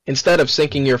Instead of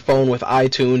syncing your phone with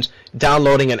iTunes,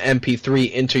 downloading an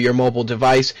MP3 into your mobile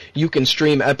device, you can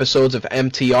stream episodes of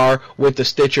MTR with the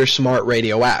Stitcher Smart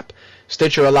Radio app.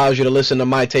 Stitcher allows you to listen to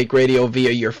My Take Radio via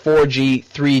your 4G,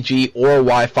 3G, or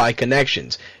Wi-Fi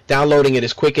connections. Downloading it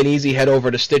is quick and easy. Head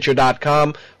over to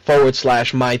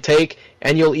Stitcher.com/MyTake,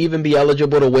 and you'll even be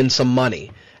eligible to win some money.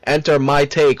 Enter My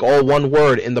Take, all one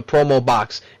word, in the promo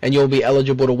box, and you'll be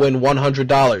eligible to win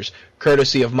 $100,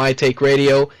 courtesy of My Take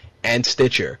Radio and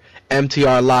Stitcher.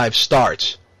 MTR Live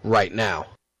starts right now.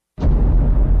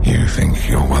 You think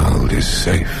your world is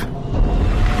safe.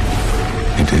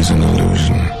 It is an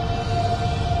illusion.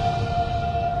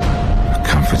 A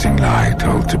comforting lie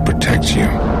told to protect you.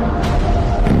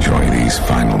 Enjoy these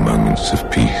final moments of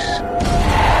peace.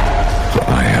 For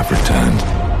I have returned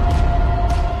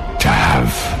to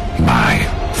have my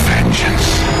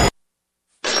vengeance.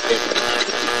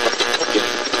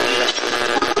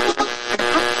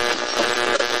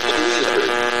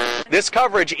 This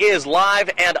coverage is live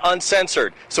and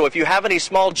uncensored, so if you have any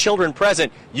small children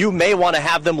present, you may want to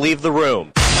have them leave the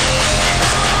room.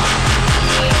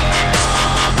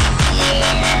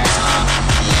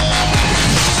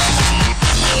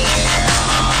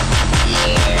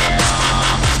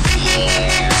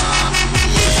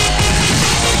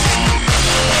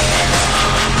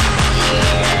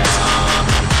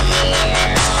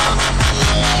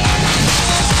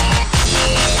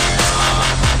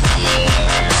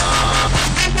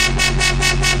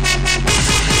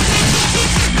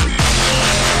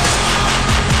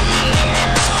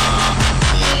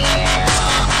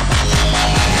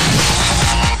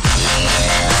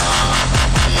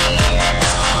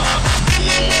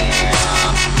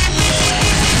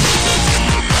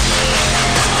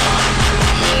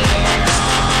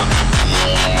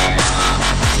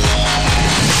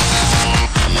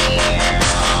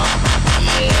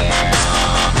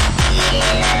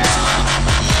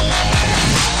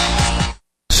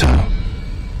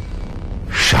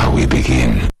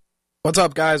 What's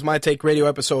up, guys? My Take Radio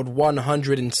episode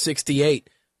 168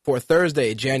 for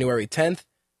Thursday, January 10th,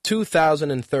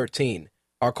 2013.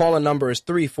 Our call-in number is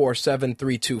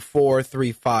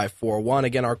 347-324-3541.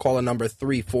 Again, our call-in number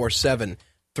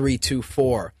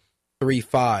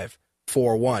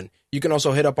 347-324-3541. You can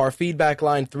also hit up our feedback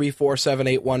line,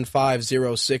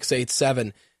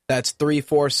 347-815-0687. That's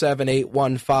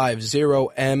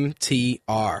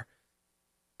 347-815-0MTR.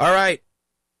 All right,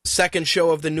 second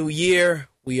show of the new year.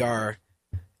 We are,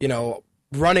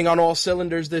 running on all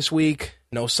cylinders this week.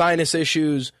 No sinus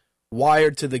issues,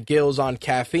 wired to the gills on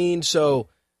caffeine, so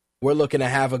we're looking to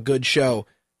have a good show.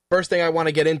 First thing I want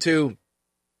to get into,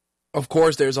 of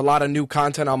course, there's a lot of new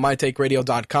content on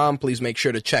mytakeradio.com. Please make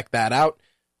sure to check that out.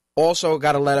 Also,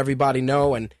 got to let everybody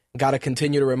know and got to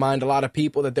continue to remind a lot of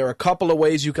people that there are a couple of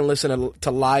ways you can listen to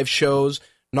live shows.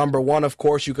 Number one, of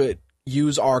course, you could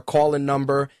use our call-in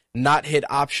number, not hit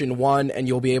option 1, and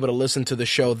you'll be able to listen to the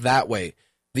show that way.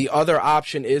 The other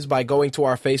option is by going to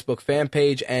our Facebook fan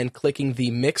page and clicking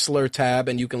the Mixlr tab,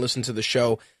 and you can listen to the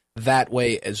show that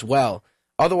way as well.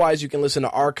 Otherwise, you can listen to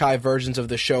archive versions of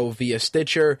the show via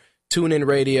Stitcher, TuneIn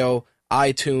Radio,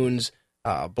 iTunes,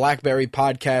 BlackBerry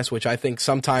Podcast, which I think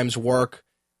sometimes work,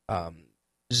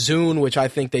 Zune, which I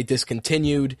think they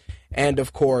discontinued, and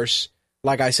of course,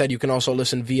 like I said, you can also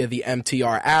listen via the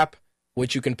MTR app,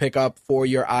 which you can pick up for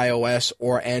your iOS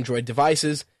or Android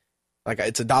devices.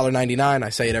 It's $1.99. I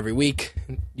say it every week.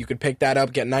 You can pick that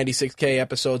up, get 96K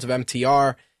episodes of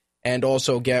MTR, and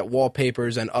also get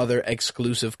wallpapers and other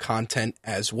exclusive content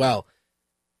as well.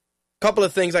 A couple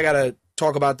of things I got to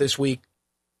talk about this week.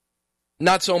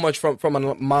 Not so much from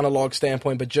a monologue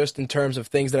standpoint, but just in terms of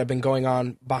things that have been going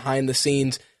on behind the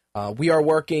scenes. We are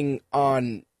working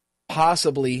on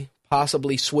possibly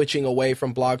switching away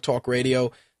from Blog Talk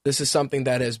Radio. This is something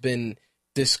that has been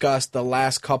discussed the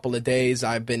last couple of days.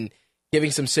 I've been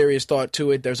giving some serious thought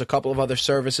to it. There's a couple of other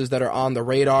services that are on the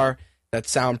radar that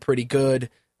sound pretty good.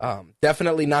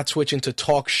 Definitely not switching to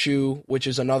TalkShoe, which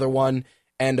is another one.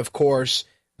 And, of course,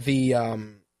 a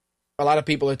lot of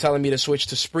people are telling me to switch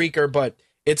to Spreaker, but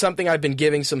it's something I've been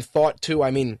giving some thought to.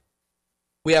 I mean,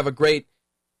 we have a great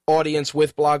audience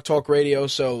with Blog Talk Radio,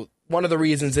 so one of the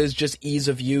reasons is just ease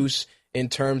of use in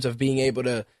terms of being able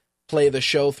to play the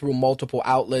show through multiple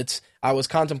outlets. I was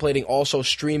contemplating also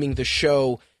streaming the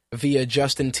show via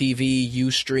Justin TV,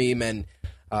 Ustream, and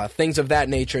things of that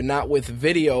nature, not with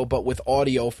video, but with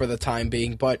audio for the time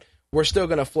being. But we're still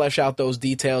going to flesh out those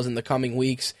details in the coming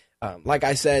weeks. Like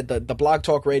I said, the Blog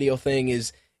Talk Radio thing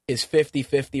is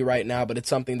 50-50 right now, but it's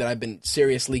something that I've been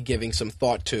seriously giving some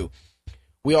thought to.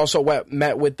 We also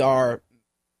met with our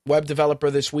web developer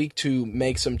this week to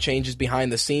make some changes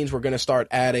behind the scenes. We're going to start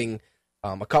adding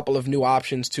a couple of new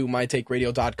options to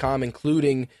mytakeradio.com,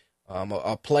 including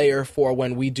a player for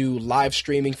when we do live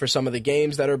streaming for some of the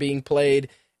games that are being played,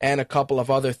 and a couple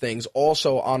of other things.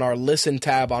 Also, on our Listen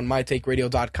tab on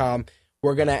mytakeradio.com,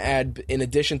 we're going to add, in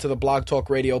addition to the Blog Talk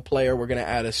Radio player, we're going to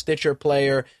add a Stitcher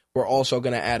player. We're also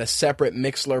going to add a separate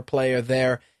Mixlr player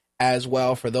there as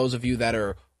well for those of you that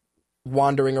are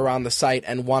wandering around the site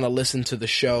and want to listen to the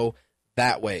show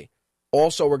that way.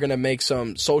 Also, we're going to make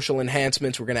some social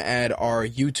enhancements. We're going to add our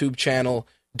YouTube channel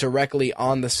directly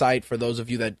on the site for those of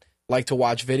you that like to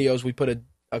watch videos. We put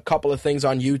a couple of things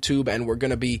on YouTube, and we're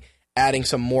going to be adding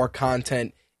some more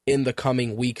content in the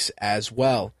coming weeks as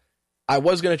well. I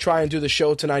was going to try and do the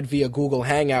show tonight via Google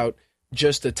Hangout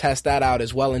just to test that out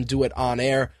as well and do it on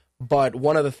air, but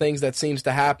one of the things that seems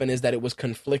to happen is that it was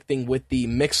conflicting with the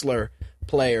Mixlr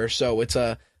player, so it's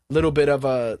a little bit of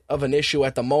an issue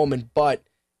at the moment, but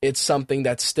it's something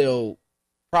that's still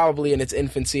probably in its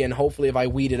infancy, and hopefully if I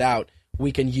weed it out,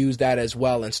 we can use that as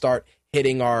well and start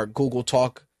hitting our Google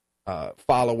Talk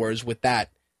followers with that.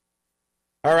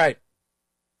 All right.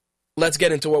 Let's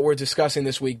get into what we're discussing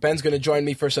this week. Ben's going to join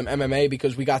me for some MMA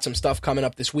because we got some stuff coming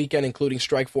up this weekend, including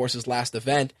Strikeforce's last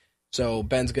event. So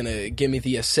Ben's going to give me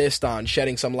the assist on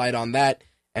shedding some light on that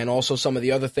and also some of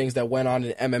the other things that went on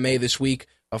in MMA this week.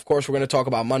 Of course, we're going to talk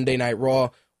about Monday Night Raw.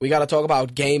 We got to talk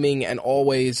about gaming, and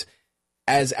always,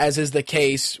 as is the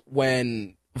case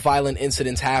when violent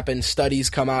incidents happen, studies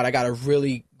come out. I got a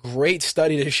really great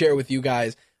study to share with you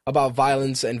guys about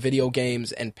violence and video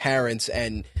games and parents,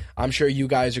 and I'm sure you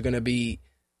guys are going to be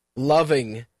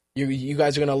loving, you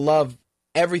guys are going to love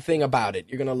everything about it.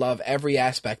 You're going to love every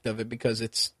aspect of it because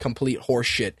it's complete horse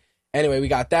shit. Anyway, we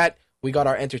got that. We got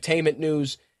our entertainment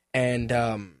news, and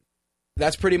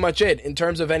that's pretty much it. In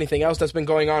terms of anything else that's been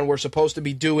going on, we're supposed to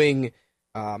be doing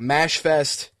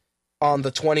MashFest on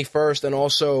the 21st and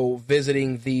also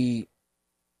visiting the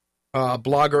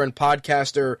blogger and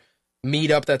podcaster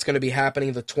meetup that's going to be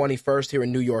happening the 21st here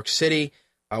in New York City.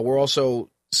 We're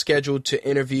also scheduled to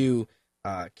interview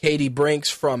Katie Brinks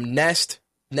from Nest.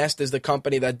 Nest is the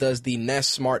company that does the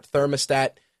Nest Smart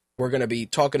Thermostat. We're going to be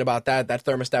talking about that. That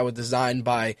thermostat was designed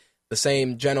by the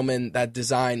same gentleman that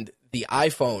designed the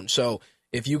iPhone. So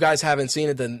if you guys haven't seen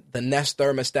it, the Nest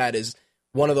Thermostat is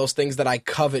one of those things that I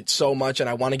covet so much and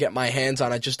I want to get my hands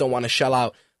on. I just don't want to shell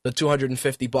out the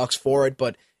 $250 for it,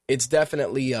 but it's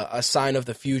definitely a sign of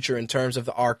the future in terms of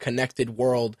our connected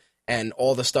world and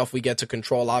all the stuff we get to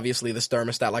control. Obviously, this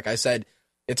thermostat, like I said,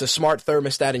 it's a smart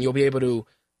thermostat, and you'll be able to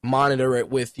monitor it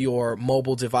with your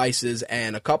mobile devices.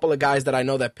 And a couple of guys that I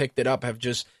know that picked it up have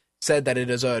just said that it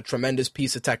is a tremendous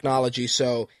piece of technology.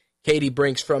 So Katie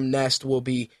Brinks from Nest will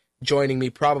be joining me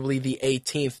probably the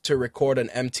 18th to record an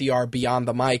MTR Beyond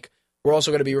the Mic. We're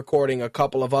also going to be recording a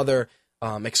couple of other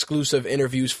exclusive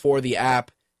interviews for the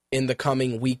app in the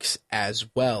coming weeks as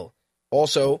well.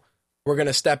 Also, we're going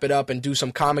to step it up and do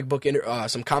some comic book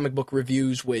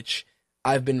reviews, which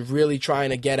I've been really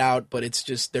trying to get out, but it's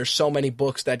just there's so many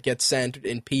books that get sent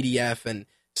in PDF and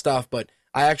stuff, but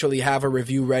I actually have a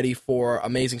review ready for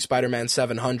Amazing Spider-Man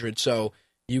 700, so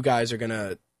you guys are going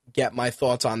to get my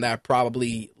thoughts on that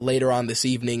probably later on this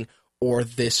evening or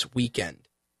this weekend.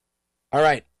 All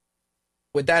right.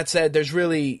 With that said, there's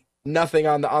really nothing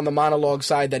on the monologue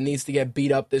side that needs to get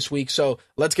beat up this week, so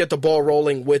let's get the ball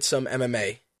rolling with some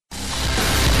MMA.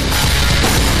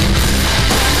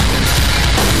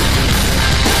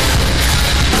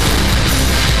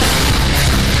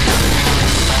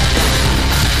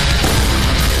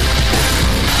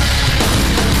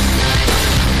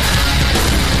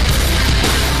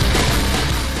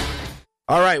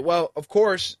 All right, well, of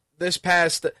course, this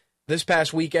past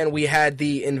weekend we had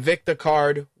the Invicta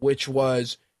card, which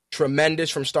was tremendous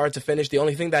from start to finish. The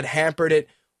only thing that hampered it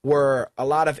were a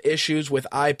lot of issues with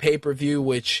iPay-per-view,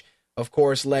 which, of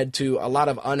course, led to a lot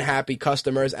of unhappy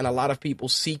customers and a lot of people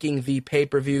seeking the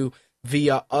pay-per-view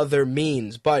via other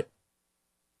means. But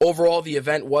overall, the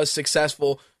event was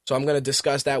successful, so I'm going to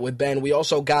discuss that with Ben. We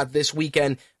also got this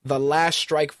weekend the last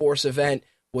Strikeforce event,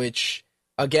 which,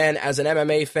 again, as an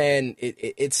MMA fan,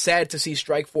 it's sad to see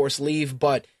Strikeforce leave,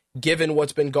 but given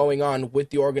what's been going on with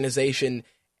the organization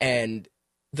and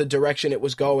the direction it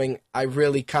was going, I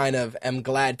really kind of am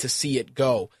glad to see it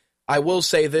go. I will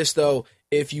say this, though,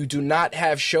 if you do not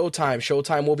have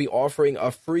Showtime will be offering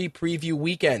a free preview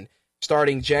weekend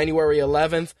starting January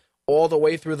 11th all the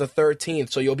way through the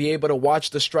 13th, so you'll be able to watch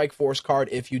the Strikeforce card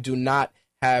if you do not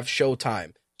have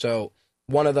Showtime. So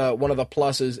one of the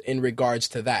pluses in regards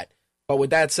to that. But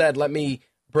with that said, let me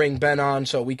bring Ben on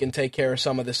so we can take care of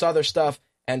some of this other stuff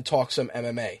and talk some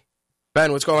MMA.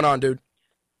 Ben, what's going on, dude?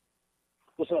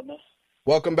 What's up, man?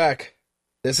 Welcome back.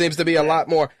 There seems to be a lot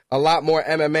more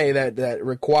MMA that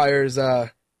requires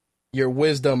your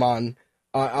wisdom on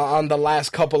the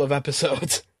last couple of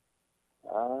episodes.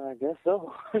 I guess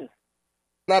so.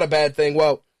 Not a bad thing.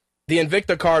 Well, the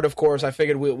Invicta card, of course, I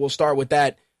figured we'll start with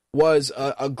that, was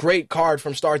a great card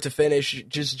from start to finish,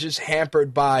 just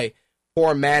hampered by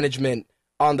poor management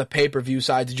on the pay-per-view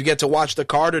side. Did you get to watch the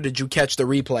card, or did you catch the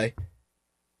replay?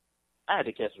 I had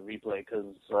to catch the replay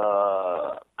because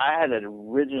I had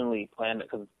originally planned it,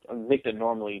 because Invicta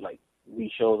normally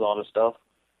re-shows all the stuff,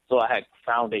 so I had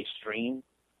found a stream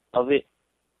of it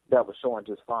that was showing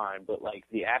just fine, but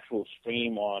the actual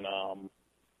stream on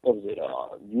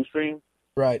Ustream,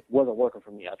 right, wasn't working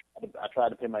for me. I tried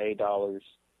to pay my $8,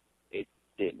 it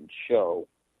didn't show,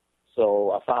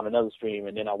 so I found another stream,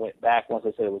 and then I went back once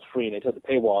they said it was free, and they took the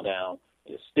paywall down,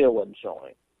 and it still wasn't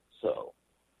showing. So,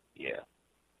 yeah.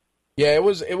 Yeah, it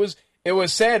was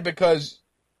sad because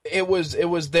it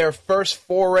was their first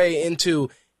foray into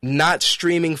not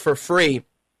streaming for free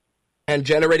and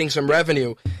generating some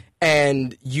revenue,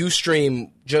 and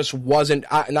Ustream just wasn't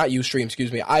not Ustream,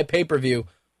 excuse me, iPay-per-view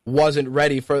wasn't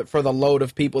ready for the load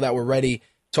of people that were ready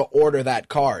to order that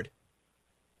card.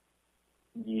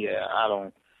 Yeah,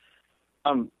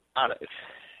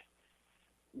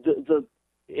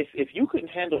 If you couldn't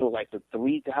handle the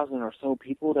 3,000 or so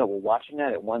people that were watching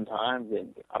that at one time,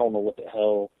 then I don't know what the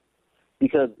hell.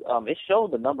 Because it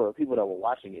showed the number of people that were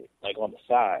watching it, on the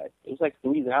side. It was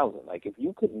 3,000. If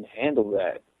you couldn't handle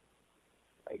that,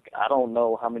 I don't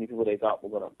know how many people they thought were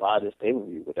going to buy this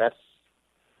pay-per-view. But that's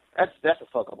a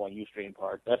fuck up on Ustream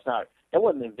part. That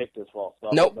wasn't Invicta's fault. So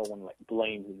nope. No one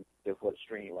blames Invicta for the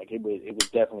stream. It was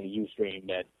definitely Ustream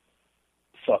that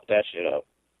fucked that shit up.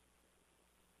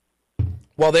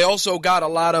 Well, they also got a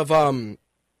lot of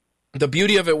the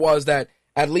beauty of it was that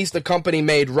at least the company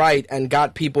made right and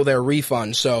got people their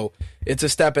refund, so it's a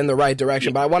step in the right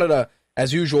direction. But I wanted to,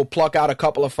 as usual, pluck out a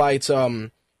couple of fights.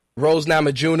 Rose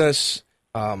Namajunas,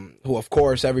 who of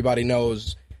course everybody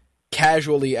knows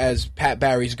casually as Pat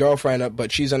Barry's girlfriend,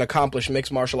 but she's an accomplished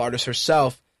mixed martial artist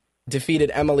herself,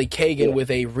 defeated Emily Kagan with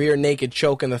a rear naked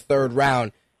choke in the third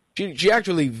round. She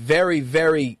actually very,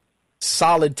 very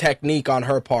solid technique on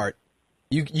her part.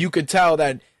 You could tell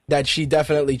that she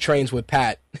definitely trains with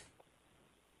Pat.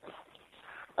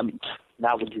 I mean,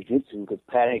 not with jiu-jitsu, because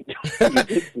Pat ain't doing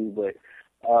jiu-jitsu, but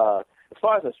as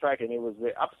far as the striking,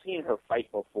 I've seen her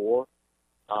fight before.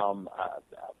 I've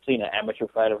seen an amateur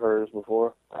fight of hers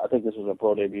before. I think this was a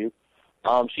pro debut.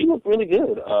 She looked really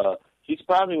good. She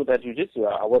surprised me with that jiu-jitsu.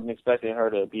 I wasn't expecting her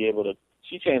to be able to.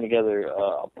 She chained together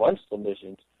a bunch of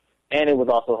submissions, and it was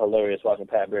also hilarious watching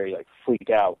Pat Barry freak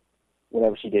out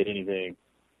whenever she did anything.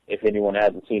 If anyone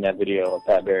hasn't seen that video of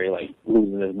Pat Barry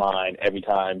losing his mind every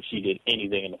time she did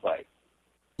anything in the fight.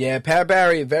 Yeah, Pat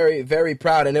Barry, very, very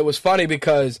proud. And it was funny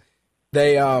because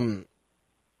they, I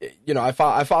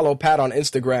follow Pat on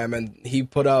Instagram, and he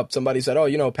put up, somebody said,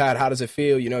 oh, Pat, how does it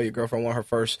feel? Your girlfriend won her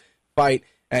first fight.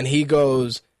 And he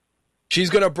goes, she's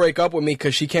going to break up with me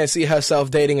because she can't see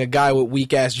herself dating a guy with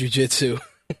weak-ass jiu-jitsu.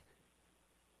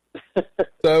 So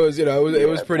it was, it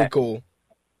was pretty cool.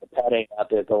 Pat ain't out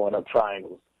there throwing up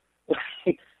triangles.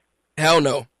 Hell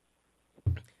no.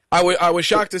 I was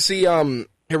shocked to see Hiroko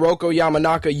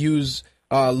Yamanaka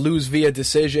lose via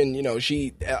decision.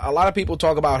 A lot of people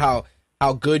talk about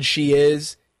how good she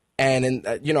is, and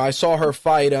I saw her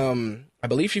fight. I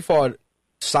believe she fought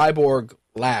Cyborg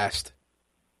last,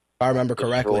 if I remember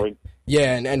correctly. Destroyed.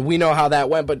 Yeah, and we know how that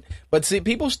went, but see,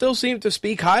 people still seem to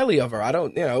speak highly of her. I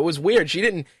don't, it was weird.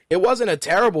 It wasn't a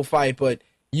terrible fight, but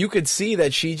you could see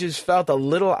that she just felt a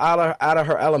little out of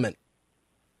her element.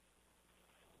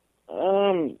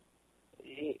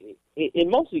 It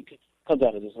mostly comes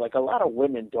down to this. A lot of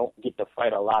women don't get to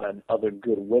fight a lot of other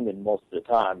good women most of the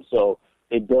time, so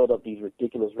they build up these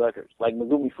ridiculous records. Like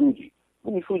Megumi Fuji.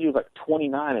 Megumi Fuji was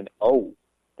 29-0.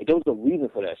 There was a reason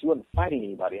for that. She wasn't fighting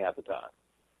anybody half the time.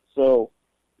 So,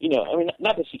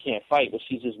 not that she can't fight, but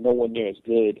she's just nowhere near as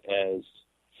good as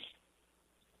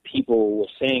people were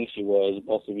saying she was,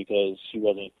 mostly because she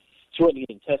wasn't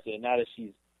getting tested. And now that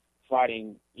she's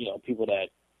fighting, people that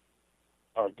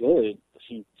are good,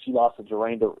 she lost to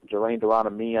Geraint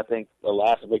Duranami, I think, the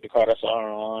last Victor card I saw her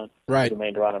on. Right.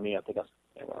 Geraint Duranami, I think I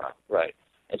said her right.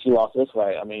 And she lost this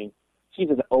fight. I mean, she's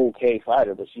an okay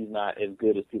fighter, but she's not as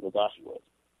good as people thought she was.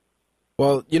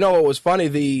 Well, what was funny?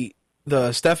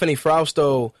 The Stephanie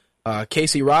Frausto,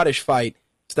 Casey Rodish fight.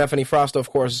 Stephanie Frausto, of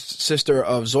course, sister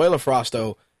of Zoila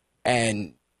Frausto,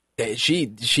 and she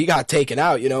got taken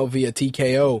out, via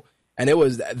TKO. And it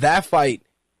was that fight.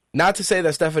 Not to say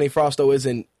that Stephanie Frausto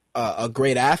isn't a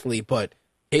great athlete, but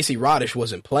Casey Rodish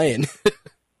wasn't playing.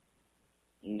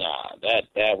 Nah,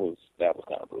 that was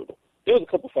kind of brutal. There was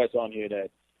a couple fights on here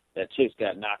that chicks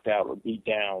got knocked out or beat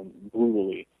down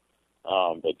brutally,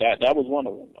 but that was one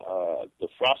of them. The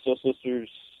Frosto sisters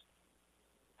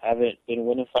haven't been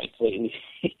winning fights lately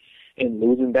and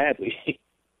losing badly.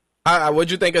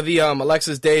 What'd you think of the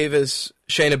Alexis Davis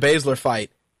Shayna Baszler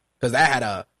fight? Because that had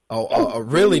a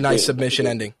really nice submission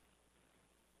ending.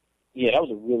 Yeah, that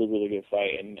was a really, really good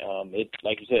fight, and it,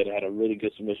 like you said, it had a really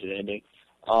good submission ending.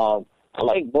 I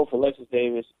like both Alexis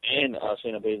Davis and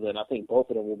Shayna Baszler, and I think both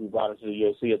of them will be brought into the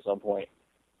UFC at some point.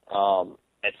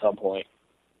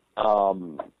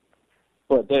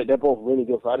 But they're both really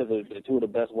good fighters. They're two of the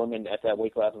best women at that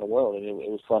weight class in the world, and it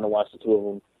was fun to watch the two of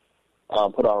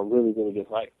them put on a really, really good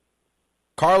fight.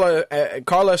 Carla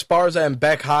Esparza and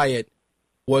Beck Hyatt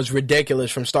was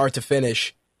ridiculous from start to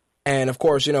finish. And, of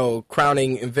course, you know,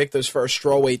 crowning Invicta's first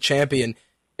strawweight champion.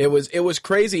 It was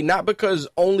crazy, not because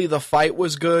only the fight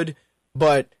was good,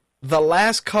 but the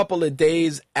last couple of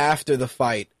days after the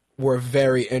fight were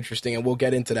very interesting, and we'll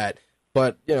get into that.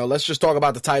 But, you know, let's just talk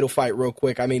about the title fight real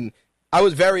quick. I mean, I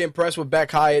was very impressed with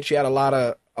Beck Hyatt. She had a lot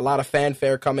of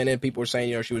fanfare coming in. People were saying,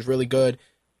 you know, she was really good.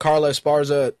 Carla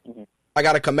Esparza, I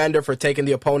got to commend her for taking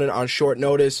the opponent on short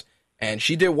notice, and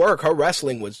she did work. Her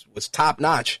wrestling was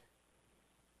top-notch.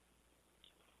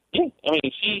 Yeah, I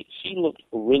mean, she looked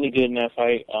really good in that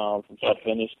fight from start to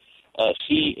finish.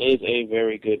 She is a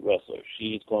very good wrestler.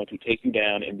 She's going to take you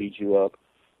down and beat you up,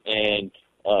 and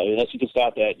unless you can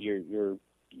stop that,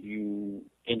 you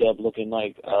end up looking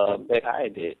like Beck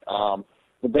Hyatt did.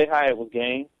 But Beck Hyatt was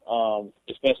game,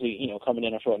 especially, you know, coming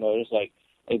in on short notice like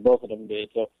both of them did.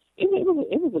 So it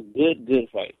was a good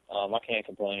fight. I can't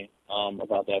complain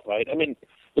about that fight. I mean,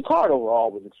 the card overall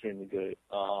was extremely good.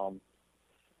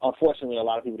 Unfortunately, a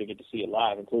lot of people didn't get to see it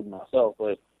live, including myself,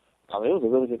 but it was a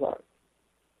really good card.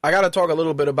 I got to talk a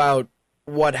little bit about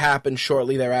what happened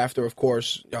shortly thereafter. Of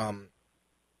course,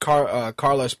 Carla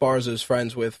Esparza is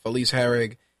friends with Felice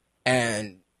Herrig,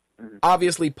 and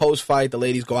obviously post-fight, the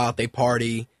ladies go out, they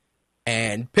party,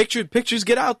 and pictures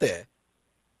get out there.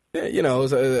 You know,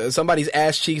 somebody's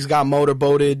ass cheeks got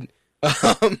motorboated.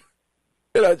 You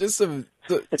know, just some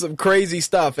crazy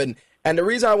stuff. And the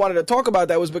reason I wanted to talk about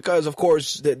that was because, of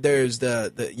course, there's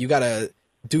the you got to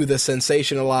do the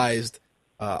sensationalized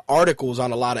articles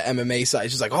on a lot of MMA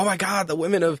sites. Just like, oh my God, the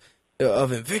women of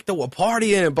Invicta were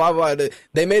partying and blah, blah, blah.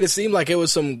 They made it seem like it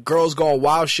was some girls going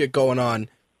wild shit going on.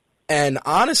 And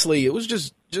honestly, it was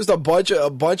just a bunch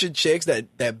of chicks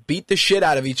that beat the shit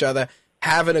out of each other,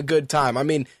 having a good time. I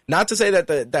mean, not to say that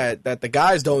the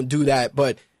guys don't do that,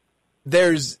 but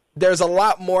there's a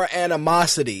lot more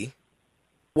animosity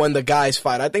when the guys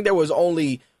fight. I think there was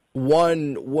only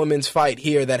one women's fight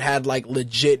here that had like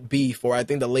legit beef, or I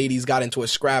think the ladies got into a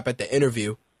scrap at the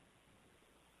interview.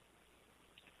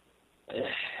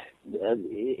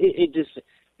 It just,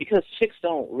 because chicks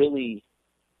don't really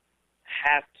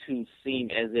have to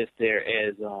seem as if they're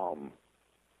as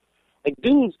like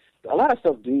dudes. A lot of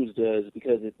stuff dudes does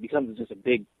because it becomes just a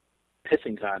big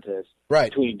pissing contest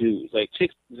between dudes. Like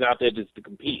chicks is out there just to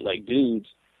compete. Like dudes,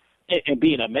 and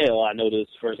being a male, I know this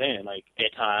firsthand. Like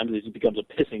at times it becomes a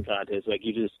pissing contest. Like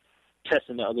you're just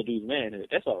testing the other dude's manhood.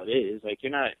 That's all it is. Like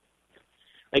you're not,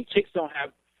 like chicks don't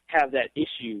have that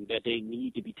issue that they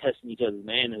need to be testing each other's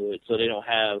manhood, so they don't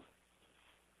have.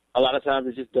 A lot of times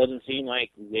it just doesn't seem like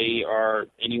they are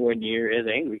anywhere near as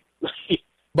angry.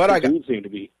 But dudes seem to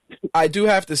be. I do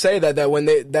have to say that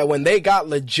when they got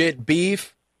legit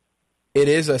beef, it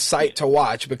is a sight to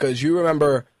watch, because you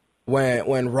remember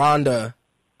when Ronda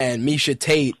and Miesha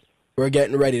Tate were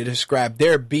getting ready to scrap,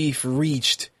 their beef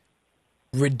reached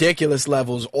ridiculous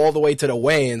levels all the way to the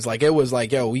weigh-ins. Like, it was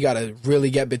like, yo, we got to really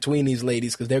get between these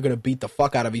ladies because they're going to beat the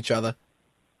fuck out of each other.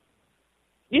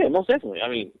 Yeah, most definitely. I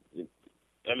mean,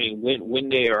 when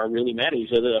they are really mad at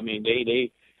each other, I mean, they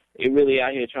really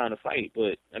out here trying to fight.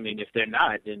 But, I mean, if they're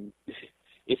not, then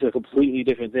it's a completely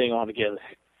different thing altogether.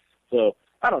 So,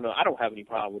 I don't know. I don't have any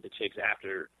problem with the chicks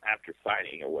after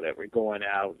fighting or whatever, going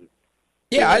out and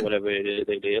whatever it is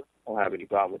they did. I don't have any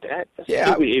problem with that.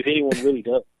 If anyone really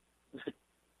does.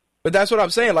 But that's what I'm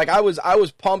saying. Like, I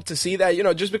was pumped to see that, you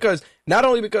know, just because, not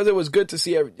only because it was good to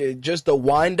see just the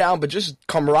wind down, but just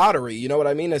camaraderie, you know what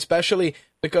I mean? Especially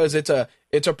because it's a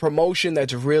promotion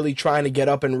that's really trying to get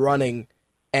up and running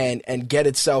and get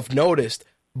itself noticed,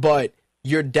 but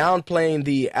you're downplaying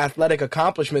the athletic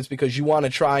accomplishments because you want to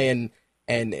try and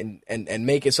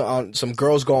make it some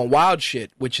girls going wild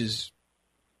shit, which is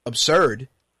absurd.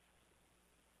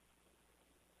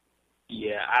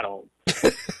 Yeah, I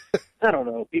don't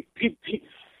know.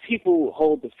 People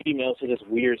hold the females to this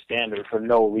weird standard for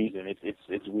no reason.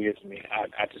 It's weird to me.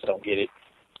 I just don't get it.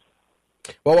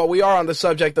 Well, while we are on the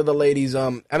subject of the ladies,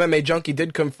 MMA Junkie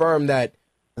did confirm that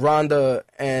Ronda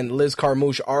and Liz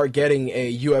Carmouche are getting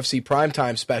a UFC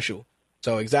primetime special.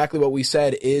 So exactly what we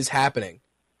said is happening.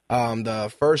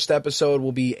 The first episode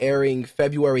will be airing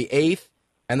February 8th,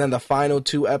 and then the final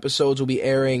 2 episodes will be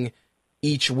airing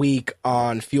each week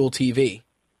on Fuel TV.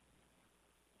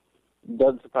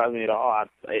 Doesn't surprise me at all.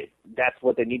 That's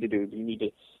what they need to do. You need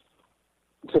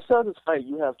to sell this fight.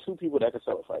 You have 2 people that can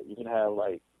sell a fight. You can have,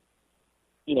 like,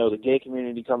 you know, the gay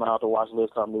community come out to watch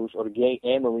Liz Carmouche, or the gay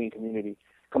and Marine community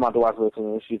come out to watch Liz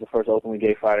Carmouche. She's the first openly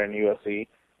gay fighter in the UFC.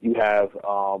 You have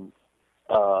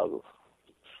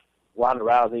Ronda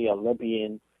Rousey,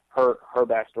 Olympian, her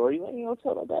backstory. You know,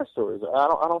 tell her backstories.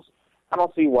 I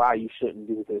don't see why you shouldn't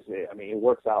do this. I mean, it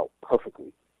works out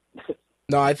perfectly.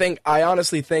 No, I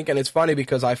honestly think, and it's funny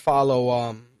because I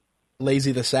follow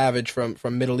Lazy the Savage from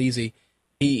Middle Easy.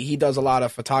 He does a lot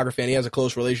of photography, and he has a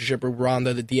close relationship with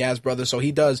Ronda, the Diaz brothers. So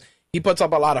he puts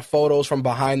up a lot of photos from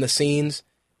behind the scenes,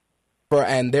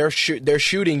 and they're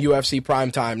shooting UFC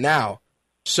primetime now.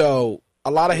 So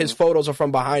a lot of his photos are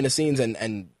from behind the scenes,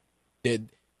 and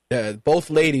both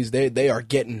ladies they are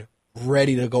getting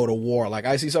ready to go to war. Like,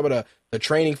 I see some of the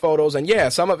training photos, and yeah,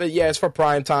 some of it it's for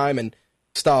primetime and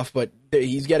stuff, but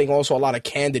he's getting also a lot of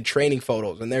candid training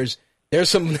photos, and there's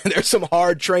some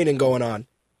hard training going on.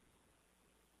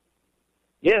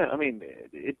 Yeah, I mean,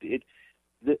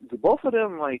 the both of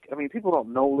them, like, I mean, people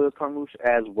don't know Liz Carmouche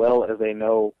as well as they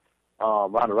know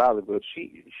Ronda Rousey, but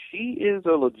she is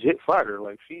a legit fighter.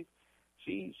 Like, she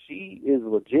is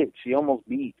legit. She almost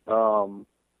beat Marlos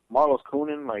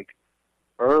Kunin, like,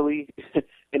 early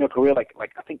in her career, like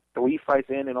I think 3 fights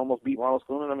in, and almost beat Marlos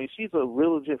Kunin. I mean, she's a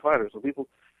real legit fighter. So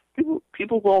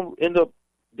people gonna end up,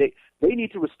 they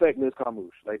need to respect Liz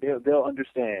Carmouche. Like, they'll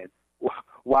understand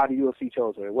why the UFC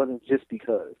chose her. It wasn't just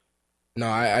because. No,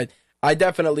 I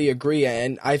definitely agree,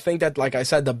 and I think that, like I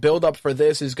said, the build up for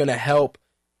this is going to help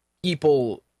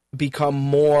people become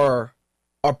more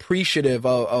appreciative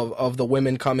of the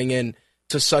women coming in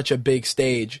to such a big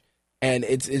stage. And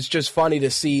it's just funny to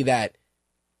see that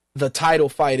the title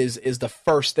fight is the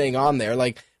first thing on there.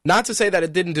 Like, not to say that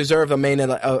it didn't deserve a main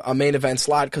event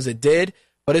slot, because it did,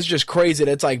 but it's just crazy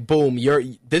that it's like, boom,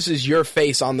 this is your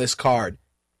face on this card.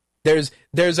 There's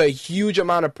a huge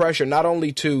amount of pressure, not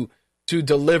only to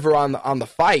deliver on the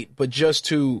fight, but just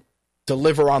to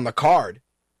deliver on the card.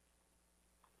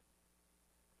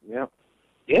 Yeah.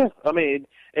 I mean,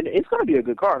 and it's going to be a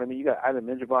good card. I mean, you got Ivan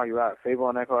Menjivar, you got Faber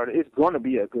on that card. It's going to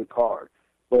be a good card,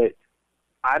 but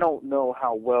I don't know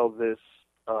how well this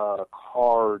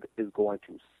card is going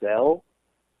to sell,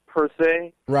 per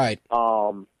se. Right.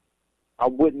 I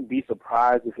wouldn't be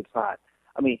surprised if it's not.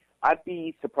 I mean, I'd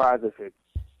be surprised if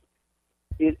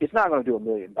it's not going to do 1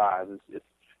 million buys. It's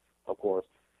of course,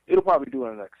 it'll probably do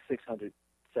like 600,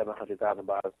 700,000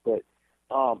 buys. But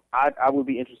I would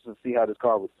be interested to see how this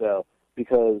card would sell,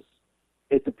 because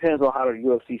it depends on how the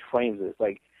UFC frames this.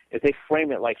 Like, if they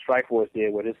frame it like Strikeforce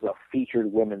did, where this is a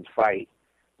featured women's fight,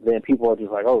 then people are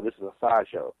just like, oh, this is a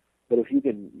sideshow. But if you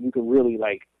can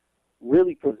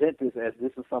really present this as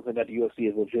this is something that the UFC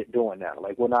is legit doing now.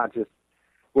 Like, we're not just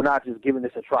giving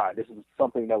this a try. This is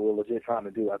something that we're legit trying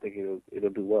to do. I think it'll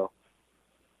do well.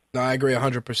 No, I agree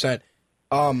 100%.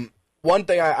 One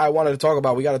thing I wanted to talk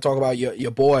about, we got to talk about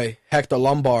your boy Hector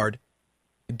Lombard.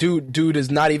 Dude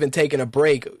is not even taking a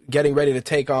break, getting ready to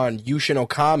take on Yushin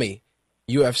Okami,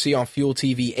 UFC on Fuel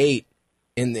TV 8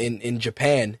 in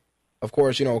Japan. Of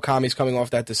course, you know, Okami's coming off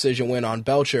that decision win on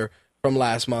Belcher from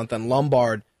last month, and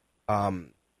Lombard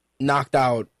knocked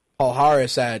out Paul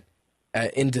Harris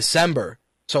in December.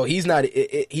 So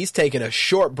he's taking a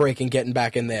short break and getting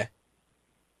back in there.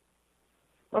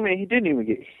 I mean, he didn't even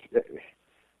get.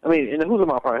 I mean, in the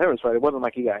Huzama Harris fight, it wasn't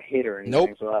like he got hit or anything. Nope.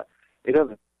 So it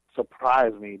doesn't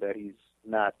surprise me that he's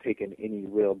not taking any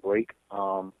real break.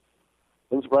 It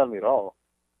doesn't surprise me at all.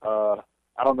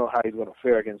 I don't know how he's going to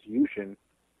fare against Yushin,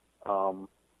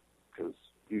 because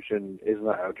Yushin is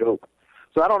not a joke.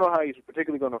 So I don't know how he's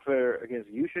particularly going to fare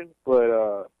against Yushin,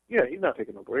 but yeah, he's not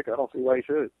taking a break. I don't see why he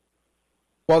should.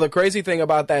 Well, the crazy thing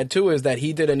about that, too, is that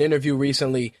he did an interview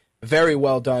recently, very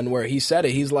well done, where he said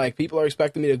it. He's like, people are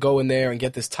expecting me to go in there and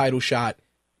get this title shot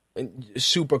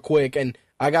super quick, and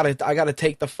I gotta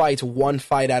take the fights one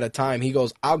fight at a time. He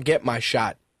goes, I'll get my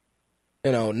shot.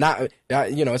 It's not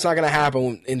going to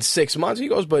happen in 6 months. He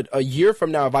goes, but a year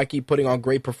from now, if I keep putting on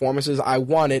great performances, I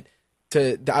want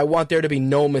there to be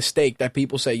no mistake that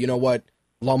people say, you know what,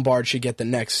 Lombard should get the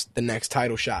next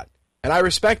title shot. And I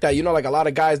respect that. You know, like, a lot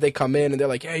of guys, they come in and they're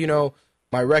like, yeah, you know,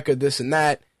 my record, this and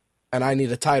that, and I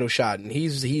need a title shot. And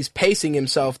he's pacing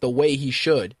himself the way he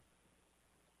should.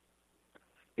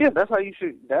 Yeah, that's how you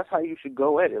should. That's how you should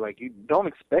go at it. Like, you don't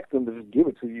expect them to just give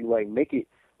it to you. Like, make it,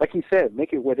 like he said,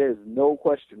 make it where there's no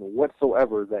question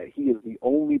whatsoever that he is the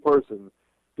only person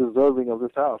deserving of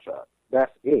this title shot.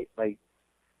 That's it. Like,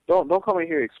 don't come in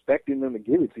here expecting them to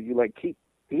give it to you. Like, keep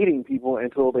beating people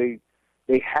until they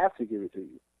have to give it to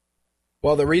you.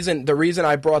 Well, the reason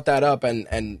I brought that up,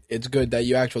 and it's good that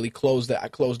you actually closed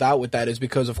out with that, is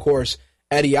because, of course,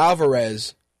 Eddie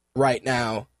Alvarez right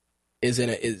now is in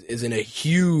a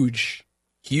huge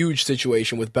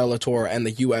situation with Bellator and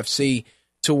the UFC,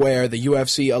 to where the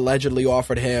UFC allegedly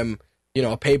offered him,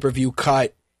 a pay-per-view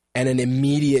cut and an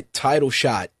immediate title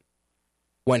shot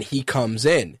when he comes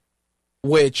in,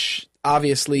 which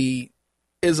obviously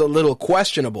is a little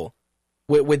questionable.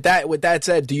 With that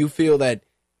said, do you feel that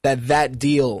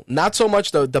deal, not so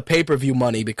much the pay-per-view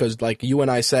money, because like you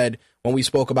and I said when we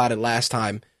spoke about it last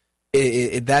time,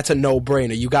 that's a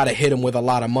no-brainer. You got to hit him with a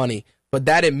lot of money. But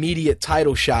that immediate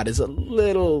title shot is a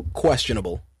little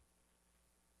questionable.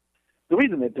 The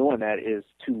reason they're doing that is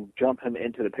to jump him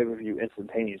into the pay-per-view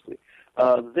instantaneously.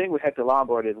 The thing with Hector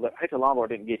Lombard is Hector Lombard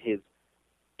didn't get his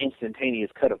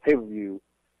instantaneous cut of pay-per-view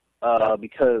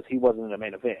because he wasn't in the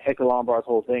main event. Hector Lombard's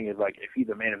whole thing is, like, if he's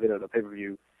the main event of the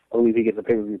pay-per-view, I believe he gets a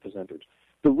pay-per-view percentage.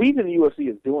 The reason the UFC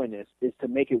is doing this is to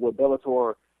make it where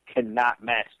Bellator cannot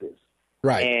match this.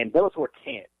 Right. And Bellator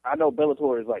can't. I know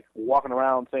Bellator is, like, walking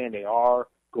around saying they are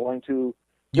going to.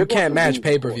 You can't match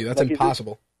pay-per-view. That's like,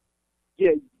 impossible.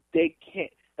 Yeah, they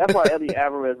can't. That's why Eddie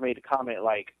Alvarez made a comment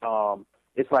like,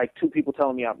 it's like two people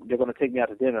telling me they're going to take me out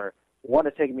to dinner. One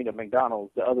is taking me to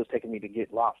McDonald's. The other is taking me to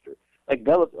get lobster. Like,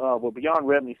 what Beyond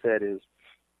Rebney said is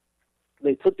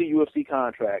they took the UFC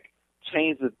contract,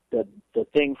 changed the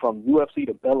thing from UFC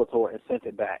to Bellator, and sent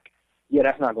it back. Yeah,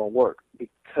 that's not going to work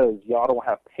because y'all don't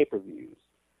have pay-per-views.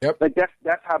 Yep. Like,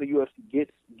 that's how the UFC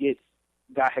gets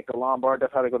Hector Lombard.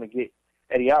 That's how they're going to get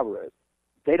Eddie Alvarez.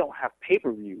 They don't have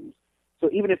pay-per-views. So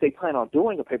even if they plan on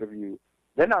doing a pay-per-view,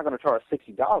 they're not going to charge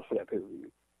 $60 for that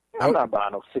pay-per-view. I'm not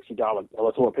buying no $60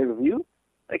 Bellator pay-per-view.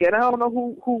 Like, and I don't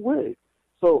know who would.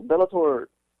 So Bellator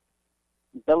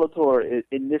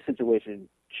in this situation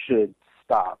should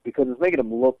stop because it's making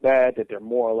them look bad that they're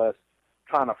more or less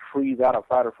trying to freeze out a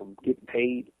fighter from getting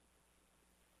paid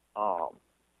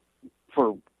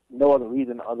for no other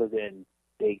reason other than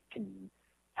they can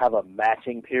have a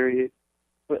matching period.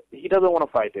 But he doesn't want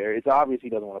to fight there. It's obvious he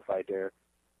doesn't want to fight there.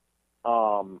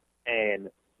 And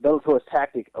Bellator's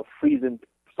tactic of freezing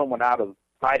someone out of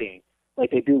fighting,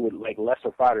 like they do with like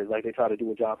lesser fighters, like they try to do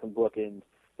with Jonathan Brookins,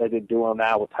 like they're doing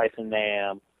now with Tyson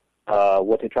Nam,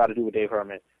 what they try to do with Dave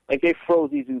Herman. Like, they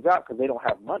froze these dudes out because they don't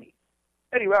have money.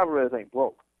 Eddie Alvarez ain't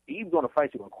broke. He's going to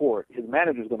fight you in court. His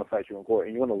manager's going to fight you in court,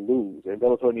 and you're going to lose. And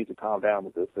Bellator needs to calm down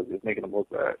with this because it's making them look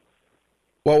bad.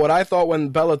 Well, what I thought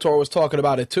when Bellator was talking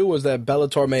about it, too, was that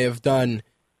Bellator may have done,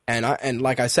 and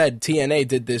like I said, TNA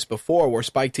did this before, where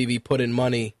Spike TV put in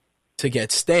money to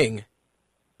get Sting,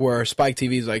 where Spike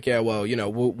TV's like, yeah, well,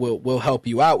 we'll help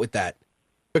you out with that.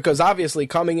 Because obviously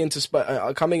coming into Spike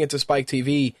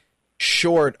TV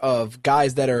short of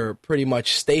guys that are pretty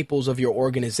much staples of your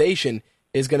organization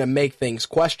is going to make things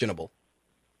questionable.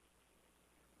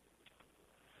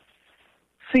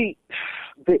 See,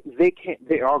 they can't.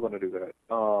 They are going to do that.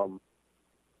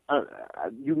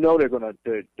 They're going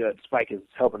to. The Spike is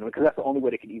helping them because that's the only way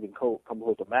they can even come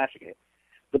close to matching it.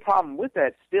 The problem with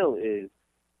that still is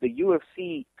the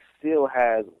UFC still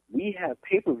has. We have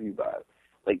pay-per-view buys.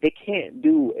 Like, they can't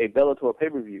do a Bellator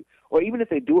pay-per-view, or even if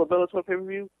they do a Bellator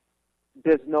pay-per-view,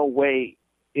 there's no way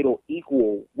it'll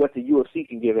equal what the UFC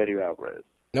can give Eddie Alvarez.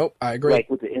 Nope, I agree. Like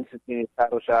with the instantaneous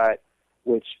title shot,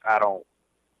 which I don't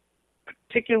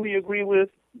particularly agree with,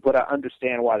 but I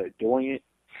understand why they're doing it.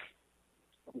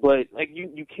 But, like,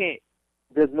 you can't,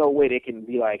 there's no way they can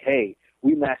be like, hey,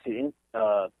 we matched it in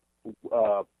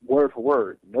word for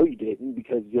word. No, you didn't,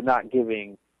 because you're not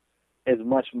giving as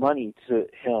much money to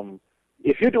him.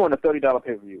 If you're doing a $30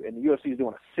 pay-per-view and the UFC is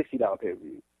doing a $60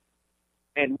 pay-per-view,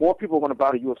 and more people are going to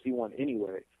buy the UFC one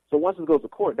anyway, so once it goes to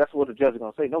court, that's what the judge is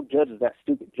going to say. No judge is that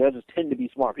stupid. Judges tend to be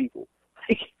smart people.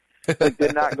 Like,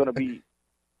 they're not going to be,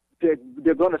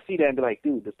 they're going to see that and be like,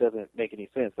 dude, this doesn't make any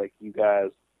sense. Like, you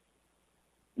guys,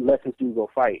 let this dude go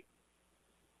fight.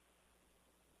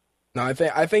 No, I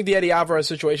think the Eddie Alvarez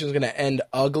situation is going to end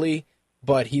ugly,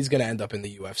 but he's going to end up in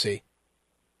the UFC.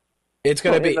 It's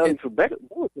going to be...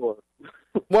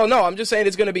 Well, no, I'm just saying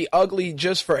it's going to be ugly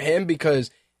just for him because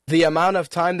the amount of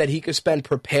time that he could spend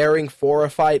preparing for a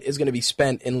fight is going to be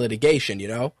spent in litigation,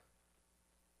 Because,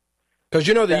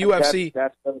 the UFC...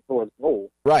 That's Bellator's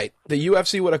goal. Right. The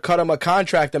UFC would have cut him a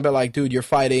contract and been like, dude, you're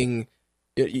fighting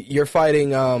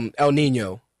El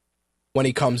Nino when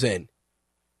he comes in.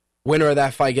 winner of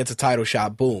that fight gets a title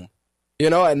shot. Boom.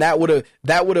 And that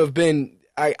would have been,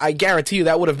 I guarantee you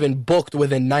that would have been booked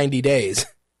within 90 days.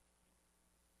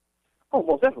 Oh,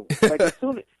 most definitely. Like as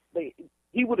soon as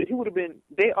he would have been.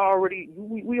 We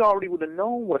already would have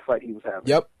known what fight he was having.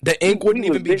 Yep, the ink wouldn't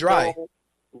even be dry.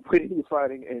 When he was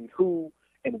fighting and who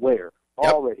and where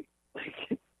already.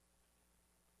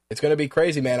 It's gonna be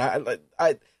crazy, man.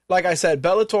 I like I said,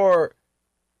 Bellator.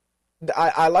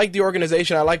 I like the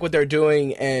organization. I like what they're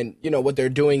doing, and what they're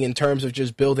doing in terms of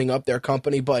just building up their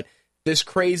company. But this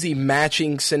crazy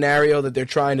matching scenario that they're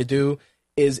trying to do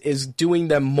is doing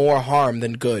them more harm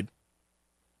than good.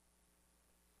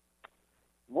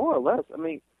 More or less. I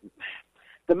mean,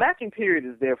 the matching period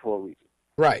is there for a reason.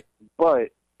 Right. But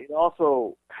it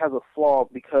also has a flaw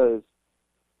because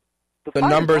the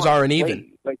numbers aren't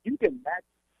even. Like, you can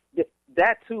match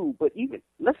that too, but even,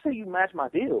 let's say you match my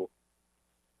deal.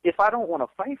 If I don't want to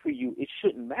fight for you, it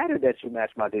shouldn't matter that you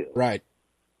match my deal. Right.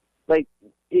 Like,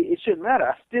 it shouldn't matter.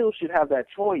 I still should have that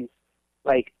choice.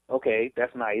 Like, okay,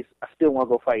 that's nice. I still want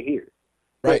to go fight here.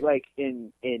 Right. But, like,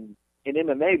 in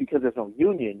MMA, because there's no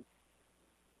union,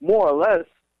 more or less,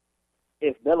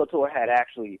 if Bellator had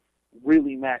actually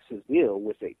really matched his deal,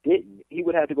 which they didn't, he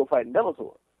would have to go fight in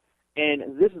Bellator.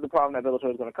 And this is the problem that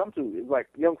Bellator is going to come to. It's like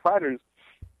young fighters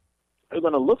are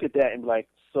going to look at that and be like,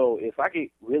 so if I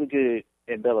get really good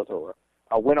in Bellator,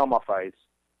 I win all my fights,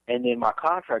 and then my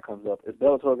contract comes up, is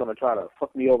Bellator going to try to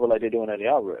fuck me over like they're doing Eddie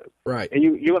Alvarez? Right. And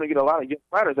you're going to get a lot of young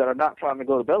fighters that are not trying to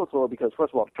go to Bellator because,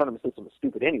 first of all, the tournament system is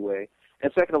stupid anyway,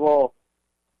 and second of all,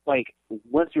 like,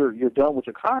 once you're done with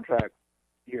your contract,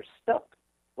 you're stuck.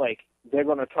 Like, they're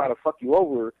going to try to fuck you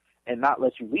over and not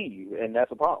let you leave, and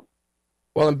that's a problem.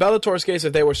 Well, in Bellator's case,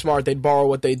 if they were smart, they'd borrow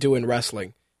what they do in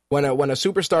wrestling. When a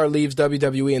superstar leaves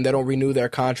WWE and they don't renew their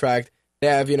contract, they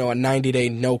have, a 90-day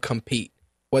no-compete.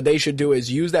 What they should do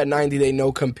is use that 90-day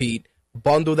no-compete,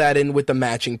 bundle that in with the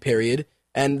matching period,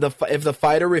 and if the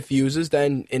fighter refuses,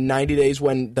 then in 90 days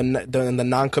when the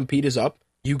non-compete is up,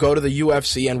 you go to the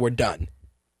UFC and we're done.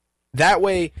 That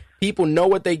way, people know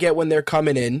what they get when they're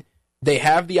coming in. They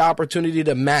have the opportunity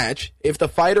to match. If the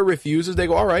fighter refuses, they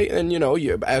go, all right, and,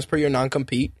 as per your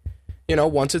non-compete,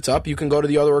 once it's up, you can go to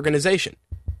the other organization.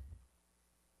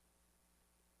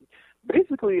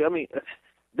 Basically, I mean,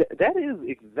 that is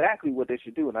exactly what they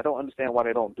should do, and I don't understand why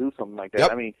they don't do something like that.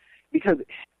 Yep. I mean, because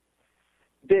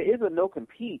there is a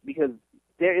no-compete because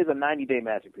there is a 90-day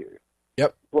matching period.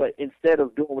 Yep. But instead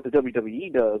of doing what the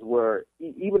WWE does, where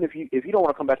even if you don't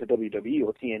want to come back to WWE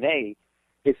or TNA,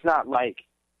 it's not like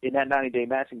in that 90-day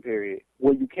matching period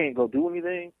where you can't go do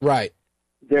anything. Right.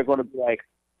 They're going to be like,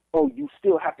 oh, you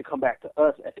still have to come back to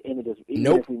us at the end of this, even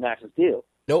Nope. if we match this deal.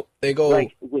 Nope. They go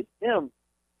like with them.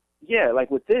 Yeah, like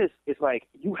with this, it's like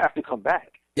you have to come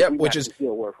back. Yep, which is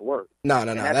still word for word. No.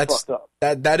 That's fucked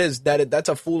up. That's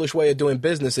a foolish way of doing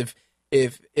business.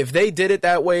 If they did it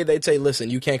that way, they'd say, listen,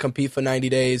 you can't compete for 90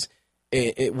 days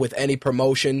with any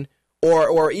promotion,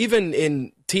 or even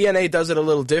in TNA does it a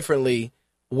little differently,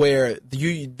 where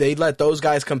they let those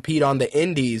guys compete on the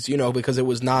indies, because it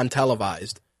was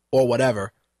non-televised or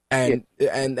whatever,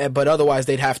 but otherwise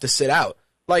they'd have to sit out.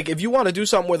 Like, if you want to do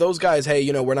something where those guys, hey,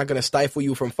 we're not going to stifle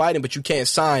you from fighting, but you can't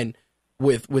sign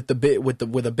with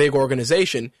a big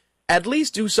organization, at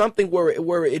least do something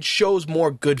where it shows more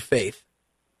good faith.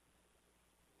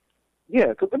 Yeah,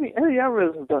 because, I mean, Eddie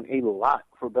Alvarez has done a lot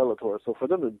for Bellator, so for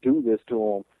them to do this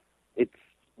to him, it's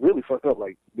really fucked up.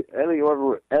 Like,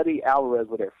 Eddie Alvarez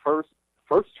was their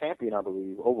first champion, I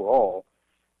believe, overall.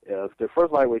 Their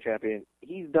first lightweight champion.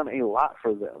 He's done a lot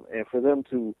for them, and for them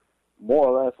to more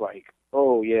or less like,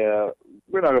 oh, yeah,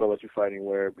 we're not going to let you fight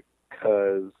anywhere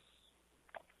because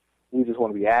we just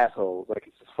want to be assholes. Like,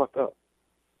 it's just fucked up.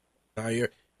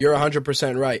 You're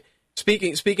 100% right.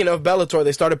 Speaking of Bellator,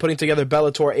 they started putting together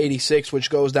Bellator 86, which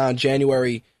goes down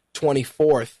January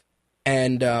 24th.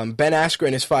 And Ben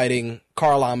Askren is fighting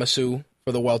Carl Amasu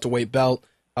for the welterweight belt.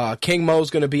 King Mo's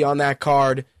going to be on that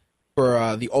card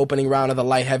for the opening round of the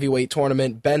light heavyweight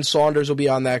tournament. Ben Saunders will be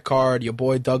on that card. Your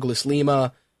boy Douglas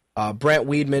Lima. Brent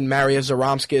Weidman, Marius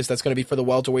Zaromskis, that's going to be for the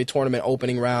welterweight tournament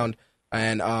opening round.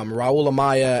 And Raul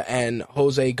Amaya and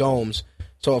Jose Gomes.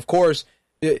 So, of course,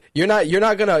 you're not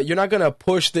gonna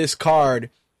push this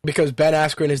card because Ben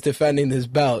Askren is defending this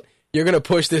belt. You're gonna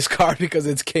push this card because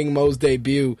it's King Mo's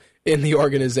debut in the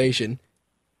organization.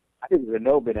 I didn't even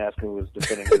know Ben Askren was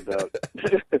defending his belt.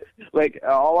 Like,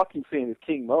 all I keep seeing is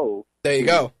King Mo. There you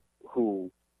go.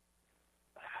 Who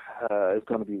is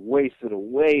going to be wasted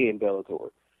away in Bellator.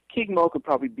 King Mo could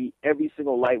probably beat every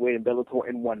single lightweight in Bellator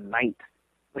in one night.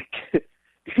 Like,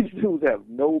 these dudes have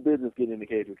no business getting in the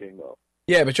cage with King Mo.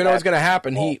 Yeah, but you know what's going to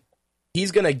happen?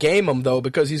 he's going to game him, though,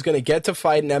 because he's going to get to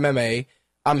fight in MMA.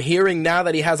 I'm hearing now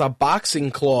that he has a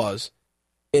boxing clause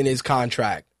in his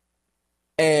contract.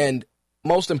 And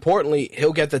most importantly,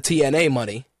 he'll get the TNA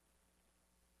money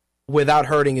without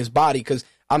hurting his body. Because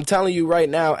I'm telling you right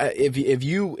now, if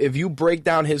you break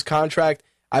down his contract,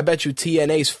 I bet you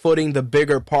TNA's footing the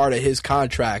bigger part of his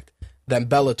contract than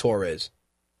Bellator is.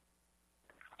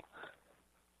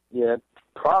 Yeah,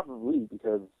 probably,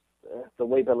 because the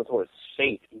way Bellator is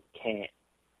shaped,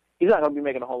 he's not going to be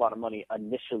making a whole lot of money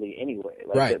initially anyway.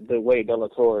 Like right. The way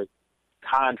Bellator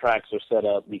contracts are set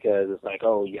up, because it's like,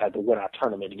 oh, you had to win our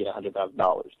tournament to get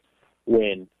 $100,000.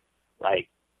 When, like,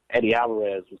 Eddie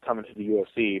Alvarez was coming to the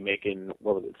UFC making,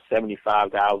 what was it,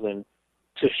 $75,000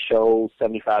 to show,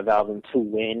 $75,000 to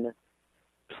win,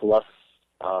 plus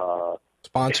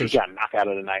sponsors. If he got knocked out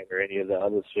of the night or any of the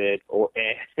other shit,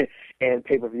 and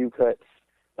pay-per-view cuts.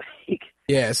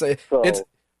 Yeah, so it's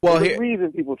there's a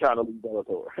reason people try to leave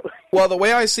Bellator. Well, the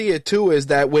way I see it too is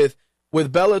that with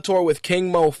Bellator, with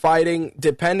King Mo fighting,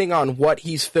 depending on what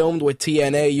he's filmed with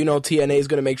TNA, you know TNA is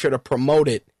going to make sure to promote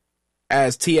it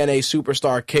as TNA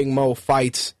superstar King Mo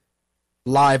fights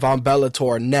live on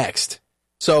Bellator next.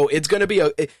 So it's going to be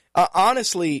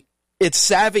honestly, it's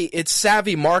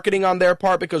savvy marketing on their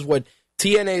part, because what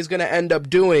TNA is going to end up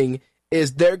doing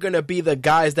is they're going to be the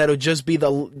guys that'll just be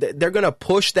they're going to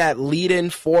push that lead in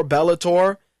for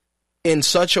Bellator in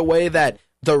such a way that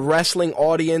the wrestling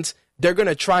audience, they're going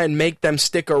to try and make them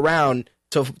stick around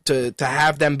to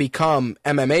have them become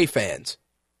MMA fans.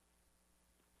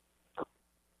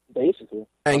 Basically.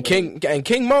 And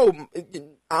King Mo,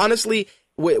 honestly,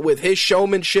 with his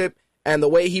showmanship and the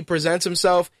way he presents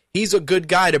himself, he's a good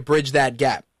guy to bridge that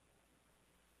gap.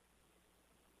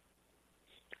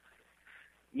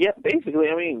 Yeah, basically,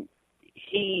 I mean,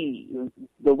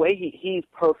 the way he's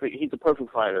perfect. He's a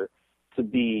perfect fighter to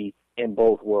be in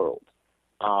both worlds.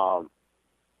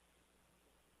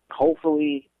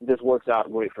 Hopefully, this works out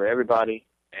great for everybody,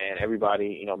 and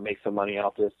everybody, makes some money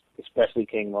off this, especially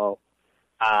King Mo.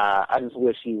 I just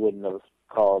wish he wouldn't have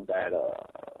called that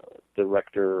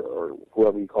director or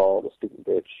whoever you called a stupid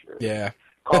bitch. Or yeah.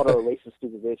 Called her a racist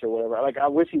stupid bitch or whatever. Like, I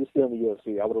wish he was still in the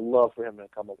UFC. I would have loved for him to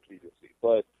come over to the UFC.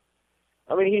 But,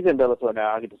 I mean, he's in Bellator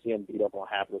now. I get to see him beat up on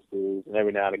hapless dudes. And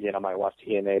every now and again, I might watch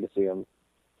TNA to see him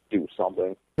do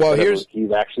something. Well,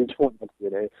 he's actually doing on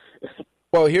TNA.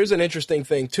 Well, here's an interesting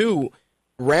thing, too.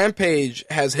 Rampage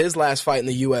has his last fight in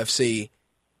the UFC,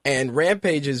 and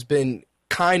Rampage has been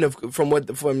kind of, from what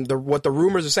the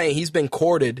rumors are saying, he's been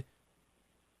courted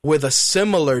with a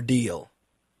similar deal.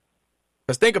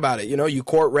 Because think about it, you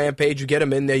court Rampage, you get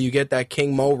him in there, you get that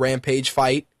King Mo Rampage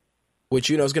fight, which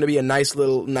is going to be a nice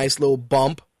little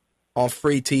bump on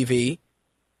free TV,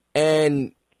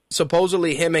 and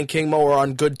supposedly him and King Mo are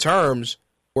on good terms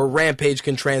where Rampage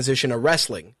can transition to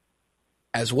wrestling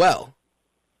as well.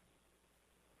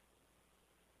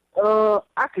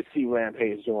 I could see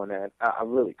Rampage doing that. I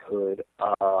really could.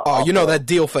 That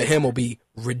deal for him will be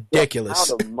ridiculous.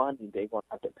 How the money they going to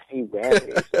have to pay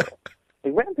Rampage?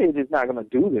 Like, Rampage is not going to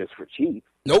do this for cheap.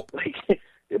 Nope. Like,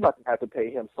 they're about to have to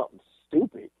pay him something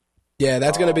stupid. Yeah,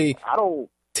 that's going to be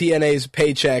TNA's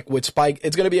paycheck with Spike.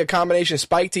 It's going to be a combination of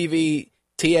Spike TV,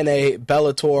 TNA,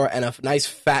 Bellator, and a nice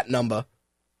fat number.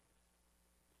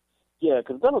 Yeah,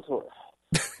 because Bellator,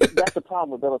 that's the problem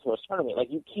with Bellator's tournament.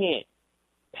 Like, you can't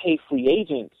pay free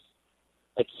agents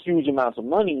like huge amounts of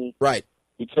money, right?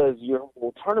 Because your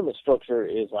whole tournament structure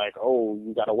is like, oh,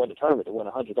 you got to win the tournament to win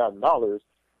 $100,000.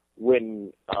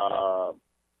 When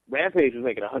Rampage was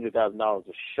making $100,000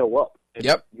 to show up in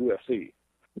UFC,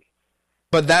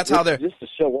 but that's how they're just to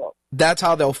show up. That's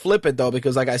how they'll flip it, though,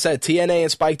 because like I said, TNA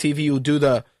and Spike TV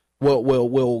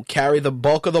will carry the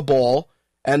bulk of the ball,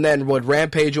 and then what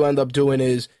Rampage will end up doing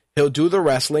is he'll do the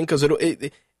wrestling, because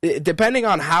depending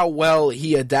on how well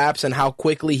he adapts and how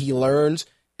quickly he learns,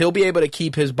 he'll be able to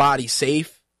keep his body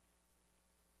safe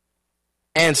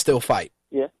and still fight.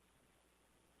 Yeah.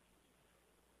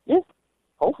 Yeah.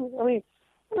 Hopefully. I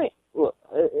mean, look,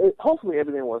 hopefully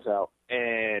everything works out,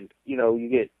 and, you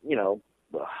get,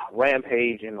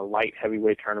 Rampage in a light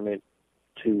heavyweight tournament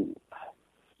to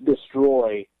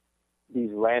destroy these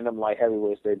random light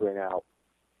heavyweights they bring out,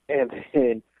 and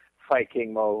then fight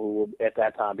King Mo, who will at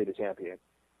that time be the champion.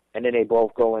 And then they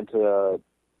both go into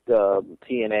the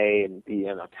TNA and be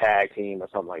in a tag team or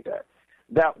something like that.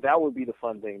 That would be the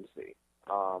fun thing to see.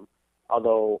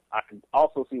 Although I could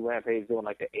also see Rampage doing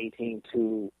like the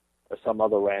 18-2 or some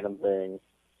other random thing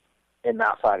and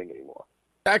not fighting anymore.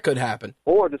 That could happen.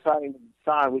 Or deciding to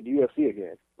sign with the UFC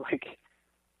again. Like,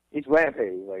 it's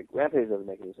Rampage. Like, Rampage doesn't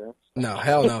make any sense. No,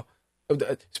 hell no.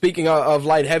 speaking of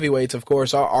light heavyweights, of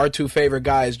course, our two favorite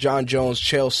guys, John Jones,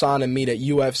 Chael Sonnen, meet at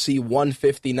UFC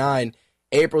 159,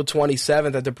 April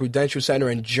 27th at the Prudential Center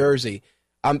in Jersey.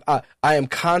 I am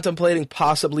contemplating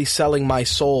possibly selling my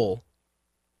soul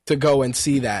to go and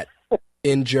see that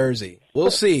in Jersey.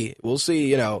 We'll see. We'll see,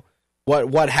 you know,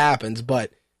 what happens,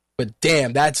 but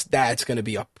damn, that's going to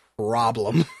be a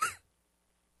problem.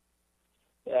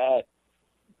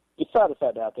 Besides the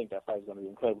fact that I think that fight is going to be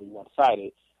incredibly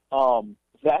one-sided,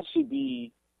 that should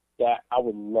be that. I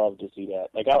would love to see that.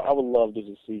 Like, I would love to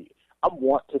just see. I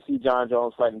want to see John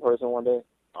Jones fight in person one day.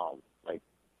 Like,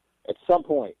 at some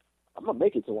point, I'm gonna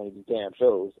make it to one of these damn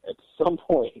shows at some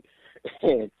point,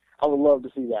 and I would love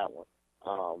to see that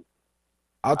one.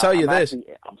 I'll tell you this: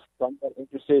 I'm somewhat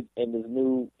interested in this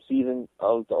new season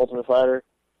of The Ultimate Fighter,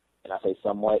 and I say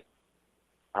somewhat.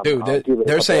 Dude,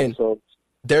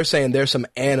 they're saying there's some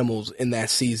animals in that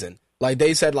season. Like,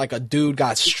 they said, like, a dude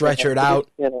got stretchered out.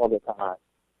 All the time.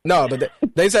 No, but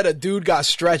they said a dude got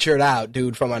stretchered out,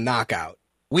 dude, from a knockout.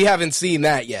 We haven't seen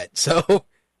that yet. So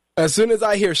as soon as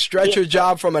I hear stretcher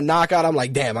job from a knockout, I'm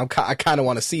like, damn, I kind of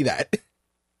want to see that.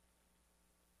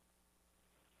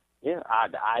 Yeah,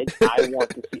 I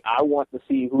want to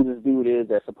see who this dude is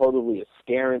that supposedly is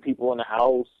scaring people in the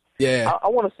house. Yeah, I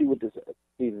want to see what this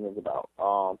season is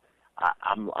about.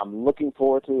 I'm looking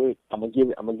forward to it. I'm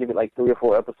gonna give it like 3 or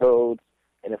 4 episodes,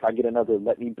 and if I get another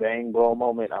let me bang bro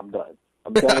moment, I'm done.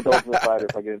 I'm done with the Ultimate Fighter.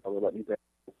 If I get another let me bang.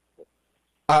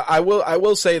 I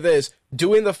will say this: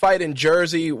 doing the fight in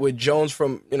Jersey with Jones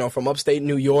from upstate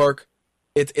New York,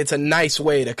 it's a nice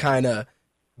way to kind of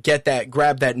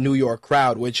grab that New York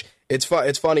crowd. Which it's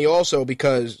funny also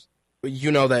because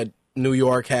you know that New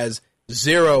York has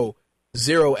zero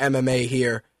MMA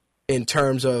here in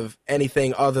terms of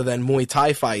anything other than Muay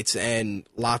Thai fights and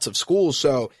lots of schools.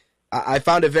 So I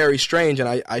found it very strange,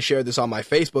 and I shared this on my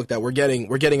Facebook, that we're getting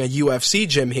a UFC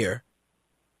gym here,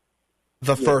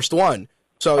 the first one.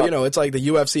 So, you know, it's like the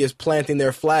UFC is planting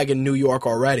their flag in New York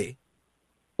already.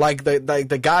 Like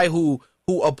the guy who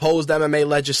opposed MMA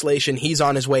legislation, he's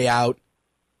on his way out.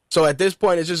 So at this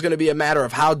point, it's just going to be a matter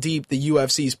of how deep the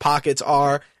UFC's pockets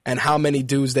are and how many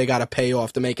dues they got to pay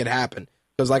off to make it happen.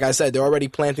 Because like I said, they're already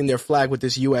planting their flag with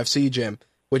this UFC gym,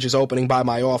 which is opening by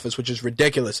my office, which is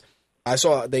ridiculous. I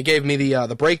saw they gave me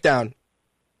the breakdown,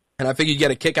 and I figured you'd get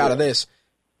a kick out of this.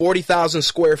 40,000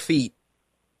 square feet,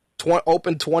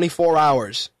 open 24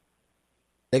 hours.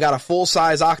 They got a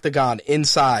full-size octagon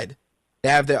inside. They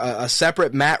have a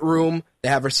separate mat room. They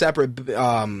have a separate,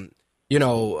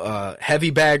 heavy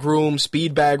bag room,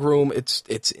 speed bag room.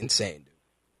 It's insane.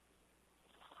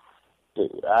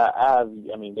 Dude, I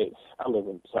live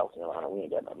in South Carolina. We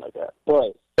ain't got nothing like that.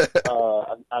 But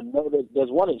I know that there's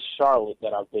one in Charlotte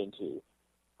that I've been to.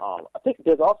 I think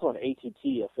there's also an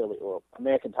ATT affiliate or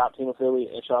American Top Team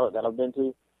affiliate in Charlotte that I've been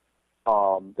to.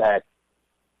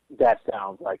 That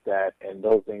sounds like that, and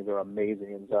those things are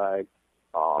amazing inside.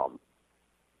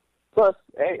 Plus,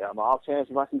 hey, on the off chance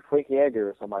you might see Frankie Edgar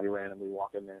or somebody randomly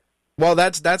walk in there. Well,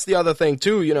 that's the other thing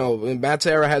too. You know, Matt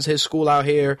Serra has his school out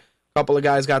here. A couple of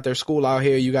guys got their school out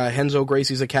here. You got Renzo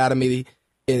Gracie's academy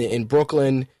in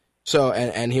Brooklyn. So,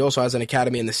 and he also has an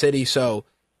academy in the city. So,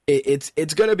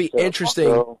 it's going to be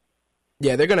interesting.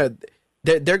 Yeah, they're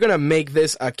gonna make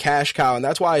this a cash cow, and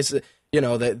that's why it's,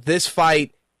 that this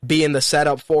fight being the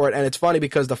setup for it. And it's funny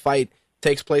because the fight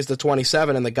takes place the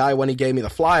 27th, and the guy, when he gave me the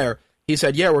flyer, he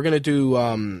said, "Yeah, we're gonna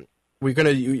do.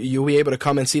 You'll be able to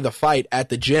come and see the fight at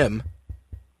the gym."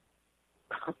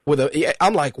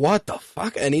 I'm like, what the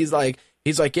fuck? And he's like,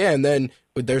 yeah. And then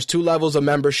there's 2 levels of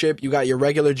membership. You got your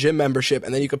regular gym membership,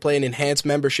 and then you can play an enhanced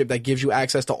membership that gives you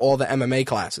access to all the MMA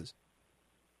classes.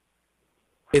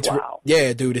 Wow.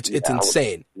 Yeah, dude, it's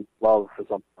insane. I would love for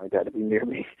something like that to be near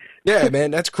me. Yeah,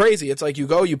 man, that's crazy. It's like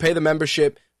you pay the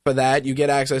membership for that. You get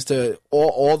access to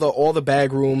all the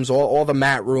bag rooms, all the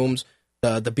mat rooms,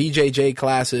 the BJJ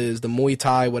classes, the Muay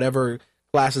Thai, whatever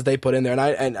classes they put in there.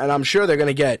 And I'm sure they're going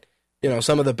to get,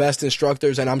 some of the best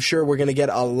instructors, and I'm sure we're going to get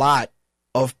a lot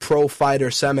of pro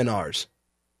fighter seminars.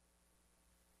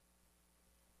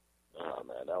 Oh,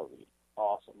 man, that would be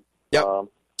awesome. Yep.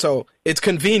 So it's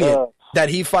convenient that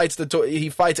he fights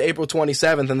April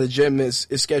 27th, and the gym is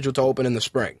scheduled to open in the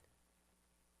spring.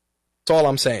 That's all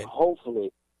I'm saying.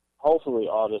 Hopefully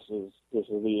all this is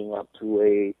leading up to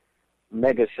a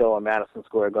mega show in Madison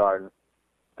Square Garden.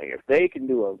 Like, if they can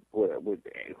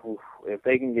if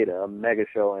they can get a mega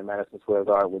show in Madison Square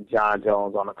Garden with John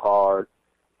Jones on the card,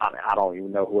 I don't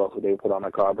even know who else would they put on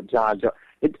the card, but John Jones.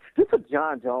 Just a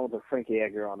John Jones and Frankie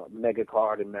Edgar on a mega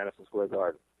card in Madison Square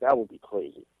Garden. That would be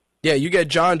crazy. Yeah, you get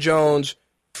John Jones,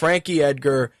 Frankie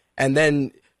Edgar, and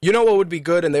then You know what would be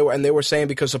good, and they were saying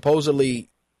because supposedly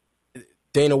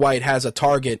Dana White has a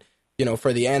target,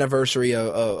 for the anniversary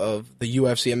of the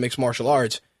UFC and mixed martial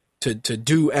arts to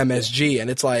do MSG, and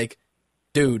it's like,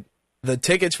 dude, the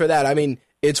tickets for that. I mean,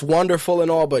 it's wonderful and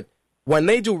all, but when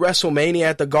they do WrestleMania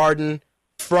at the Garden,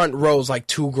 front row's like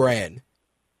 $2,000.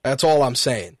 That's all I'm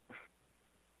saying.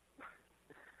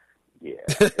 Yeah,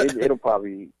 it'll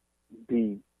probably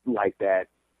be like that,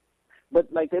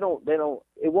 but like they don't.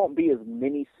 It won't be as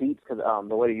many seats because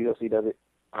the way the UFC does it.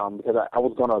 Because I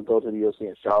was gonna go to the UFC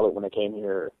in Charlotte when they came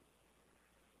here.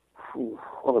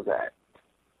 What was that?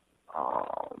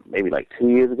 Maybe like 2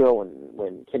 years ago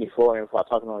when Kenny Florian fought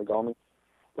Takanori Gomi.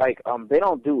 Like they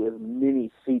don't do as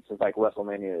many seats as like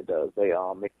WrestleMania does. They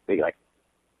like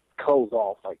close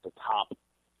off like the top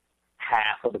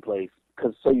half of the place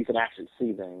so you can actually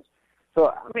see things. So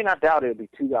I mean, I doubt it'll be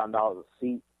 $2,000 a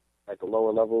seat at the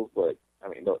lower levels, but I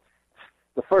mean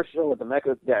the first show at the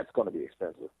Mecca, that's going to be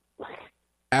expensive.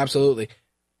 Absolutely.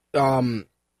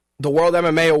 The World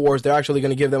MMA Awards, they're actually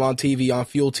going to give them on TV, on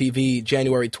Fuel TV,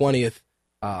 January 20th.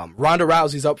 Ronda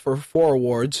Rousey's up for 4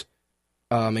 awards,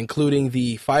 including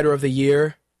the Fighter of the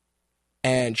Year.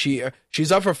 And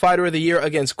she's up for Fighter of the Year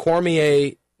against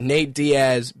Cormier, Nate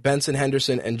Diaz, Benson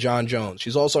Henderson, and John Jones.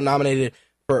 She's also nominated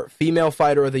for Female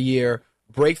Fighter of the Year,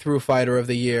 Breakthrough Fighter of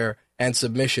the Year, and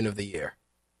Submission of the Year.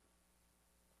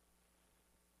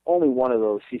 Only one of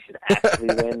those she should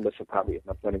actually win, but she'll probably end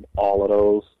up winning all of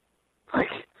those. Like,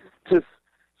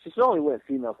 she should only win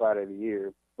Female Fighter of the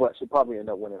Year, but she'll probably end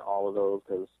up winning all of those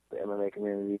because the MMA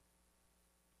community.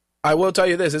 I will tell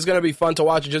you this: it's going to be fun to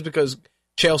watch it just because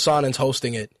Chael Sonnen's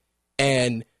hosting it,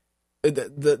 and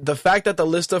the fact that the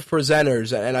list of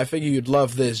presenters, and I figure you'd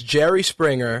love this: Jerry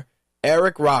Springer,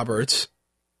 Eric Roberts,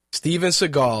 Steven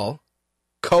Seagal,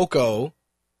 Coco,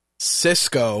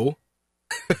 Cisco,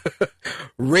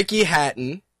 Ricky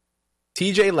Hatton,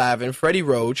 TJ Lavin, Freddie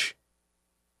Roach,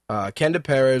 Kenda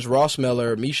Perez, Ross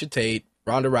Miller, Misha Tate,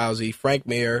 Ronda Rousey, Frank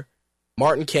Mir,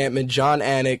 Martin Kampman, John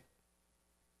Anik,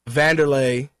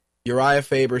 Vanderlei, Uriah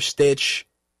Faber, Stitch,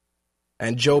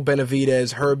 and Joe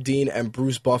Benavidez, Herb Dean, and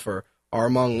Bruce Buffer are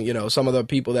among, some of the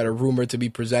people that are rumored to be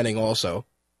presenting also.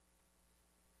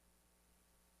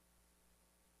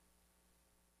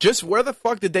 Just where the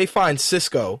fuck did they find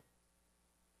Cisco?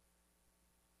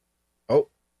 Oh,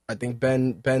 I think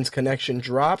Ben's connection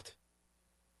dropped.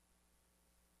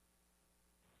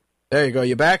 There you go.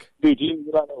 You back? Dude, you didn't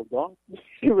realize I was gone?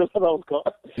 You realize I was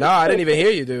gone? No, I didn't even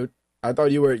hear you, dude. I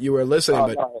thought you were listening,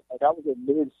 but no, like I was in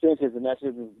mid-sentence and that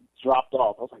shit just dropped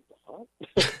off. I was like,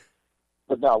 the fuck?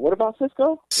 But no, what about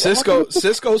Cisco?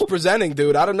 Cisco's presenting,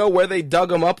 dude. I don't know where they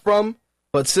dug him up from,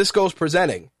 but Cisco's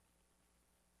presenting.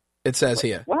 It says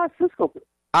here. Why is Cisco?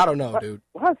 I don't know, dude.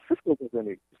 Why is Cisco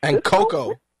presenting? And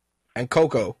Cisco?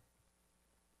 Coco.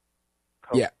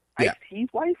 Yeah. Ice-T's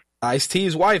wife?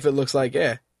 Ice-T's wife, it looks like,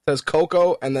 yeah. It says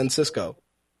Coco and then Cisco.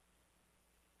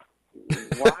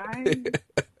 Why?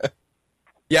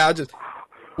 Yeah,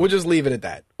 we'll just leave it at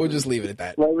that.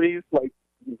 Celebrities, like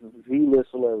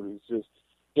Z-list celebrities,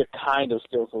 they're kind of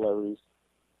still celebrities.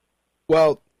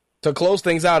 Well, to close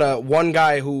things out, one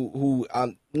guy who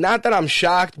not that I'm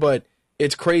shocked, but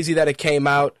it's crazy that it came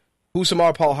out.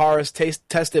 Rousimar Palhares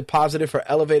tested positive for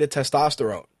elevated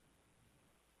testosterone.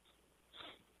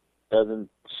 Doesn't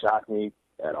shock me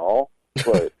at all,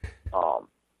 but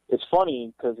it's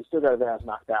funny because he still got his ass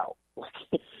knocked out.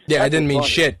 Yeah, I didn't mean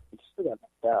shit. He still got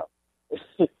knocked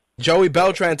out. Joey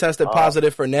Beltran tested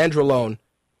positive for nandrolone.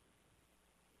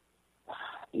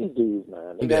 These dudes,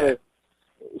 man.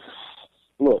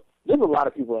 Look, there's a lot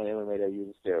of people in MMA that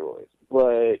use steroids,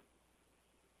 but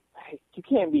you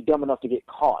can't be dumb enough to get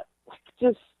caught.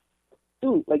 Just,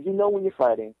 dude, when you're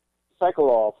fighting, cycle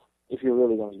off if you're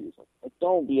really going to use them.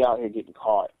 Don't be out here getting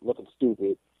caught, looking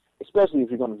stupid, especially if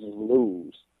you're going to just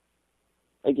lose.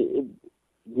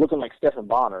 Looking like Stephan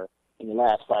Bonner in your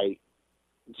last fight,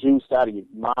 juiced out of your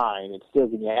mind and still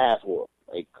getting your ass whooped.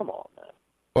 Come on, man.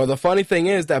 Well, the funny thing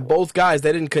is that both guys,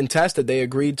 they didn't contest it. They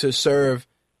agreed to serve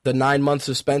the 9-month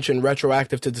suspension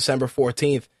retroactive to December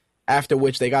 14th, after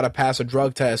which they got to pass a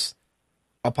drug test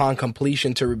upon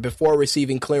completion before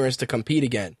receiving clearance to compete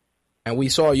again. And we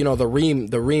saw, the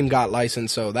Reem got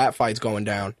licensed, so that fight's going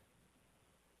down.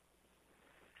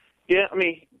 Yeah, I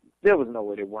mean, there was no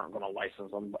way they weren't going to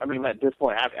license him. I mean, at this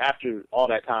point, after all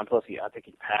that time, plus I think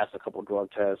he passed a couple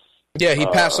drug tests. Yeah, he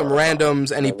passed some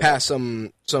randoms, and he passed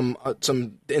some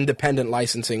independent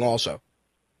licensing also.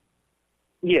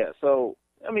 Yeah, so,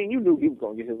 I mean, you knew he was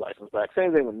going to get his license back.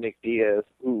 Same thing with Nick Diaz,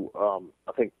 who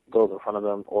I think goes in front of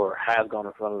them or has gone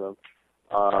in front of them.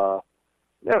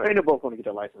 They're both going to get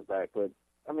their license back, but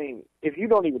I mean, if you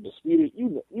don't even dispute it,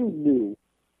 you knew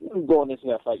going into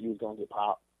that fight you was going to get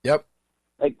popped. Yep.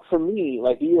 Like, for me,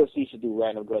 like, the UFC should do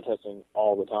random drug testing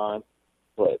all the time,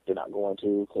 but they're not going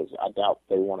to because I doubt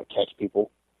they want to catch people.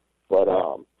 But,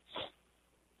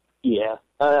 yeah,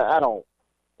 I don't,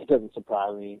 it doesn't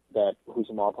surprise me that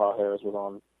Rousimar Paul Harris was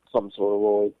on some sort of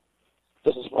roid.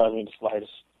 Doesn't surprise me in the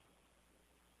slightest.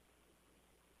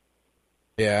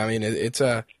 Yeah, I mean,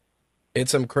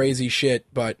 it's some crazy shit,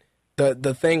 but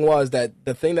the thing was that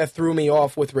the thing that threw me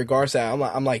off with regards to that,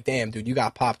 I'm like, damn, dude, you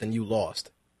got popped and you lost.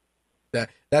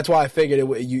 That's why I figured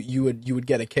you would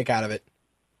get a kick out of it.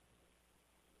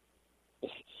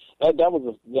 That's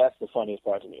the funniest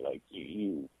part to me. Like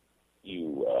you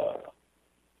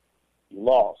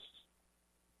lost.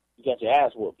 You got your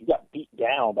ass whooped. You got beat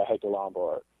down by Hector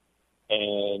Lombard,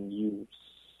 and you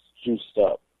juiced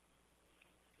up.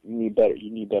 You need better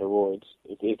roids.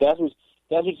 If that's what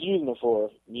you're using them for,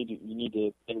 you need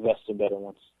to invest in better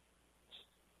ones.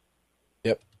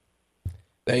 Yep.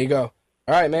 There you go.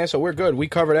 All right, man. So we're good. We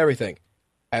covered everything.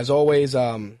 As always,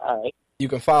 all right. You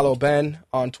can follow Ben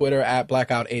on Twitter at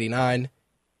Blackout89.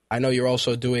 I know you're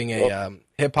also doing a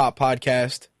hip hop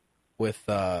podcast with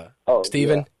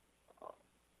Steven.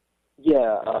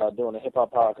 Yeah, doing a hip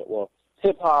hop podcast. Well,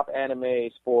 hip hop,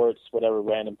 anime, sports, whatever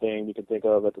random thing we can think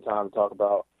of at the time to talk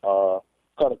about. Called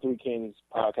the Three Kings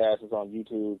podcast is on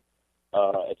YouTube.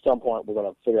 At some point, we're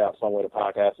gonna figure out some way to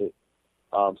podcast it.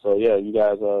 So yeah, you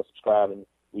guys subscribe, and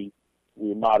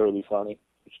we're moderately funny.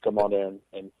 You should come on there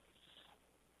and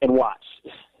watch.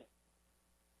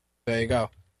 There you go.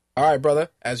 All right, brother.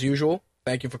 As usual,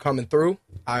 thank you for coming through.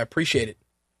 I appreciate it.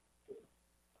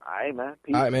 All right, man.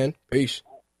 Peace. All right, man. Peace.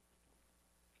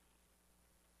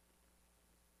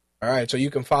 All right, so you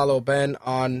can follow Ben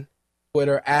on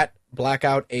Twitter at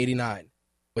Blackout89.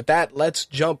 With that, let's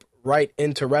jump right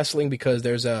into wrestling because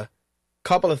there's a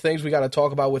couple of things we got to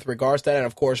talk about with regards to that. And,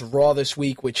 of course, Raw this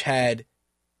week, which had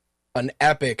an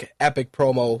epic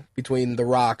promo between The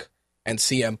Rock and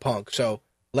CM Punk. So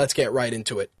let's get right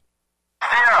into it.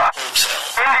 Sierra,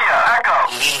 India, Echo,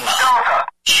 Delta.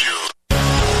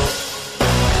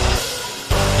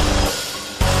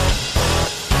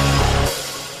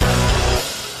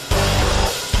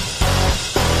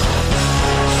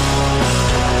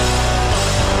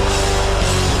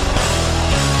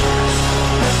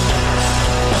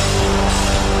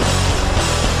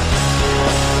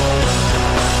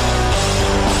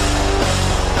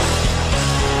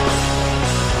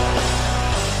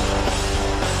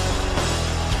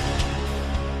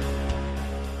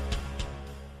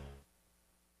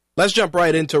 Let's jump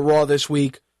right into Raw this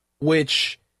week,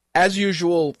 which, as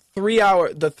usual,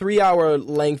 the 3 hour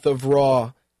length of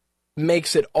Raw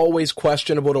makes it always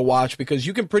questionable to watch because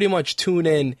you can pretty much tune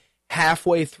in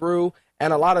halfway through,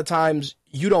 and a lot of times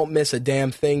you don't miss a damn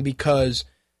thing because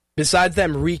besides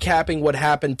them recapping what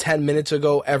happened 10 minutes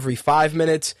ago every 5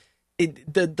 minutes,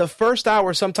 the first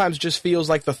hour sometimes just feels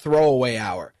like the throwaway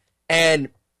hour. And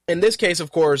in this case,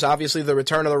 of course, obviously the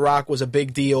return of The Rock was a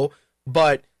big deal,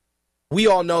 but we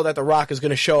all know that The Rock is going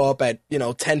to show up at,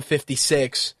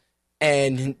 10:56,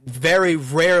 and very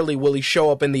rarely will he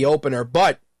show up in the opener.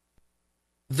 But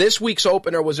this week's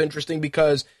opener was interesting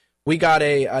because we got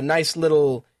a nice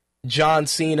little John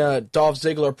Cena, Dolph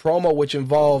Ziggler promo, which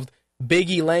involved Big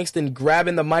E Langston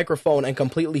grabbing the microphone and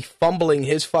completely fumbling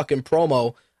his fucking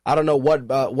promo. I don't know what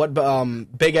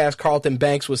big-ass Carlton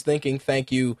Banks was thinking. Thank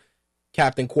you,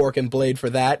 Captain Quark and Blade, for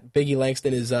that. Big E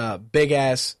Langston is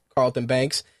big-ass Carlton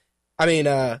Banks. I mean,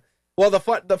 well,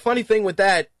 the funny thing with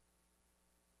that,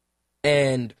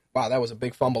 and wow, that was a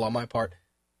big fumble on my part.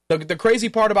 The crazy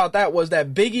part about that was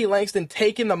that Big E Langston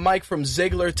taking the mic from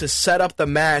Ziggler to set up the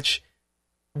match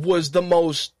was the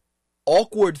most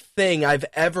awkward thing I've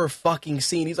ever fucking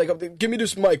seen. He's like, give me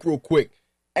this mic real quick.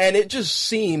 And it just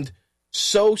seemed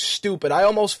so stupid. I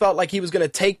almost felt like he was going to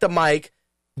take the mic,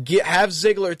 have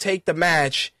Ziggler take the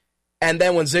match, and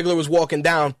then when Ziggler was walking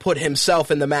down, put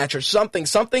himself in the match or something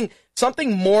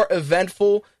more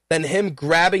eventful than him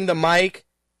grabbing the mic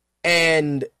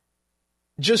and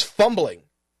just fumbling.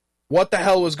 What the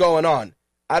hell was going on?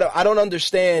 I don't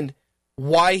understand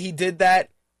why he did that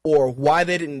or why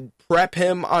they didn't prep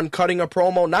him on cutting a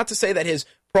promo. Not to say that his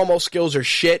promo skills are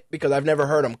shit because I've never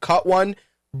heard him cut one,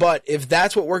 but if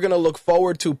that's what we're going to look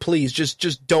forward to, please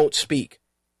just don't speak.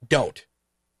 Don't.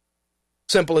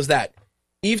 Simple as that.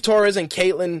 Eve Torres and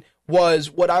Caitlyn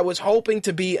was what I was hoping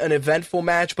to be an eventful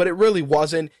match, but it really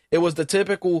wasn't. It was the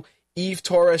typical Eve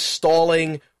Torres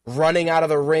stalling, running out of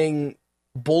the ring,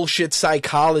 bullshit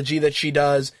psychology that she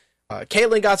does.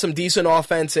 Caitlyn got some decent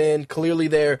offense in. Clearly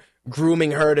they're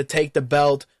grooming her to take the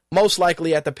belt, most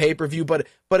likely at the pay-per-view. But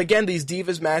again, these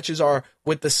Divas matches are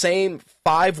with the same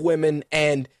 5 women,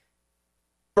 and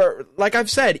for, like I've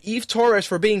said, Eve Torres,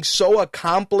 for being so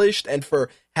accomplished and for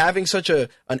having such an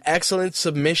excellent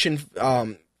submission,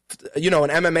 an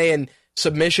MMA and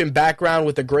submission background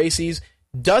with the Gracies,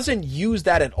 doesn't use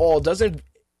that at all, doesn't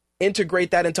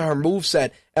integrate that into her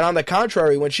moveset. And on the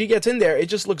contrary, when she gets in there, it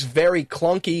just looks very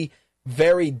clunky,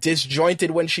 very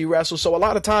disjointed when she wrestles. So a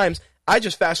lot of times, I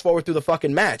just fast forward through the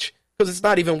fucking match because it's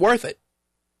not even worth it.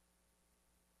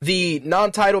 The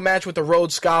non-title match with the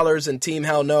Rhodes Scholars and Team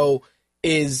Hell No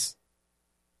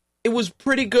it was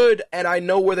pretty good, and I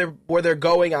know where they're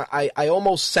going. I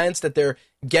almost sense that they're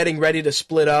getting ready to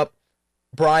split up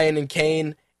Brian and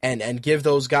Kane and give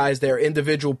those guys their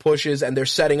individual pushes, and they're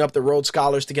setting up the Rhodes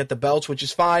Scholars to get the belts, which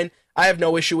is fine. I have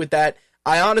no issue with that.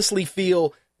 I honestly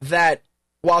feel that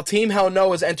while Team Hell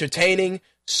No is entertaining,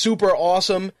 super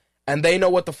awesome, and they know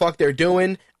what the fuck they're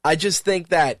doing, I just think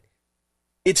that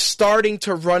it's starting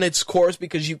to run its course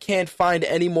because you can't find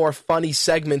any more funny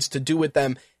segments to do with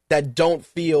them that don't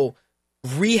feel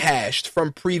rehashed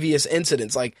from previous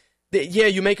incidents. Like, yeah,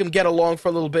 you make them get along for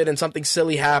a little bit and something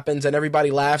silly happens and everybody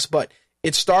laughs, but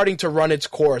it's starting to run its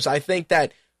course. I think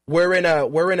that we're in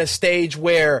a stage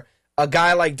where a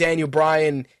guy like Daniel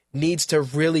Bryan needs to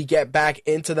really get back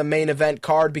into the main event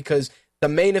card because the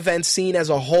main event scene as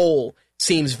a whole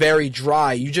seems very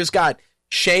dry. You just got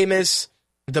Sheamus,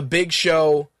 The Big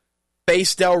Show,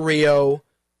 Face Del Rio,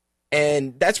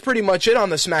 and that's pretty much it on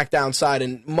the SmackDown side.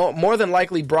 And more than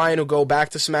likely, Bryan will go back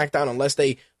to SmackDown unless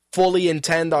they fully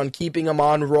intend on keeping him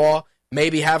on Raw.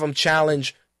 Maybe have him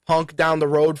challenge Punk down the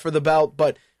road for the belt.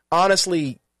 But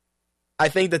honestly, I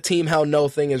think the Team Hell No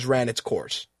thing has ran its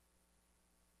course.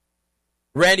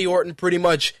 Randy Orton pretty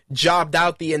much jobbed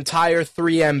out the entire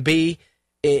 3MB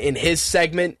in his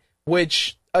segment,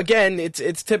 which, again,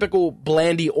 it's typical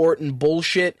Blandy Orton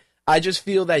bullshit. I just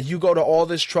feel that you go to all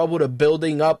this trouble to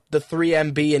building up the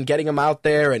 3MB and getting him out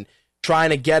there and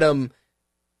trying to get him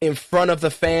in front of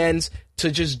the fans to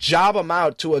just job him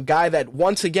out to a guy that,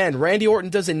 once again, Randy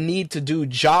Orton doesn't need to do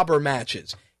jobber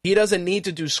matches. He doesn't need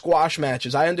to do squash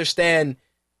matches. I understand,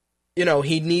 he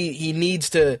needs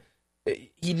to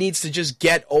just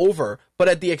get over, but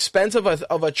at the expense of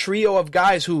a trio of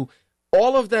guys who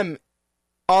all of them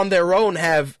on their own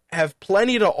have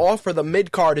plenty to offer the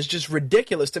mid-card is just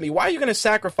ridiculous to me. Why are you going to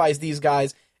sacrifice these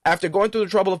guys after going through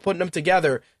the trouble of putting them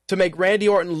together to make Randy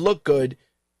Orton look good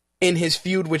in his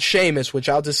feud with Sheamus, which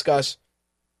I'll discuss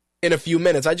in a few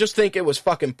minutes? I just think it was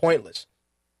fucking pointless.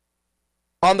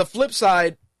 On the flip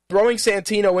side, throwing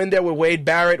Santino in there with Wade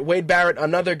Barrett,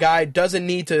 another guy, doesn't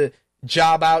need to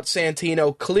job out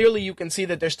Santino. Clearly you can see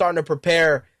that they're starting to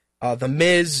prepare The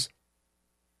Miz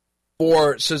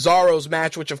for Cesaro's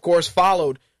match, which of course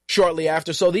followed shortly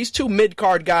after. So these two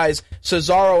mid-card guys,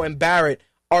 Cesaro and Barrett,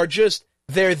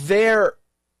 they're there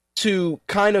to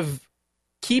kind of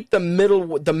keep the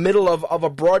middle of a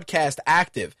broadcast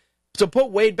active. To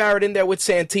put Wade Barrett in there with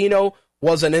Santino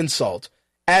was an insult.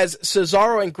 As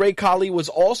Cesaro and Great Khali was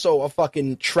also a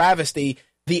fucking travesty,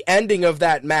 the ending of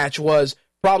that match was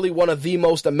probably one of the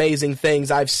most amazing things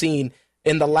I've seen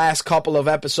in the last couple of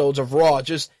episodes of Raw.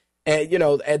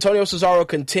 Antonio Cesaro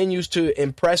continues to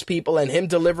impress people, and him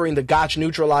delivering the Gotch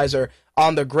neutralizer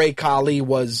on the Great Khali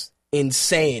was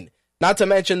insane. Not to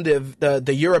mention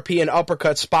the European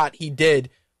uppercut spot he did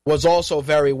was also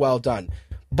very well done.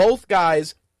 Both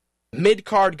guys,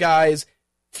 mid-card guys,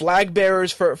 flag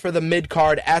bearers for the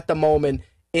mid-card at the moment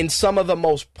in some of the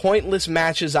most pointless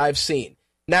matches I've seen.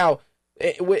 Now,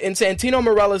 in Santino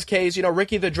Marella's case,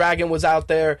 Ricky the Dragon was out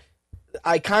there.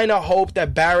 I kind of hope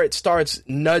that Barrett starts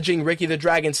nudging Ricky the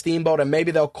Dragon Steamboat, and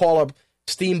maybe they'll call up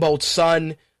Steamboat's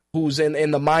son, who's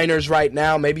in the minors right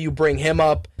now. Maybe you bring him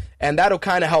up, and that'll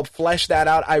kind of help flesh that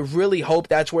out. I really hope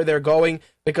that's where they're going,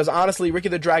 because honestly, Ricky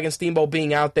the Dragon Steamboat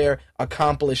being out there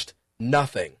accomplished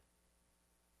nothing.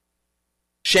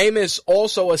 Sheamus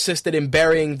also assisted in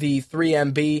burying the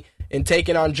 3MB and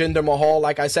taking on Jinder Mahal.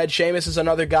 Like I said, Sheamus is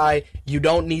another guy. You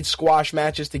don't need squash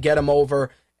matches to get him over.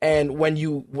 And when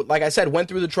you, like I said, went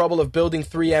through the trouble of building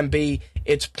 3MB,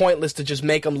 it's pointless to just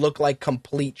make them look like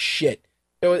complete shit.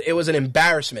 It was an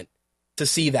embarrassment to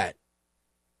see that.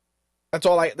 That's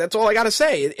all I gotta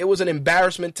say. It was an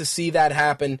embarrassment to see that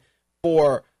happen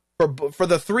for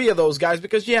the three of those guys,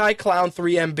 because yeah, I clown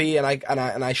 3MB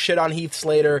and I shit on Heath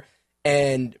Slater,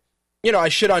 and I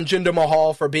shit on Jinder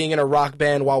Mahal for being in a rock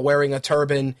band while wearing a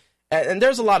turban. And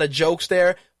there's a lot of jokes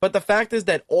there, but the fact is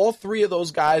that all three of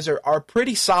those guys are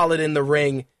pretty solid in the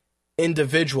ring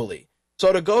individually.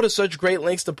 So to go to such great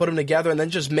lengths to put them together and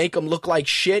then just make them look like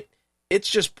shit, it's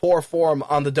just poor form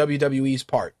on the WWE's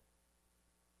part.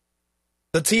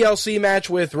 The TLC match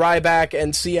with Ryback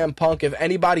and CM Punk, if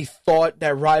anybody thought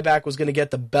that Ryback was going to get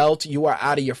the belt, you are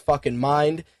out of your fucking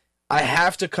mind. I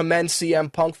have to commend CM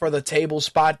Punk for the table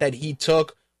spot that he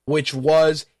took, which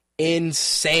was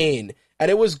insane.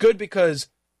 And it was good because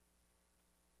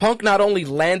Punk not only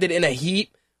landed in a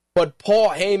heat, but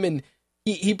Paul Heyman,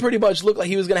 he pretty much looked like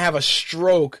he was going to have a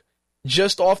stroke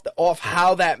just off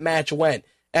how that match went.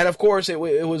 And of course, it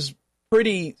was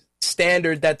pretty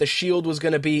standard that the Shield was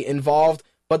going to be involved,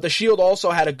 but the Shield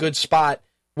also had a good spot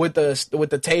with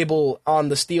the table on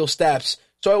the steel steps.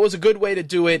 So it was a good way to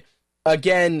do it.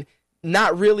 Again,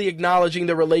 not really acknowledging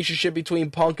the relationship between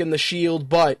Punk and the Shield,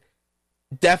 but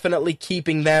definitely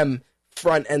keeping them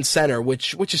front and center,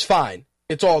 which is fine.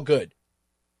 It's all good.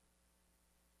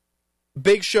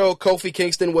 Big Show, Kofi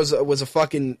Kingston was a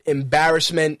fucking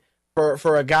embarrassment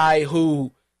for a guy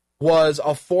who was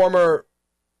a former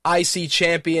IC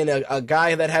champion, a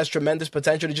guy that has tremendous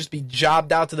potential to just be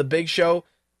jobbed out to the Big Show.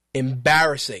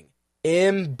 Embarrassing.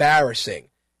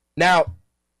 Now,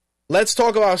 let's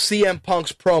talk about CM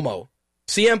Punk's promo.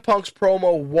 CM Punk's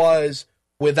promo was,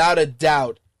 without a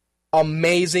doubt,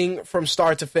 amazing from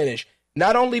start to finish.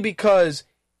 Not only because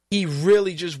he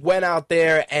really just went out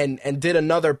there and did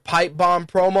another pipe bomb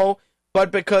promo,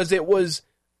 but because it was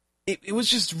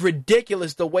just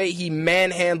ridiculous the way he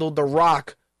manhandled The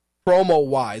Rock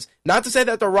promo-wise. Not to say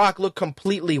that The Rock looked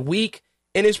completely weak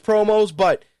in his promos,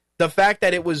 but the fact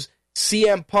that it was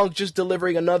CM Punk just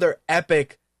delivering another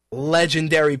epic,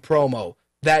 legendary promo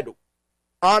that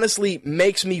honestly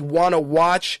makes me want to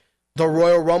watch the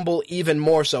Royal Rumble even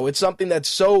more so. It's something that's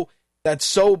so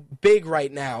big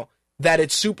right now that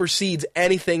it supersedes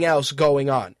anything else going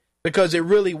on, because it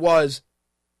really was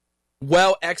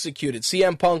well executed.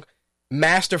 CM Punk,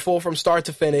 masterful from start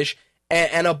to finish,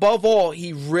 and above all,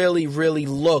 he really, really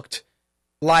looked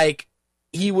like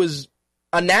he was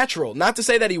a natural. Not to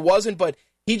say that he wasn't, but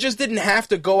he just didn't have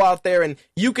to go out there, and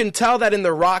you can tell that in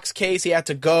The Rock's case, he had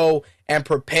to go and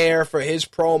prepare for his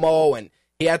promo, and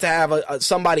he had to have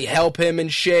somebody help him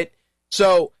and shit.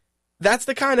 So that's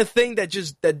the kind of thing that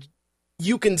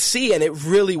you can see, and it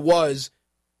really was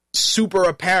super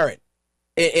apparent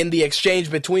in the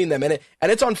exchange between them. And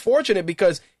it's unfortunate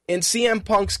because in CM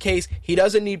Punk's case, he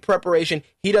doesn't need preparation.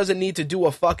 He doesn't need to do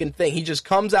a fucking thing. He just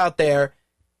comes out there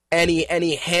and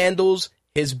he handles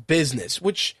his business,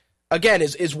 which, again,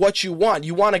 is what you want.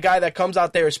 You want a guy that comes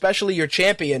out there, especially your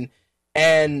champion,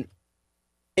 and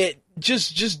it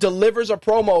just delivers a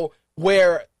promo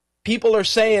where people are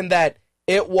saying that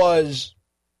it was...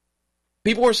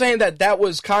 People were saying that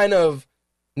was kind of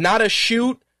not a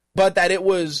shoot, but that it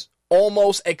was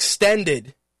almost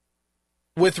extended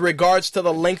with regards to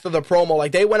the length of the promo.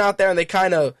 Like, they went out there and they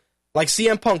kind of, like,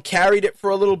 CM Punk carried it for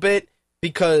a little bit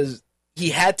because he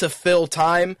had to fill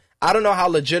time. I don't know how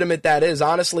legitimate that is.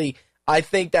 Honestly, I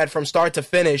think that from start to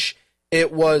finish,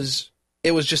 it was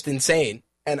just insane.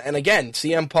 And again,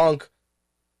 CM Punk,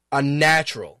 a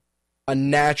natural.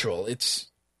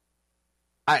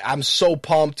 I'm so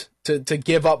pumped to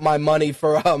give up my money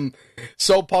for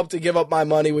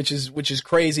which is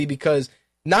crazy, because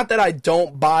not that I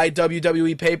don't buy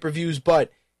WWE pay-per-views,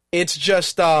 but it's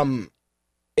just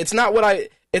it's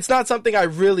not something I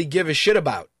really give a shit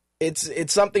about.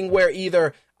 It's something where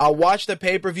either I'll watch the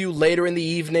pay-per-view later in the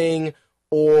evening,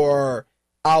 or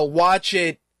I'll watch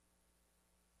it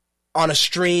on a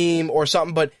stream or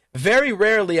something, but very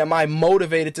rarely am I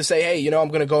motivated to say, hey, I'm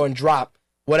going to go and drop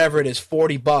whatever it is,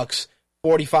 $40,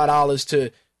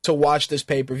 $45 to watch this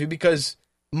pay-per-view, because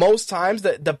most times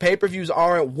the pay-per-views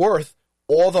aren't worth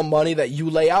all the money that you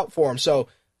lay out for them. So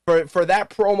for that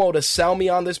promo to sell me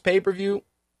on this pay-per-view,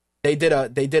 they did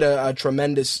a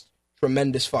tremendous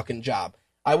fucking job.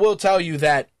 I will tell you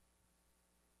that,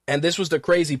 and this was the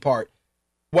crazy part,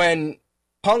 when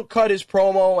Punk cut his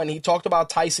promo and he talked about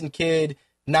Tyson Kidd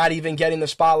not even getting the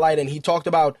spotlight, and he talked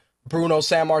about Bruno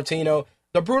Sammartino.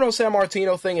 The Bruno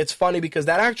Sammartino thing, it's funny because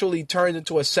that actually turned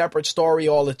into a separate story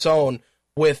all its own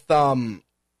with, and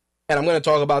I'm going to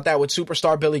talk about that with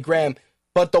superstar Billy Graham.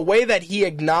 But the way that he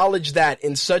acknowledged that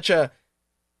in such a,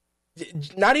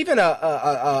 not even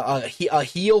a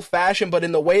heel fashion, but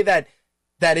in the way that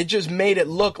it just made it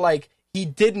look like he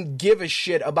didn't give a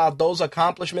shit about those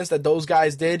accomplishments that those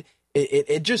guys did.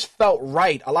 It just felt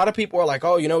right. A lot of people are like,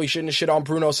 oh, he shouldn't have shit on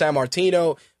Bruno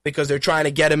Sammartino because they're trying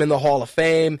to get him in the Hall of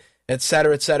Fame, et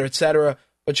cetera, et cetera, et cetera.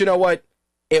 But you know what?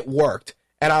 It worked.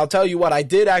 And I'll tell you what, I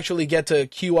did actually get to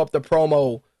cue up the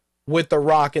promo with The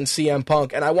Rock and CM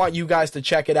Punk, and I want you guys to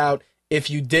check it out if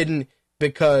you didn't,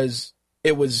 because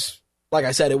it was, like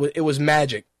I said, it was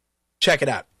magic. Check it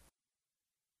out.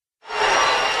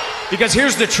 Because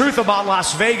here's the truth about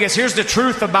Las Vegas. Here's the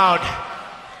truth about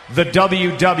the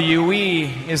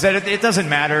WWE is that it doesn't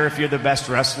matter if you're the best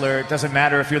wrestler. It doesn't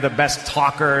matter if you're the best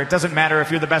talker. It doesn't matter if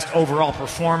you're the best overall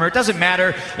performer. It doesn't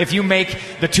matter if you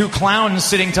make the two clowns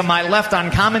sitting to my left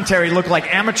on commentary look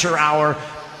like amateur hour.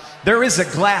 There is a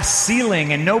glass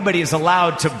ceiling and nobody is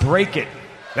allowed to break it.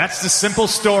 That's the simple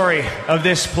story of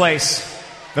this place.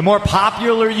 The more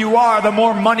popular you are, the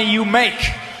more money you make.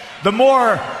 The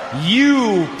more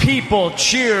you people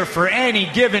cheer for any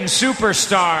given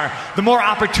superstar, the more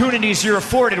opportunities you're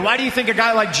afforded. Why do you think a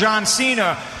guy like John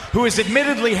Cena, who has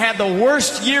admittedly had the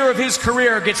worst year of his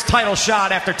career, gets title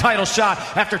shot after title shot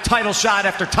after title shot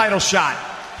after title shot?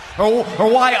 Or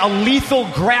why a lethal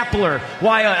grappler,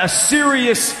 why a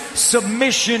serious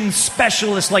submission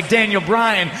specialist like Daniel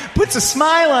Bryan puts a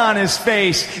smile on his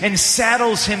face and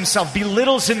saddles himself,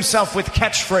 belittles himself with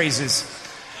catchphrases.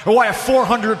 Or why a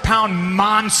 400-pound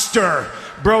monster,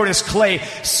 Brodus Clay,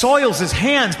 soils his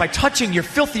hands by touching your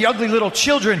filthy, ugly little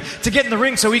children to get in the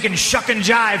ring so he can shuck and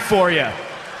jive for you.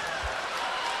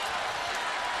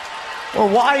 Or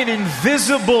why an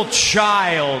invisible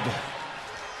child,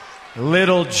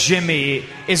 little Jimmy,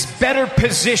 is better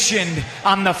positioned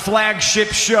on the flagship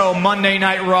show, Monday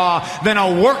Night Raw, than a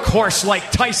workhorse like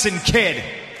Tyson Kidd.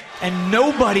 And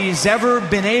nobody's ever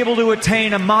been able to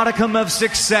attain a modicum of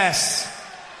success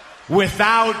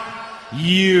without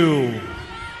you.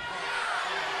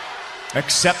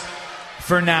 Except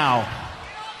for now.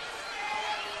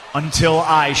 Until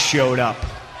I showed up.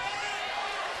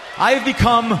 I have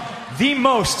become the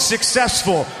most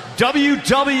successful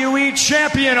WWE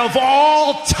champion of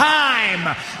all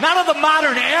time. Not of the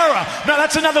modern era. No,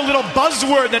 that's another little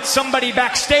buzzword that somebody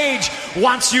backstage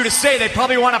wants you to say. They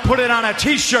probably want to put it on a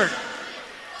t-shirt.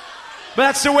 But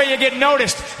that's the way you get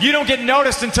noticed. You don't get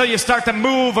noticed until you start to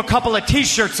move a couple of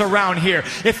t-shirts around here.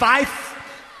 If I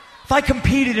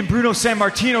competed in Bruno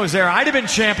Sammartino's era, I'd have been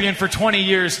champion for 20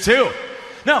 years too.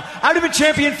 No, I'd have been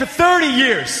champion for 30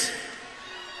 years.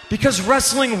 Because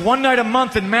wrestling one night a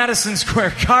month in Madison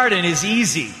Square Garden is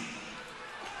easy.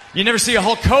 You never see a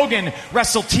Hulk Hogan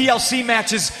wrestle TLC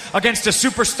matches against a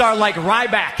superstar like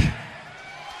Ryback.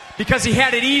 Because he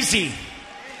had it easy.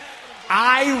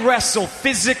 I wrestle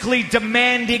physically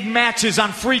demanding matches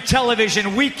on free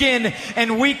television week in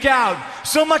and week out.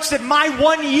 So much that my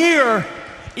 1 year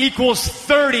equals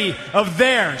 30 of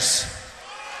theirs.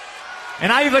 And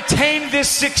I've attained this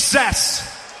success.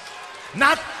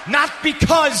 Not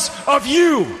because of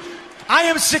you. I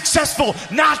am successful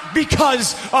not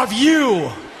because of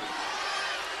you.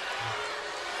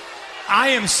 I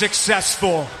am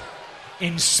successful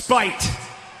in spite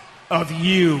of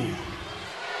you.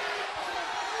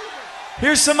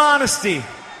 Here's some honesty.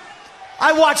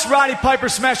 I watched Roddy Piper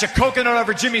smash a coconut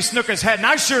over Jimmy Snuka's head, and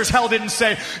I sure as hell didn't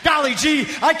say, golly gee,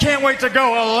 I can't wait to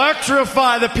go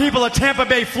electrify the people of Tampa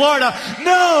Bay, Florida.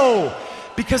 No!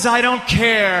 Because I don't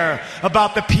care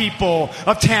about the people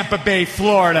of Tampa Bay,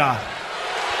 Florida.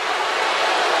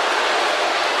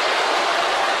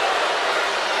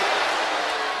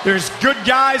 There's good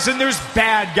guys and there's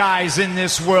bad guys in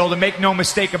this world, and make no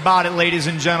mistake about it, ladies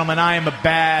and gentlemen, I am a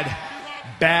bad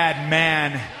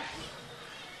man.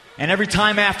 And every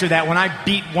time after that, when I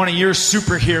beat one of your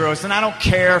superheroes, and I don't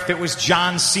care if it was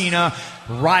John Cena,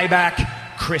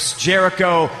 Ryback, Chris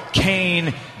Jericho,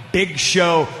 Kane, Big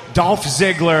Show, Dolph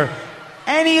Ziggler,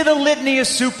 any of the litany of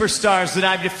superstars that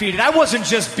I've defeated, I wasn't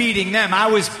just beating them, I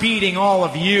was beating all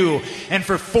of you. And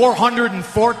for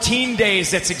 414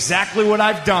 days, that's exactly what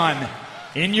I've done.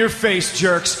 In your face,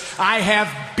 jerks, I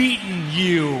have beaten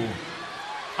you.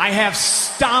 I have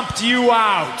stomped you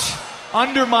out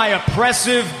under my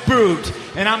oppressive boot,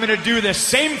 and I'm going to do the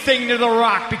same thing to The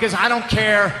Rock because I don't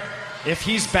care if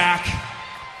he's back.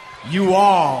 You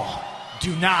all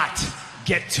do not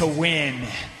get to win.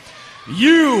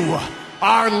 You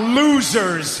are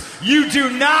losers. You do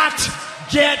not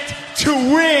get to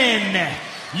win.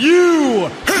 You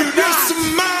do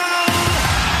not.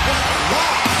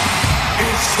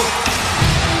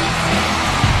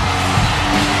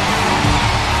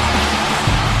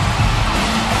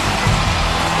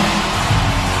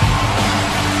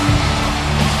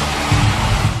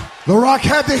 The Rock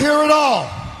had to hear it all.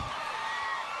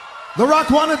 The Rock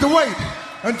wanted to wait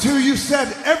until you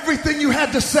said everything you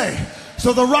had to say.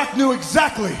 So The Rock knew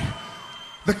exactly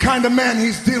the kind of man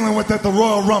he's dealing with at the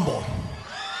Royal Rumble.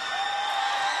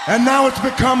 And now it's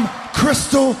become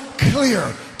crystal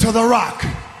clear to The Rock.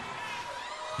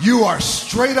 You are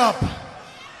straight up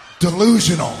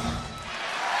delusional.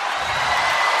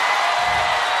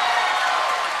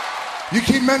 You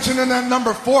keep mentioning that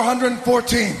number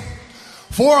 414.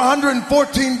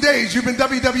 414 days you've been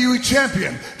WWE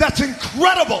champion. That's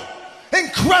incredible.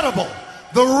 Incredible.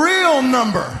 The real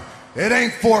number It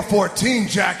ain't 414,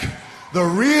 Jack. The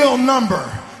real number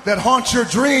that haunts your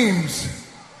dreams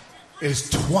is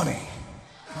 20.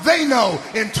 They know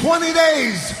in 20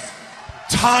 days,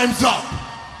 time's up.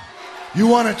 You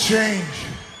want to change.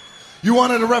 You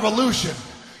wanted a revolution.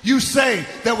 You say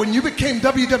that when you became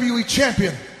WWE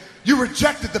champion, you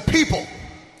rejected the people.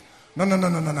 No.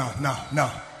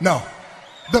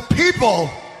 The people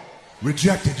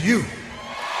rejected you.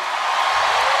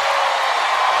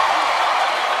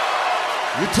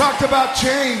 You talked about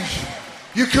change.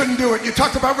 You couldn't do it. You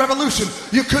talked about revolution.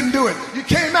 You couldn't do it. You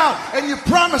came out and you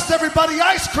promised everybody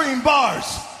ice cream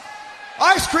bars.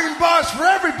 Ice cream bars for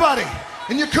everybody.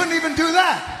 And you couldn't even do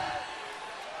that.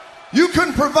 You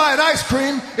couldn't provide ice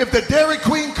cream if the Dairy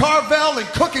Queen, Carvel, and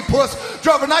Cookie Puss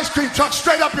drove an ice cream truck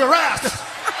straight up your ass.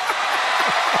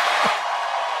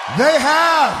 They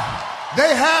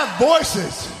have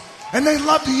voices, and they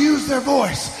love to use their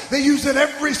voice. They use it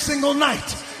every single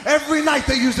night. Every night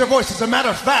they use their voice. As a matter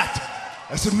of fact,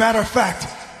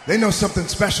 they know something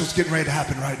special is getting ready to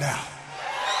happen right now.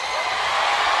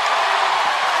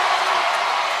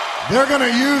 They're going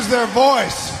to use their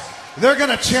voice. They're going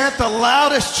to chant the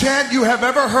loudest chant you have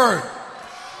ever heard.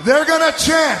 They're going to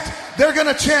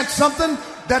chant something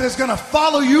that is going to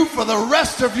follow you for the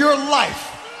rest of your life.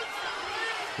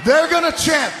 They're going to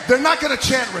chant. They're not going to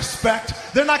chant respect.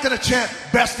 They're not going to chant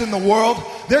best in the world.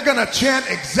 They're going to chant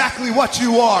exactly what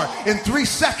you are. In 3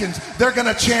 seconds, they're going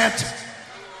to chant,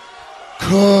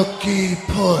 Cookie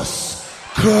Puss,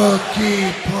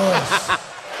 Cookie Puss.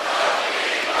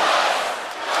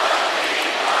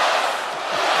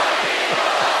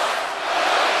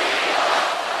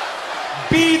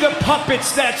 Be the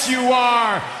puppets that you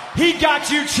are. He got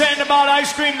you chanting about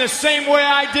ice cream the same way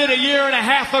I did a year and a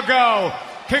half ago.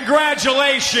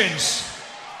 Congratulations.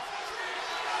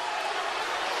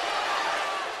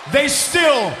 They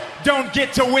still don't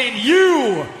get to win.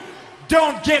 You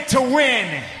don't get to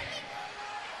win.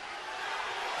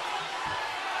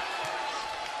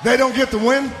 They don't get to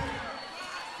win?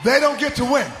 They don't get to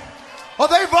win. Oh,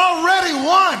 they've already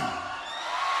won.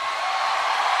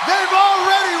 They've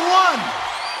already won.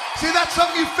 See, that's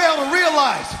something you fail to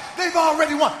realize. They've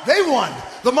already won. They won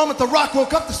the moment The Rock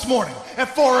woke up this morning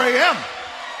at 4 a.m.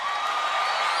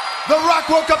 The Rock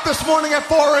woke up this morning at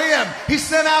 4 a.m. He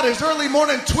sent out his early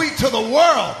morning tweet to the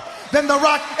world. Then The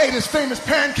Rock ate his famous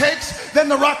pancakes. Then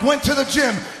The Rock went to the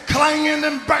gym, clanging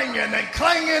and banging and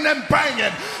clanging and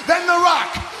banging. Then The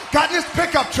Rock got in his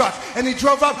pickup truck and he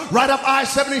drove up right up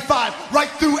I-75, right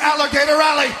through Alligator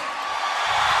Alley.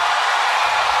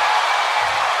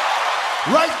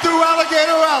 Right through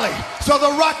Alligator Alley. So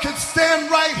The Rock could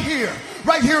stand right here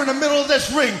in the middle of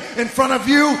this ring, in front of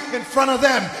you, in front of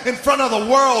them, in front of the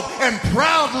world, and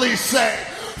proudly say,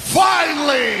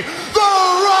 finally, The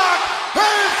Rock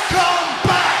has come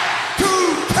back to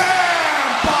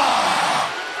Tampa.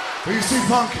 But you see,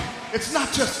 Punk, it's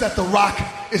not just that The Rock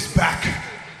is back.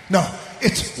 No,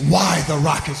 it's why The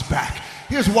Rock is back.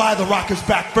 Here's why The Rock is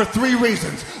back, for 3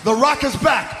 reasons. The Rock is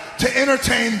back to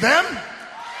entertain them.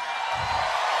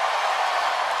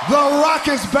 The Rock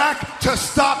is back to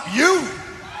stop you.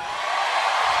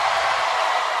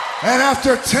 And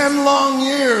after 10 long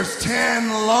years,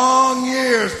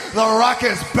 The Rock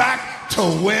is back to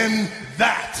win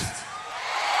that.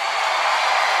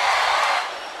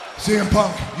 CM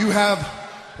Punk, you have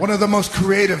one of the most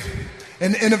creative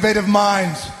and innovative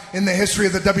minds in the history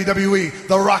of the WWE.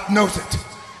 The Rock knows it.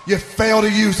 You fail to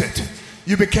use it.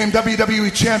 You became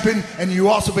WWE champion, and you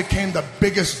also became the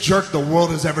biggest jerk the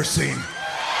world has ever seen.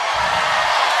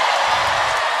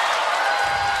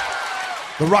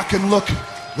 The Rock can look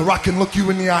you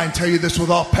in the eye and tell you this with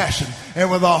all passion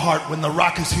and with all heart. When The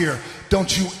Rock is here,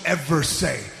 don't you ever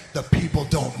say the people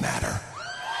don't matter.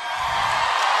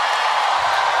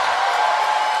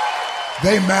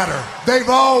 They matter. They've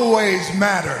always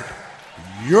mattered.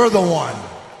 You're the one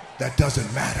that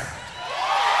doesn't matter.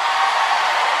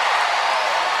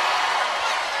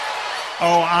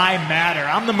 Oh, I matter.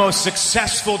 I'm the most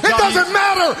successful. It doesn't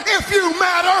matter if you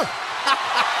matter.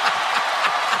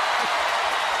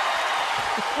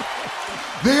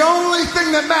 The only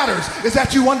thing that matters is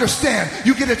that you understand,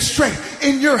 you get it straight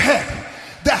in your head,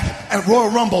 that at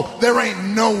Royal Rumble, there ain't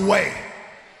no way.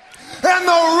 And The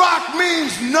Rock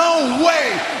means no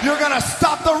way you're going to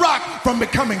stop The Rock from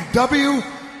becoming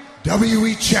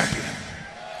WWE champion.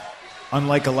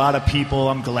 Unlike a lot of people,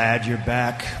 I'm glad you're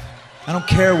back. I don't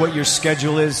care what your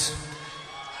schedule is.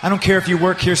 I don't care if you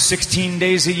work here 16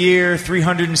 days a year,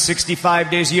 365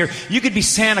 days a year. You could be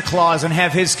Santa Claus and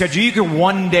have his schedule. You could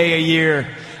 1 day a year.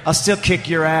 I'll still kick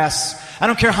your ass. I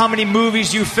don't care how many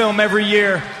movies you film every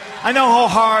year. I know how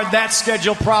hard that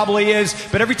schedule probably is,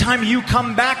 but every time you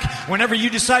come back, whenever you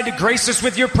decide to grace us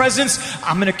with your presence,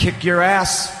 I'm going to kick your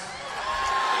ass.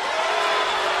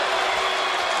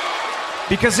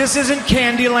 Because this isn't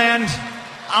Candyland.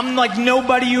 I'm like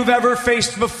nobody you've ever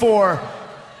faced before.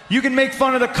 You can make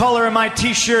fun of the color of my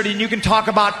t-shirt, and you can talk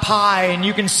about pie, and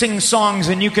you can sing songs,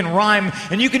 and you can rhyme,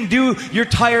 and you can do your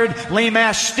tired,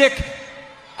 lame-ass shtick.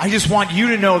 I just want you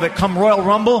to know that come Royal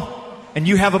Rumble, and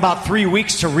you have about 3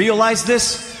 weeks to realize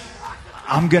this,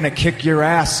 I'm going to kick your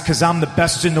ass because I'm the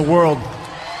best in the world.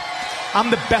 I'm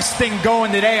the best thing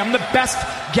going today. I'm the best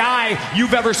guy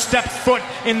you've ever stepped foot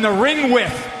in the ring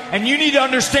with. And you need to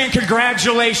understand,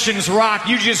 congratulations, Rock.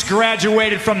 You just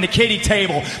graduated from the kiddie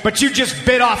table, but you just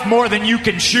bit off more than you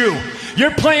can chew.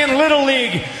 You're playing Little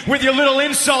League with your little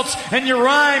insults and your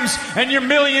rhymes and your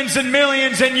millions and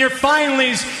millions and your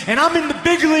finallys, and I'm in the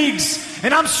big leagues,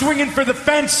 and I'm swinging for the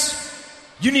fence.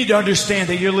 You need to understand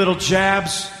that your little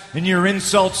jabs and your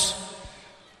insults,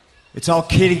 it's all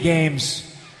kiddie games.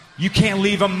 You can't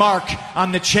leave a mark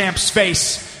on the champ's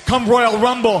face. Come Royal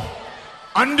Rumble,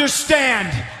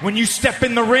 understand, when you step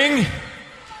in the ring,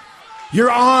 your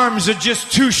arms are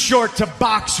just too short to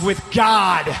box with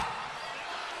God.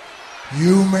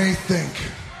 You may think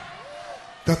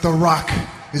that The Rock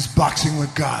is boxing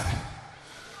with God,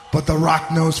 but The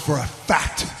Rock knows for a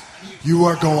fact you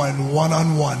are going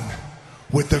one-on-one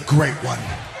with the Great One.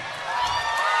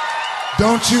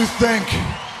 Don't you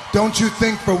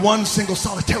think for one single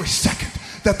solitary second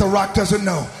that The Rock doesn't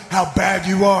know how bad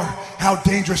you are, how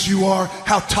dangerous you are,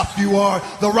 how tough you are.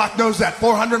 The Rock knows that.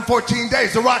 414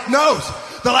 days. The Rock knows.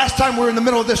 The last time we were in the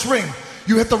middle of this ring,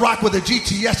 you hit The Rock with a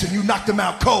GTS and you knocked him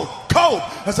out cold. Cold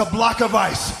as a block of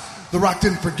ice. The Rock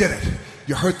didn't forget it.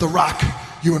 You hurt The Rock.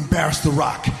 You embarrassed The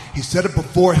Rock. He said it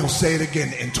before. He'll say it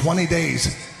again. In 20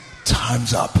 days,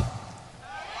 time's up.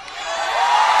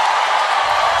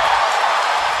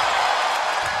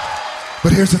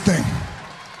 But here's the thing.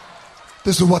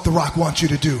 This is what The Rock wants you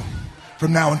to do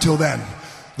from now until then.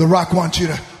 The Rock wants you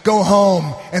to go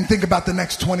home and think about the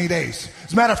next 20 days.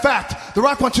 As a matter of fact, The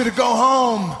Rock wants you to go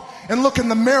home and look in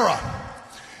the mirror.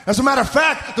 As a matter of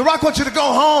fact, The Rock wants you to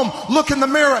go home, look in the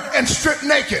mirror, and strip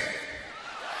naked.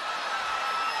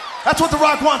 That's what The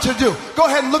Rock wants you to do. Go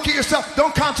ahead and look at yourself.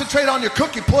 Don't concentrate on your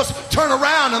cookie puss. Turn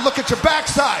around and look at your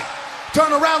backside.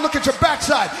 Turn around, look at your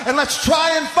backside, and let's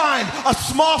try and find a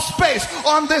small space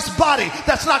on this body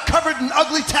that's not covered in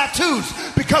ugly tattoos,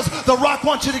 because The Rock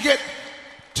wants you to get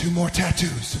 2 more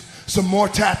tattoos, some more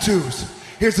tattoos.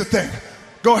 Here's the thing.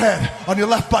 Go ahead, on your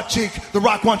left butt cheek, The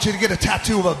Rock wants you to get a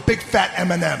tattoo of a big fat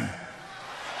M&M.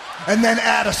 And then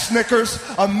add a Snickers,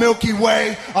 a Milky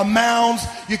Way, a Mounds.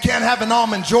 You can't have an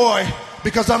Almond Joy,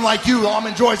 because unlike you,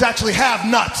 Almond Joys actually have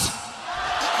nuts.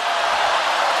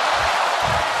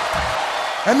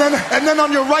 And then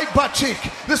on your right butt cheek,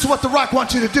 this is what The Rock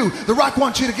wants you to do. The Rock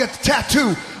wants you to get the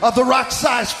tattoo of The Rock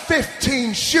size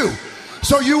 15 shoe.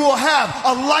 So you will have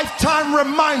a lifetime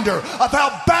reminder of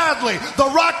how badly The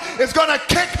Rock is going to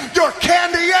kick your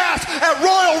candy ass at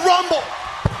Royal Rumble.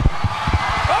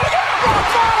 Oh yeah, rock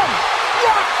bottom!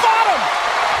 Rock bottom!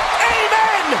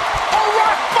 Amen! A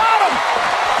rock bottom!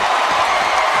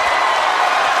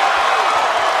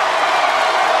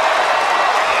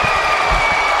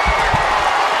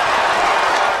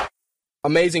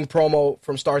 Amazing promo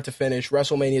from start to finish.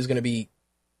 WrestleMania is going to be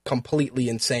completely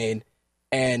insane.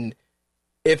 And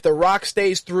if The Rock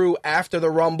stays through after the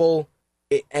Rumble,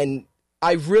 and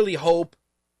I really hope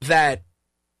that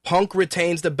Punk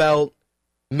retains the belt,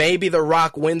 maybe The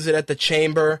Rock wins it at the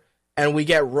Chamber, and we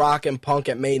get Rock and Punk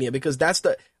at Mania, because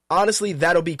honestly,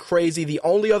 that'll be crazy. The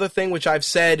only other thing which I've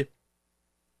said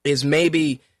is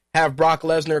maybe have Brock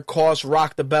Lesnar cost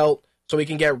Rock the belt so we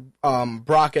can get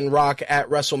Brock and Rock at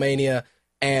WrestleMania.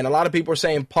 And a lot of people are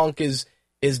saying Punk is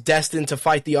destined to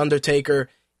fight The Undertaker.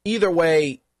 Either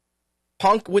way,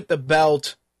 Punk with the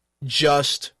belt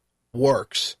just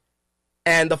works.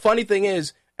 And the funny thing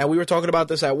is, and we were talking about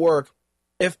this at work,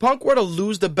 if Punk were to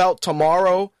lose the belt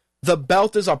tomorrow, the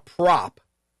belt is a prop.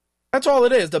 That's all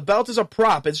it is. The belt is a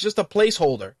prop. It's just a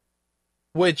placeholder.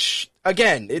 Which,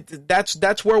 again,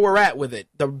 that's where we're at with it.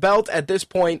 The belt at this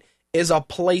point is a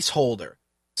placeholder.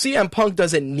 CM Punk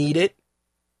doesn't need it,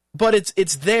 but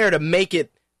it's there to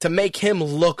make him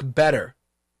look better.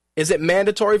 Is it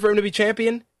mandatory for him to be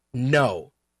champion?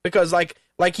 No. Because like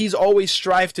he's always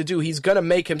strived to do, he's going to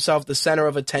make himself the center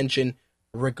of attention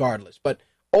regardless. But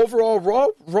overall,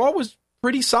 Raw was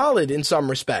pretty solid in some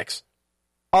respects.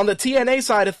 On the TNA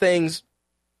side of things,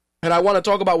 and I want to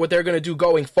talk about what they're going to do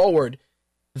going forward,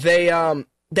 they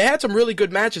had some really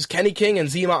good matches. Kenny King and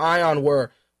Zema Ion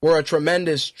were a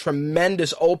tremendous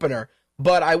opener.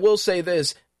 But I will say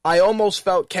this. I almost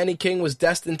felt Kenny King was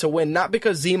destined to win, not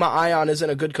because Zema Ion isn't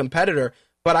a good competitor,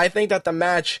 but I think that the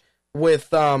match with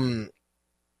him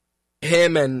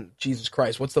and, Jesus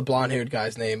Christ, what's the blonde-haired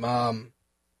guy's name?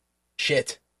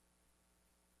 It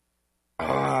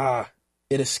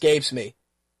escapes me.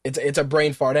 It's a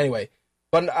brain fart anyway.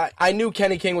 But I knew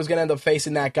Kenny King was going to end up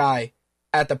facing that guy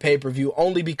at the pay-per-view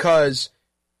only because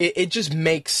it just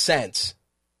makes sense.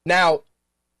 Now,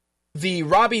 the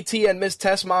Robbie T and Miss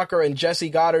Tessmacher and Jesse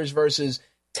Goddard versus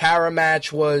Tara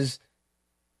match was...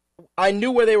 I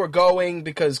knew where they were going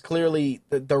because clearly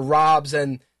the Robs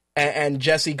and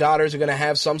Jesse Goddard are going to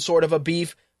have some sort of a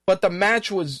beef, but the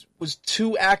match was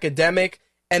too academic,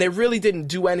 and it really didn't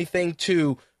do anything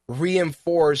to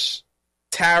reinforce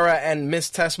Tara and Miss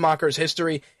Tessmacher's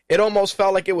history. It almost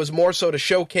felt like it was more so to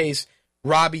showcase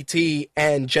Robbie T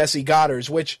and Jesse Goddard,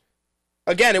 which,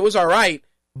 again, it was all right,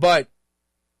 but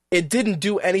it didn't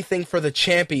do anything for the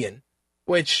champion,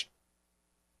 which,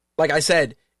 like I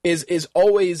said, is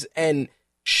always and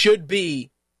should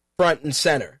be front and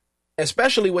center,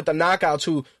 especially with the Knockouts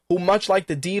who much like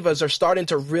the Divas are starting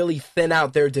to really thin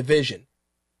out their division.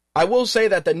 I will say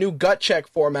that the new gut check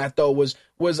format though was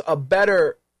a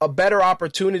better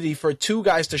opportunity for two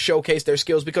guys to showcase their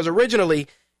skills, because originally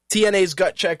TNA's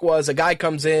gut check was a guy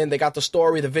comes in, they got the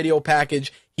story, the video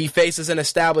package, he faces an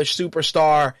established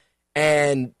superstar,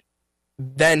 and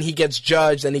then he gets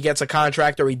judged and he gets a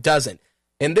contract or he doesn't.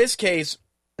 In this case,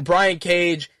 Brian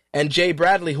Cage and Jay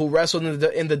Bradley, who wrestled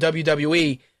in the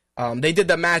WWE, they did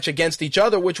the match against each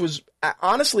other, which was,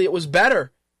 honestly, it was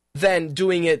better than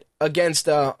doing it against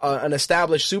an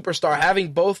established superstar.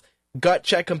 Having both gut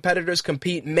check competitors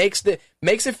compete makes it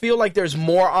feel like there's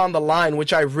more on the line,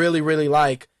 which I really, really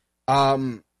like.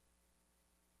 Out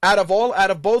of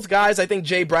both guys, I think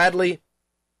Jay Bradley,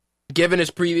 given his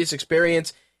previous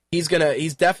experience, he's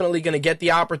definitely gonna get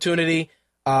the opportunity.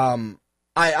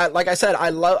 I like I said, I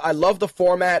love the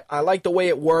format. I like the way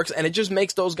it works, and it just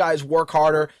makes those guys work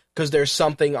harder because there's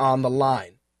something on the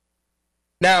line.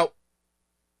 Now,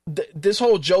 this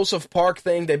whole Joseph Park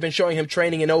thing, they've been showing him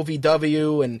training in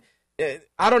OVW, and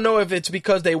I don't know if it's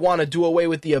because they want to do away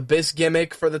with the Abyss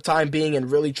gimmick for the time being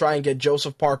and really try and get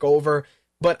Joseph Park over,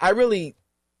 but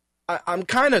I'm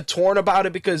kind of torn about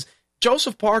it because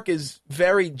Joseph Park is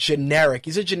very generic.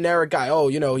 He's a generic guy. Oh,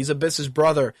 he's Abyss's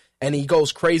brother, and he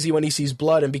goes crazy when he sees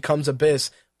blood and becomes Abyss,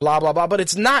 blah, blah, blah. But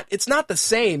it's not the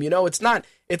same, It's not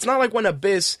like when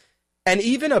Abyss, and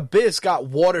even Abyss got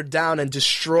watered down and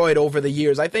destroyed over the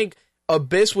years. I think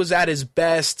Abyss was at his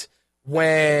best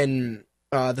when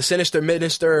the Sinister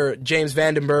Minister, James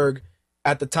Vandenberg,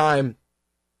 at the time,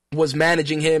 was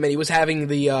managing him, and he was having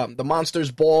the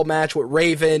Monsters Ball match with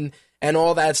Raven and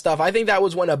all that stuff. I think that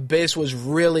was when Abyss was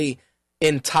really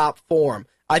in top form.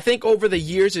 I think over the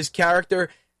years, his character,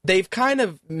 they've kind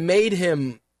of made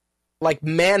him like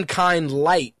Mankind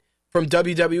Light from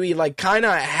WWE, like kind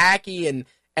of hacky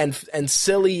and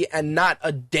silly and not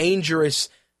a dangerous,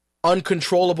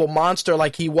 uncontrollable monster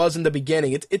like he was in the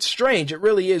beginning. It's strange. It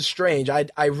really is strange.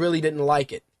 I really didn't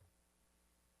like it.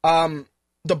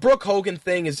 The Brooke Hogan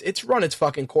thing it's run its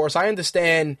fucking course. I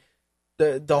understand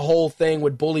the whole thing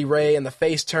with Bully Ray and the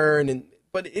face turn,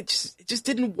 but it just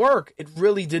didn't work. It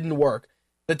really didn't work.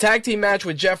 The tag team match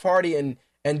with Jeff Hardy and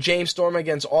James Storm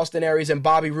against Austin Aries and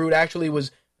Bobby Roode actually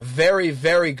was very,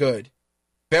 very good.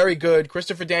 Very good.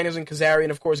 Christopher Daniels and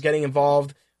Kazarian, of course, getting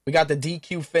involved. We got the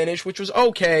DQ finish, which was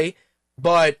okay,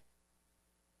 but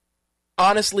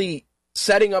honestly,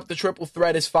 setting up the triple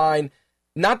threat is fine.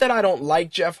 Not that I don't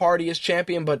like Jeff Hardy as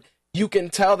champion, but you can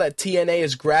tell that TNA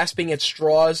is grasping at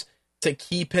straws to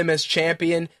keep him as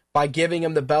champion by giving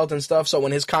him the belt and stuff, so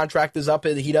when his contract is up,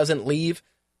 he doesn't leave.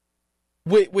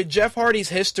 With Jeff Hardy's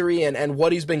history and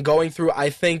what he's been going through, I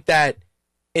think that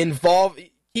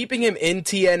keeping him in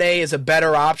TNA is a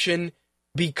better option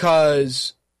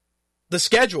because the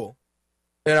schedule,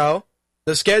 the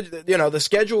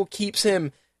schedule keeps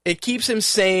him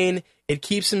sane, it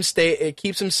keeps him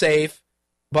safe,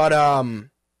 but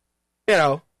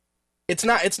it's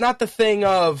not the thing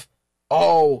of,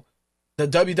 oh, the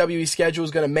WWE schedule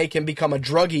is going to make him become a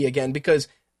druggie again, because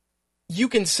you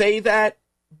can say that,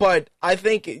 but I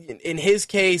think in his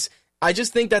case, I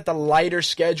just think that the lighter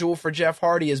schedule for Jeff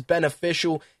Hardy is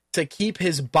beneficial to keep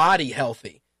his body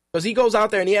healthy. Because he goes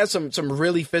out there and he has some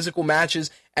really physical matches,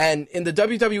 and in the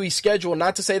WWE schedule,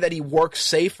 not to say that he works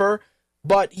safer,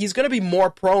 but he's going to be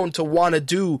more prone to want to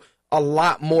do a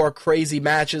lot more crazy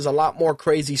matches, a lot more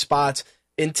crazy spots.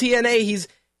 In TNA,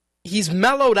 he's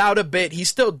mellowed out a bit. He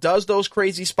still does those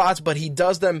crazy spots, but he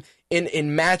does them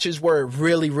in matches where it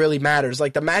really, really matters.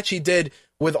 Like the match he did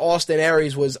with Austin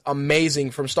Aries was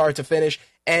amazing from start to finish,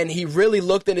 and he really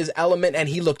looked in his element, and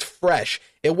he looked fresh.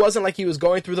 It wasn't like he was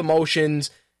going through the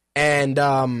motions and,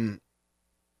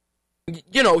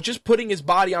 just putting his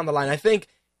body on the line. I think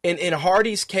in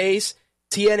Hardy's case,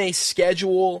 TNA's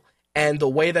schedule and the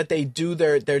way that they do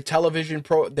their television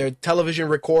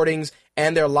recordings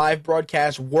and their live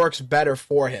broadcast works better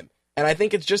for him. And I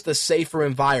think it's just a safer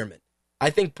environment.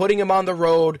 I think putting him on the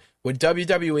road with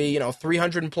WWE,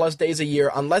 300 plus days a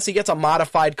year, unless he gets a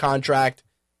modified contract,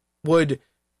 you'd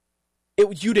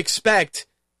expect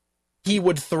he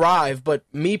would thrive. But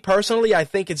me personally, I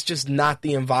think it's just not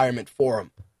the environment for him.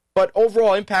 But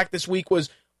overall impact this week was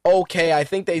okay. I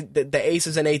think the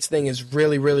Aces and Eights thing has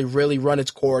really, really, really run its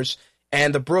course.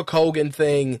 And the Brooke Hogan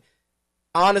thing,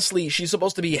 honestly, she's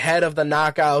supposed to be head of the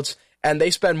Knockouts, and they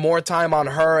spend more time on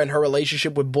her and her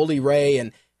relationship with Bully Ray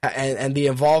and the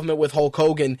involvement with Hulk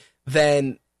Hogan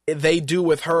than they do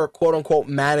with her, quote-unquote,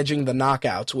 managing the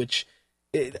Knockouts, which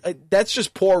that's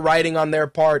just poor writing on their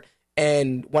part.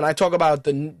 And when I talk about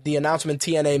the announcement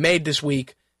TNA made this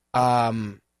week,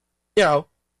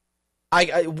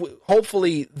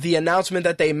 hopefully the announcement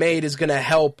that they made is going to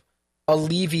help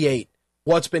alleviate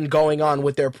what's been going on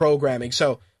with their programming.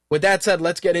 So with that said,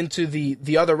 let's get into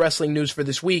the other wrestling news for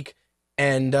this week.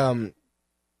 And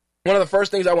one of the first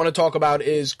things I want to talk about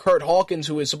is Curt Hawkins,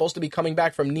 who is supposed to be coming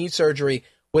back from knee surgery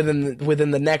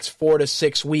within the next 4 to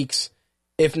 6 weeks,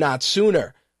 if not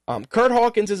sooner. Curt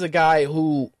Hawkins is a guy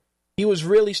who he was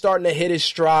really starting to hit his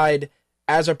stride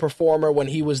as a performer when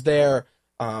he was there.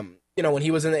 When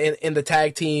he was in the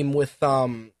tag team with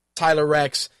Tyler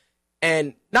Rex,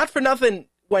 and not for nothing,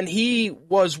 when he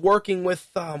was working with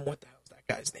what the hell is that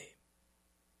guy's name?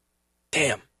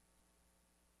 Damn.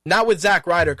 Not with Zack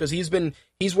Ryder, because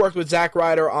he's worked with Zack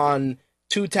Ryder on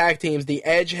 2 tag teams, the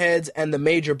Edgeheads and the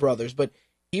Major Brothers, but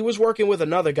he was working with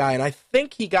another guy, and I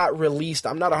think he got released,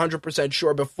 I'm not 100%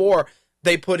 sure, before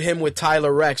they put him with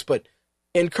Tyler Rex. But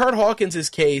in Curt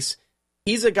Hawkins' case,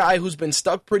 he's a guy who's been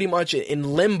stuck pretty much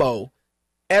in limbo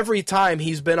every time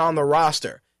he's been on the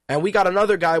roster. And we got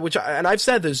another guy, and I've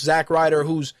said this, Zack Ryder,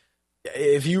 who's,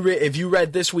 if you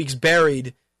read this week's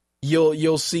Buried,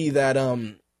 you'll see that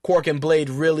Cork and Blade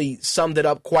really summed it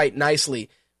up quite nicely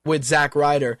with Zack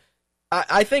Ryder.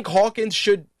 I think Hawkins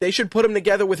should put him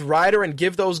together with Ryder and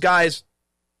give those guys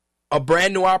a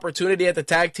brand new opportunity at the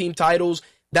tag team titles.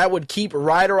 That would keep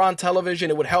Ryder on television.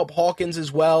 It would help Hawkins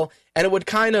as well, and it would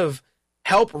kind of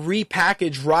help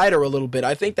repackage Ryder a little bit.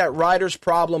 I think that Ryder's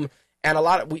problem, and a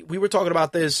lot of we were talking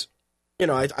about this,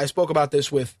 I spoke about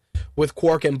this with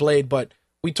Quark and Blade, but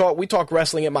we talk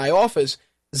wrestling at my office.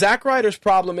 Zack Ryder's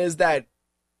problem is that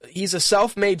he's a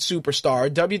self-made superstar.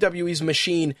 WWE's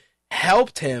machine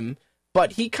helped him,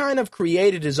 but he kind of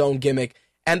created his own gimmick.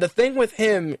 And the thing with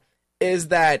him is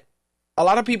that a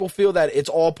lot of people feel that it's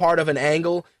all part of an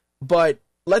angle, but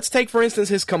let's take, for instance,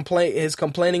 his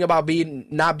complaining about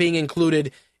not being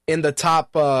included in the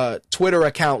top Twitter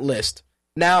account list.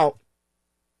 Now,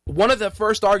 one of the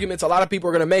first arguments a lot of people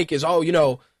are going to make is,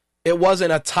 it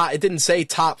wasn't it didn't say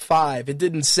top 5. It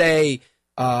didn't say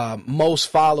most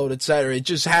followed, etc. It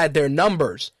just had their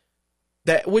numbers,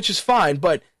 which is fine,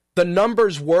 but the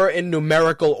numbers were in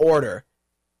numerical order.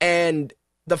 And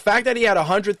the fact that he had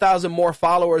 100,000 more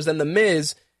followers than The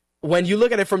Miz, when you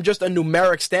look at it from just a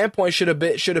numeric standpoint, should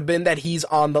have been that he's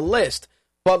on the list.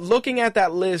 But looking at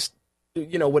that list,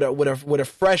 with a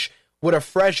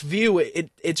fresh view,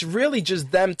 it's really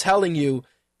just them telling you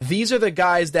these are the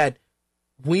guys that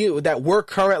we're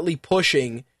currently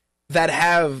pushing that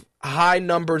have high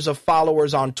numbers of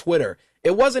followers on Twitter.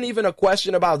 It wasn't even a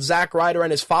question about Zack Ryder and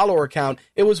his follower count.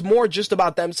 It was more just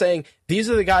about them saying,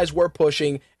 these are the guys we're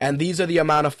pushing, and these are the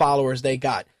amount of followers they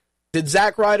got. Did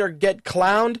Zack Ryder get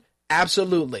clowned?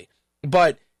 Absolutely.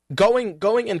 But going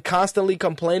and constantly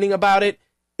complaining about it,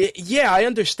 I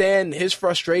understand his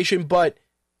frustration, but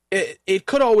it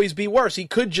could always be worse. He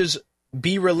could just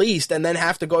be released and then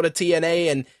have to go to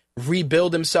TNA and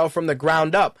rebuild himself from the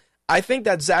ground up. I think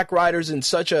that Zack Ryder's in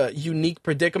such a unique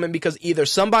predicament because either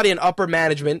somebody in upper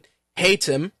management hates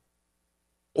him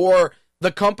or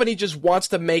the company just wants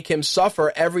to make him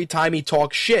suffer every time he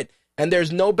talks shit. And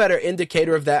there's no better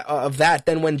indicator of that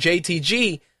than when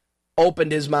JTG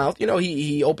opened his mouth.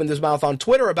 He opened his mouth on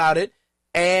Twitter about it,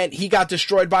 and he got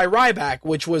destroyed by Ryback,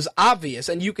 which was obvious.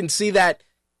 And you can see that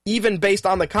even based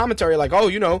on the commentary, like,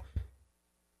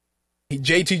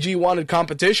 JTG wanted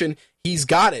competition, he's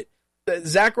got it.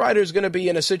 Zack Ryder is going to be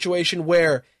in a situation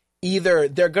where either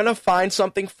they're going to find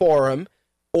something for him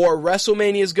or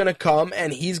WrestleMania is going to come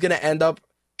and he's going to end up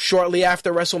shortly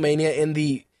after WrestleMania in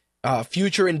the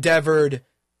future endeavored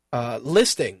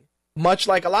listing. much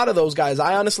like a lot of those guys.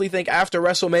 I honestly think after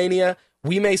WrestleMania,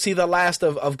 we may see the last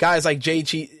of guys like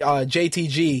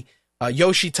JTG,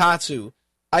 Yoshitatsu.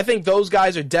 I think those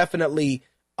guys are definitely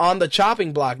on the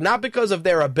chopping block, not because of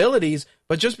their abilities,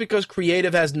 but just because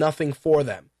creative has nothing for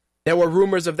them. There were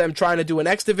rumors of them trying to do an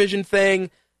X Division thing,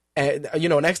 and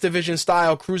an X Division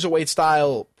style, cruiserweight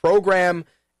style program,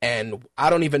 and I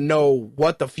don't even know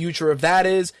what the future of that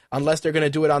is, unless they're going to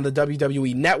do it on the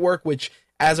WWE Network, which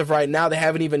as of right now, they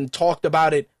haven't even talked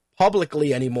about it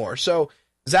publicly anymore. So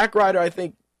Zack Ryder, I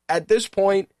think at this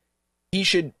point, he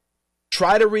should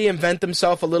try to reinvent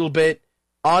himself a little bit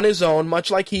on his own,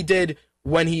 much like he did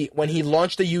when he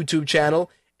launched the YouTube channel,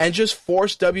 and just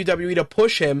force WWE to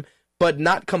push him, but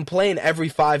not complain every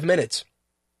 5 minutes.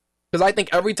 Because I think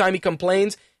every time he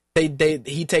complains,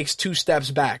 he takes 2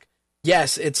 steps back.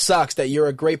 Yes, it sucks that you're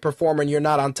a great performer and you're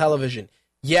not on television.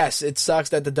 Yes, it sucks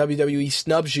that the WWE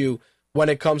snubs you when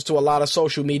it comes to a lot of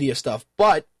social media stuff.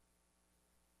 But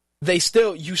you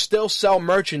still sell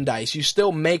merchandise. You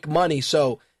still make money.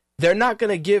 So they're not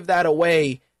going to give that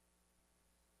away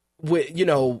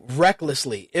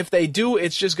recklessly. If they do,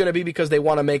 it's just going to be because they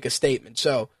want to make a statement.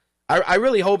 So I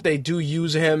really hope they do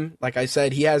use him. Like I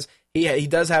said, he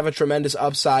does have a tremendous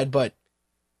upside, but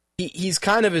he's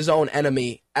kind of his own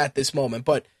enemy at this moment.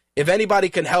 But if anybody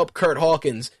can help Curt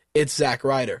Hawkins, it's Zack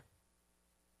Ryder.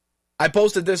 I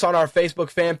posted this on our Facebook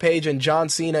fan page, and John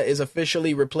Cena is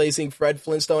officially replacing Fred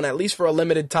Flintstone, at least for a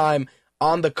limited time,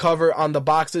 on the cover, on the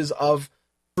boxes of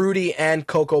Fruity and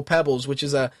Cocoa Pebbles, which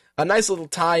is a nice little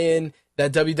tie-in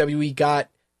that WWE got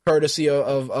courtesy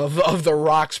of The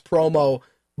Rock's promo.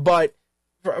 But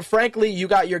frankly, you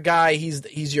got your guy.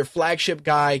 He's your flagship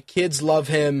guy. Kids love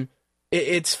him.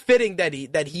 It's fitting that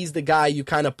he's the guy you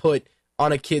kind of put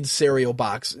on a kid's cereal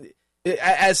box.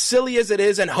 As silly as it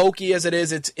is and hokey as it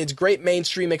is, it's great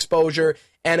mainstream exposure.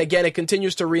 And again, it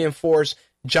continues to reinforce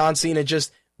John Cena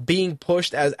just being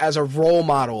pushed as a role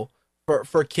model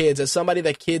for kids, as somebody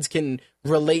that kids can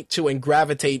relate to and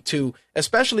gravitate to,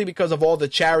 especially because of all the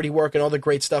charity work and all the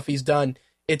great stuff he's done.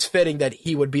 It's fitting that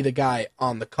he would be the guy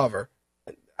on the cover.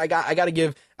 I gotta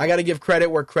give credit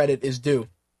where credit is due.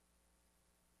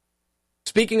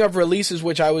 Speaking of releases,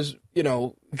 which I was,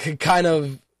 kind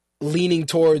of leaning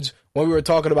towards when we were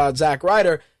talking about Zack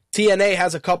Ryder, TNA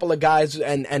has a couple of guys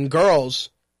and girls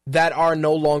that are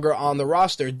no longer on the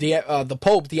roster. The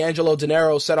Pope, D'Angelo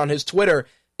Dinero, said on his Twitter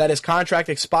that his contract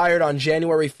expired on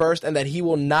January 1st and that he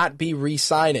will not be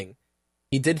re-signing.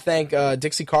 He did thank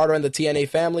Dixie Carter and the TNA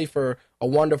family for a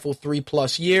wonderful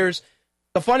 3+ years.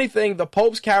 The funny thing, the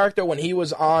Pope's character when he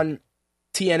was on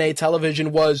TNA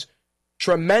television was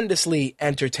tremendously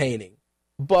entertaining.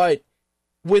 But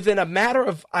within a matter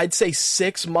of, I'd say,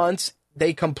 6 months,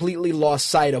 they completely lost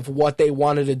sight of what they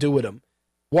wanted to do with him.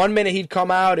 1 minute he'd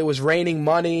come out, it was raining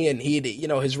money, and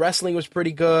his wrestling was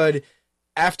pretty good.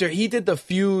 After he did the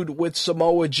feud with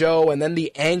Samoa Joe and then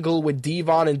the angle with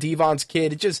Devon and Devon's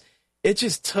kid, it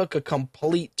just took a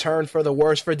complete turn for the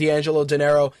worse for D'Angelo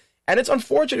Dinero. And it's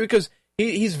unfortunate because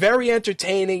he's very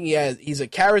entertaining. He's a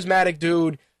charismatic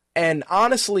dude. And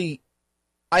honestly,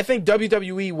 I think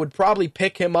WWE would probably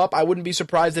pick him up. I wouldn't be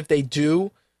surprised if they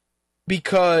do,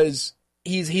 because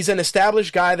he's an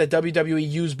established guy that WWE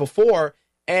used before,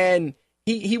 and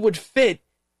he would fit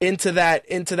into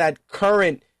that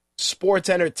current sports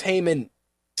entertainment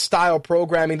style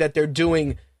programming that they're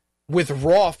doing with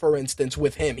Raw, for instance,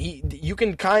 with him. You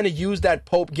can kind of use that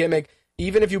Pope gimmick,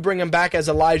 even if you bring him back as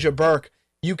Elijah Burke.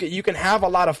 You can have a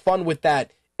lot of fun with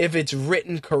that if it's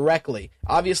written correctly.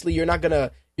 Obviously, you're not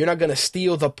gonna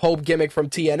steal the Pope gimmick from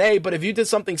TNA, but if you did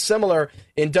something similar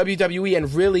in WWE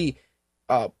and really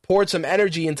poured some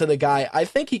energy into the guy, I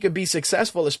think he could be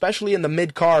successful, especially in the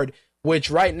mid-card, which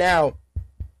right now,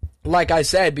 like I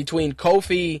said, between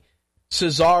Kofi,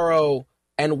 Cesaro,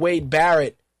 and Wade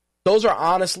Barrett, those are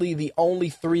honestly the only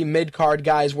 3 mid-card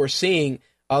guys we're seeing.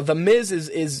 The Miz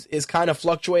is kind of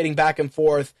fluctuating back and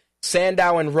forth.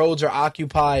 Sandow and Rhodes are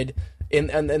occupied in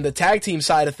the tag team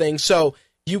side of things, so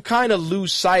you kind of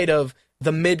lose sight of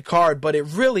the mid-card, but it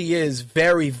really is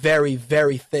very, very,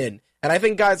 very thin. And I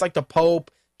think guys like the Pope,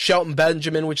 Shelton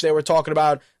Benjamin, which they were talking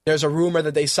about, there's a rumor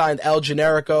that they signed El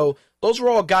Generico. Those were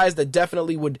all guys that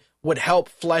definitely would help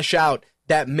flesh out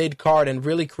that mid-card and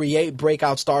really create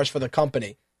breakout stars for the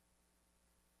company.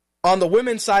 On the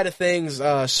women's side of things,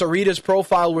 Sarita's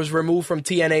profile was removed from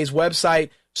TNA's website.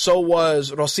 So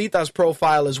was Rosita's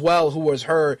profile as well, who was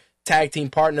her tag team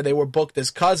partner. They were booked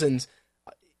as cousins.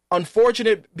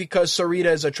 Unfortunate, because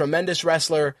Sarita is a tremendous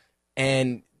wrestler,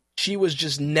 and she was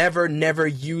just never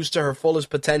used to her fullest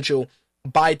potential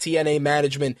by TNA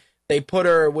management. They put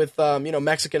her with,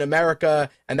 Mexican America,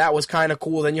 and that was kind of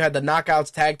cool. Then you had the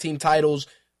Knockouts tag team titles,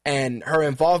 and her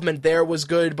involvement there was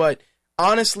good. But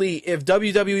honestly, if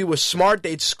WWE was smart,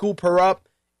 they'd scoop her up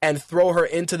and throw her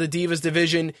into the Divas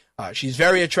division. She's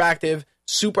very attractive,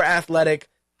 super athletic,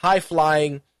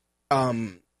 high-flying,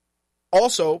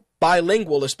 also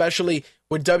bilingual, especially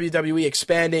with WWE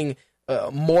expanding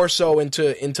more so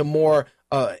into more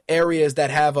areas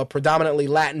that have a predominantly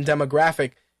Latin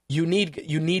demographic. You need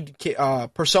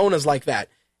personas like that.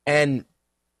 And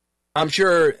I'm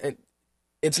sure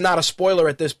it's not a spoiler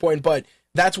at this point, but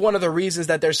that's one of the reasons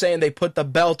that they're saying they put the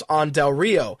belt on Del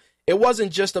Rio. It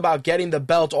wasn't just about getting the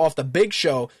belt off the Big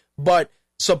Show, but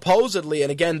supposedly,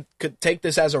 and again, could take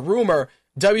this as a rumor,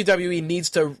 WWE needs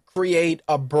to create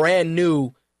a brand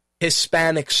new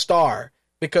Hispanic star,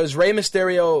 because Rey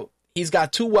Mysterio, he's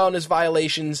got 2 wellness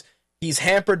violations, he's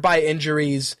hampered by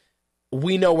injuries,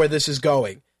 we know where this is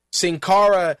going. Sin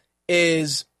Cara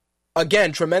is,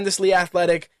 again, tremendously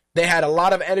athletic, they had a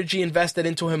lot of energy invested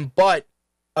into him, but,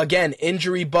 again,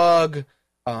 injury bug,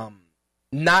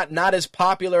 not as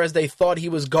popular as they thought he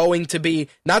was going to be.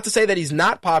 Not to say that he's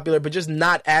not popular, but just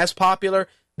not as popular.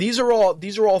 These are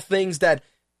all things that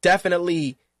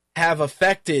definitely have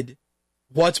affected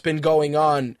what's been going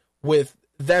on with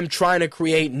them trying to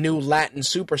create new Latin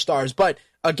superstars. But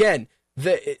again,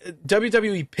 the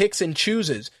WWE picks and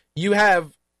chooses. You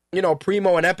have,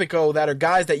 Primo and Epico that are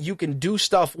guys that you can do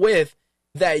stuff with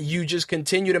that you just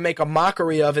continue to make a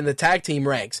mockery of in the tag team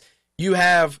ranks. You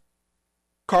have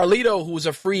Carlito, who's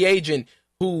a free agent,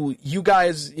 who you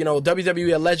guys,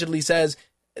 WWE allegedly says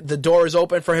the door is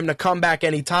open for him to come back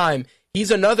anytime.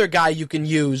 He's another guy you can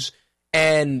use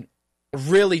and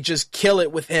really just kill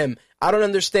it with him. I don't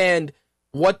understand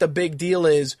what the big deal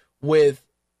is with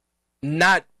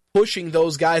not pushing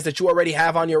those guys that you already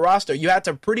have on your roster. You had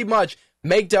to pretty much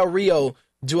make Del Rio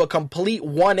do a complete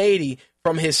 180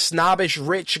 from his snobbish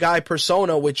rich guy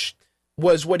persona, which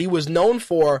was what he was known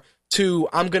for, to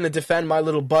I'm going to defend my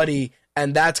little buddy,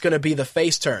 and that's going to be the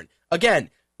face turn. Again,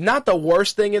 not the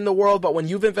worst thing in the world, but when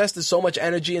you've invested so much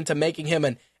energy into making him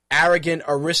an arrogant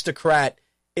aristocrat,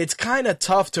 it's kind of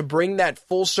tough to bring that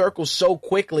full circle so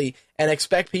quickly and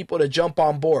expect people to jump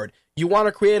on board. You want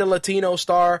to create a Latino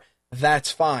star,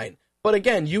 that's fine. But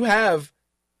again, you have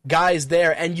guys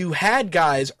there, and you had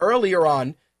guys earlier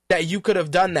on that you could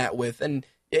have done that with, and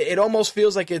it almost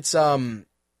feels like it's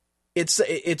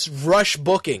rush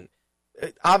booking.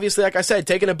 Obviously, like I said,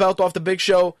 taking a belt off the Big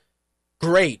Show,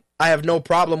 great. I have no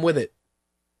problem with it.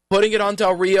 Putting it on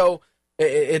Del Rio,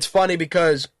 it's funny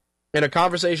because in a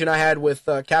conversation I had with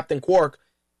Captain Quark,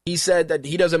 he said that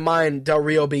he doesn't mind Del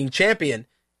Rio being champion.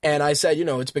 And I said,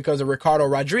 it's because of Ricardo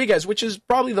Rodriguez, which is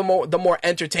probably the more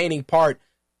entertaining part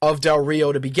of Del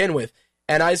Rio to begin with.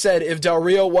 And I said, if Del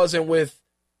Rio wasn't with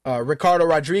Ricardo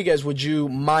Rodriguez, would you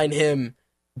mind him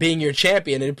being your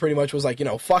champion? And it pretty much was like,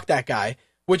 fuck that guy,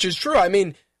 which is true. I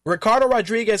mean, Ricardo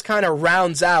Rodriguez kind of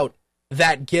rounds out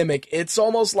that gimmick. It's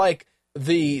almost like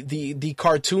the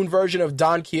cartoon version of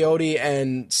Don Quixote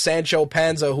and Sancho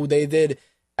Panza, who they did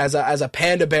as a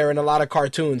panda bear in a lot of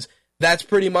cartoons. That's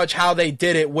pretty much how they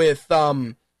did it with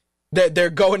they're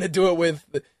going to do it with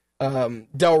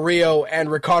Del Rio and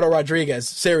Ricardo Rodriguez.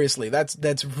 Seriously,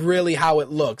 that's really how it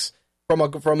looks from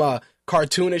a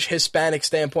cartoonish Hispanic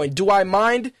standpoint. Do I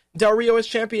mind Del Rio as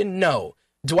champion? No.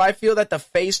 Do I feel that the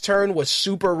face turn was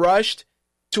super rushed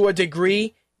to a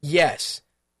degree? Yes.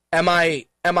 Am I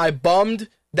bummed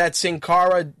that Sin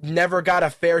Cara never got a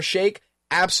fair shake?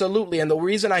 Absolutely. And the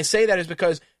reason I say that is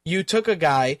because you took a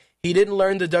guy, he didn't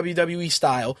learn the WWE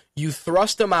style, you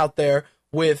thrust him out there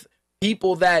with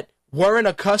people that weren't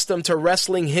accustomed to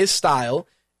wrestling his style,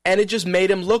 and it just made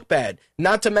him look bad.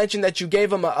 Not to mention that you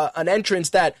gave him an entrance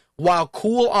that, while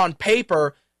cool on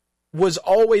paper, was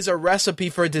always a recipe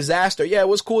for disaster. Yeah, it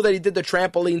was cool that he did the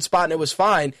trampoline spot and it was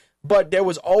fine, but there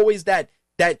was always that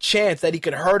chance that he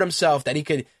could hurt himself, that he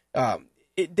could...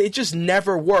 It just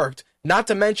never worked. Not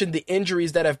to mention the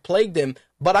injuries that have plagued him,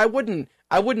 but I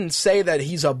wouldn't say that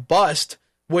he's a bust,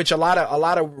 which a lot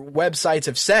of websites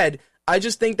have said. I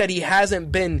just think that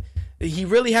he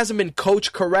really hasn't been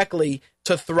coached correctly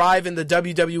to thrive in the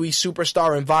WWE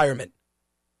superstar environment.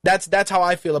 That's how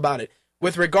I feel about it.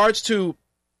 With regards to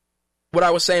what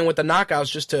I was saying with the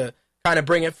knockouts, just to kind of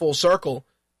bring it full circle,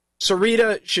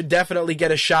 Sarita should definitely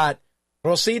get a shot.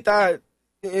 Rosita,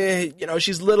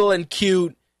 she's little and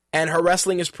cute, and her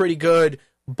wrestling is pretty good,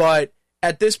 but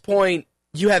at this point,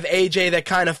 you have AJ that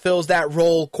kind of fills that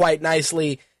role quite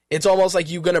nicely. It's almost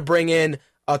like you're going to bring in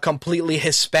a completely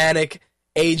Hispanic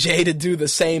AJ to do the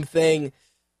same thing.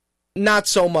 Not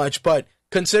so much, but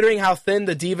considering how thin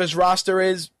the Divas roster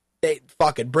is,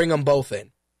 fuck it, bring them both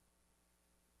in.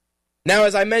 Now,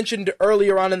 as I mentioned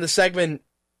earlier on in the segment,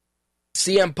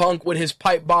 CM Punk with his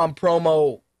pipe bomb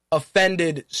promo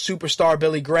offended superstar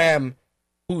Billy Graham,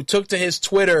 who took to his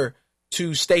Twitter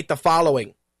to state the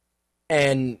following.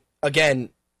 And again,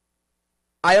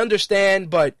 I understand,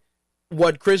 but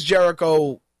what Chris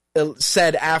Jericho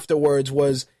said afterwards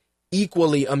was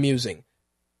equally amusing.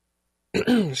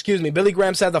 Excuse me. Billy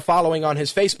Graham said the following on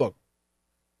his Facebook.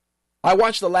 I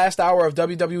watched the last hour of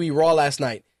WWE Raw last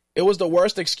night. It was the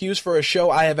worst excuse for a show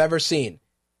I have ever seen.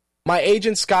 My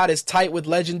agent Scott is tight with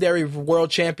legendary world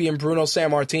champion Bruno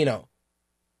Sammartino.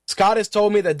 Scott has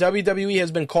told me that WWE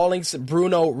has been calling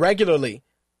Bruno regularly,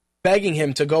 begging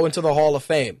him to go into the Hall of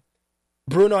Fame.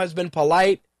 Bruno has been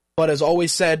polite, but has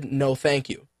always said no thank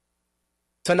you.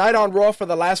 Tonight on Raw, for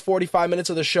the last 45 minutes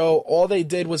of the show, all they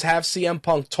did was have CM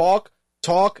Punk talk,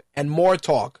 and more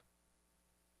talk.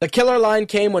 The killer line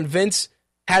came when Vince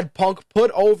had Punk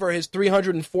put over his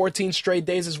 314 straight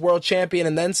days as world champion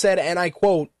and then said, and I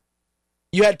quote,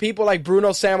 "You had people like Bruno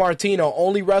Sammartino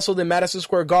only wrestled in Madison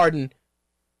Square Garden,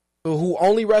 who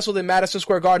only wrestled in Madison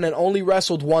Square Garden and only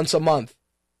wrestled once a month.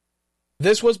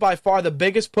 This was by far the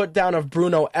biggest put down of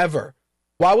Bruno ever.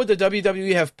 Why would the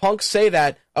WWE have Punk say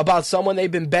that about someone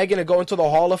they've been begging to go into the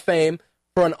Hall of Fame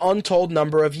for an untold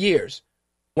number of years?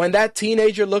 When that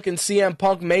teenager-looking CM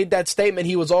Punk made that statement,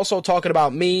 he was also talking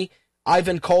about me,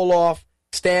 Ivan Koloff,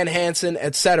 Stan Hansen,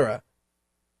 etc.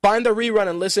 Find the rerun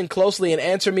and listen closely and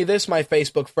answer me this, my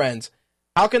Facebook friends.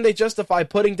 How can they justify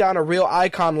putting down a real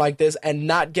icon like this and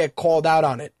not get called out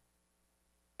on it?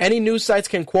 Any news sites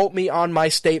can quote me on my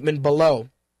statement below.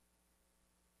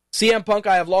 CM Punk,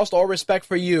 I have lost all respect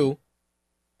for you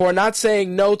for not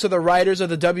saying no to the writers of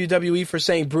the WWE for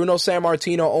saying Bruno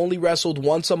Sammartino only wrestled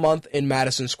once a month in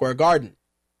Madison Square Garden.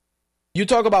 You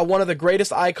talk about one of the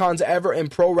greatest icons ever in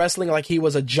pro wrestling like he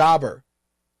was a jobber.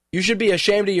 You should be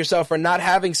ashamed of yourself for not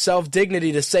having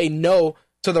self-dignity to say no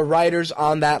to the writers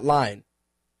on that line.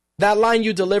 That line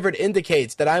you delivered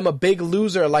indicates that I'm a big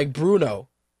loser like Bruno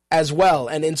as well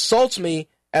and insults me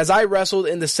as I wrestled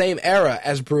in the same era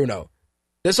as Bruno.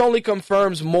 This only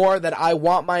confirms more that I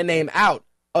want my name out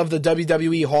of the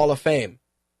WWE Hall of Fame.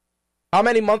 How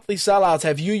many monthly sellouts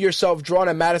have you yourself drawn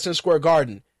at Madison Square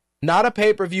Garden? Not a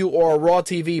pay-per-view or a Raw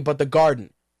TV, but the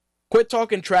Garden. Quit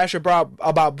talking trash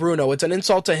about Bruno. It's an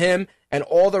insult to him and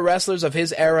all the wrestlers of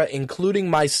his era, including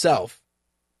myself."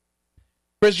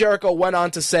 Chris Jericho went on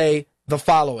to say the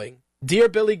following. Dear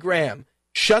Billy Graham,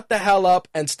 shut the hell up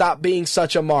and stop being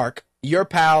such a mark. Your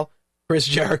pal, Chris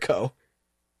Jericho.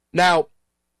 Now,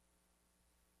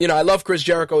 you know, I love Chris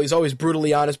Jericho. He's always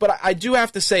brutally honest, but I do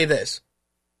have to say this.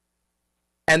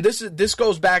 And this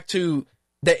goes back to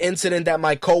the incident that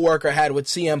my coworker had with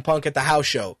CM Punk at the house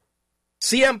show.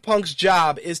 CM Punk's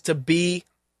job is to be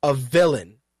a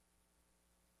villain.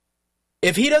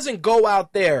 If he doesn't go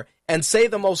out there and say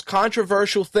the most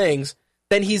controversial things,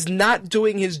 then he's not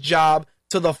doing his job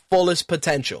to the fullest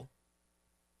potential.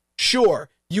 Sure,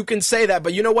 you can say that,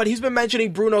 but you know what? He's been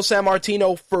mentioning Bruno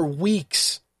Sammartino for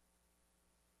weeks.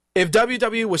 If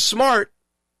WWE was smart,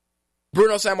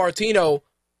 Bruno Sammartino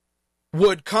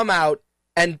would come out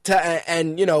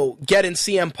and you know, get in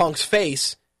CM Punk's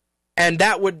face, and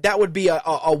that would be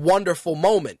a wonderful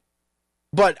moment.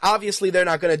 But obviously they're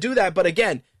not going to do that. But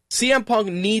again, CM Punk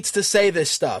needs to say this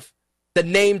stuff. The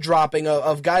name dropping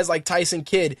of guys like Tyson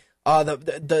Kidd,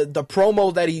 the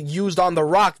promo that he used on The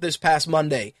Rock this past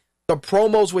Monday, the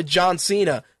promos with John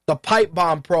Cena, the pipe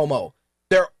bomb promo,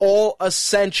 they're all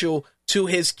essential to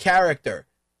his character.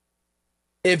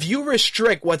 If you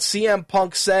restrict what CM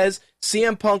Punk says,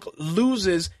 CM Punk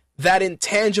loses that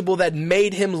intangible that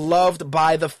made him loved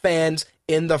by the fans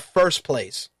in the first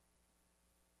place.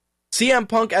 CM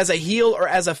Punk as a heel or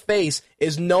as a face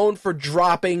is known for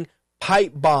dropping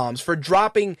pipe bombs, for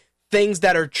dropping things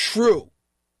that are true.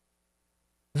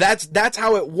 That's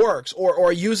how it works,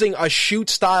 or using a shoot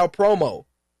style promo.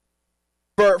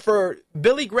 For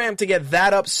Billy Graham to get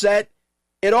that upset,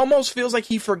 it almost feels like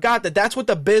he forgot that that's what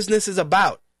the business is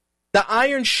about. The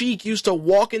Iron Sheik used to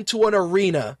walk into an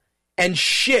arena and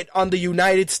shit on the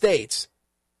United States.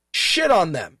 Shit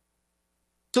on them.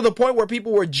 To the point where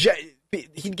people were...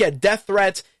 he'd get death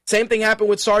threats. Same thing happened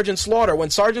with Sergeant Slaughter. When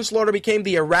Sergeant Slaughter became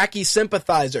the Iraqi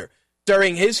sympathizer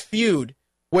during his feud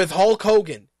with Hulk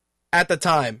Hogan at the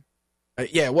time.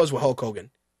 Yeah, it was with Hulk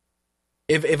Hogan.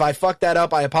 If I fucked that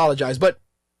up, I apologize. But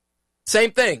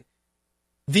same thing.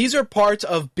 These are parts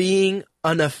of being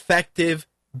an effective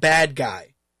bad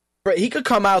guy. He could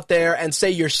come out there and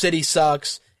say your city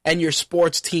sucks and your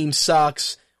sports team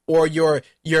sucks, or your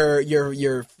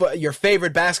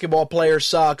favorite basketball player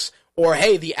sucks, or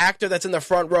hey, the actor that's in the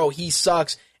front row, he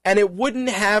sucks, and it wouldn't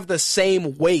have the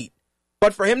same weight.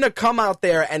 But for him to come out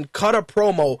there and cut a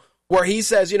promo where he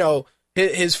says, you know,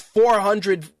 his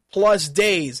 400 plus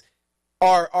days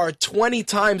are 20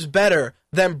 times better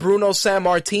than Bruno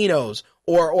Sammartino's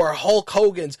or Hulk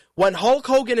Hogan's. When Hulk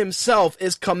Hogan himself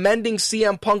is commending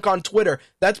CM Punk on Twitter,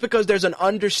 that's because there's an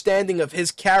understanding of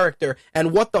his character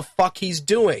and what the fuck he's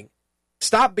doing.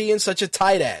 Stop being such a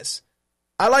tight ass.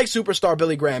 I like Superstar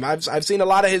Billy Graham. I've seen a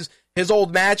lot of his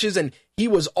old matches, and he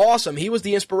was awesome. He was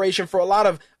the inspiration for a lot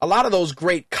of those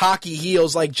great cocky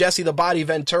heels like Jesse the Body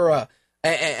Ventura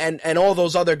and all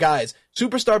those other guys.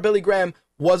 Superstar Billy Graham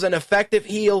was an effective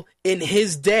heel in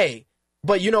his day.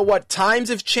 But you know what? Times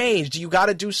have changed. You got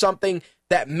to do something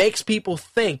that makes people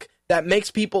think, that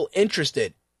makes people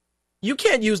interested. You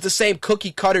can't use the same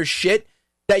cookie cutter shit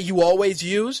that you always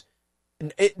use.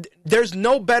 There's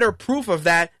no better proof of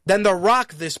that than The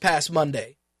Rock this past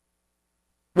Monday.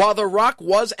 While The Rock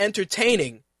was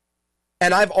entertaining,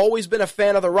 and I've always been a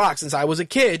fan of The Rock since I was a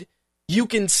kid, you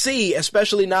can see,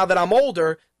 especially now that I'm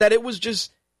older, that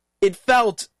it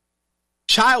felt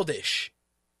childish.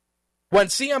 When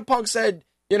CM Punk said,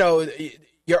 you know,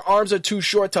 your arms are too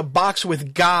short to box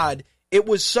with God, it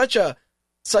was such a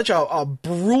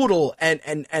brutal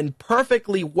and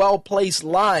perfectly well-placed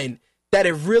line that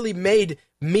it really made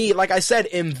me, like I said,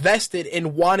 invested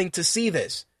in wanting to see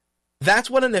this. That's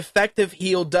what an effective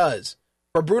heel does.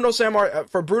 For Bruno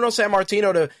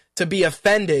Sammartino to be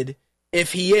offended,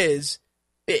 if he is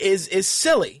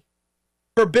silly.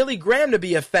 For Billy Graham to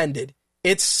be offended,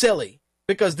 it's silly.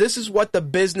 Because this is what the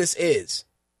business is.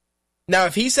 Now,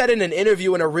 if he said in an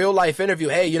interview, in a real-life interview,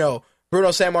 hey, you know, Bruno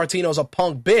Sammartino's a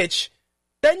punk bitch,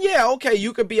 then yeah, okay,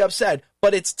 you could be upset.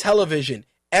 But it's television.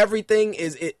 Everything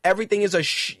is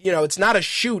it's not a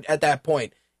shoot at that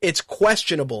point. It's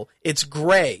questionable. It's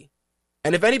gray.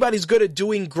 And if anybody's good at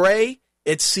doing gray,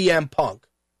 it's CM Punk.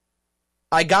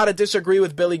 I gotta disagree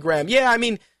with Billy Graham. Yeah, I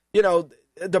mean, you know,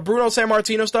 the Bruno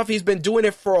Sammartino stuff, he's been doing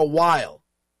it for a while.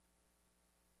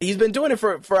 He's been doing it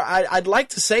for I'd like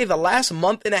to say the last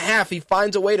month and a half. He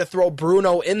finds a way to throw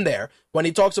Bruno in there. When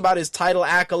he talks about his title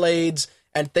accolades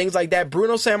and things like that,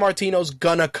 Bruno Sammartino's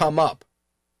gonna come up.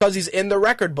 Because he's in the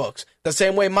record books. The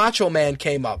same way Macho Man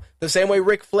came up. The same way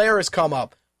Ric Flair has come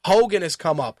up. Hogan has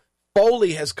come up.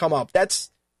 Foley has come up.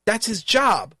 That's his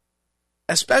job.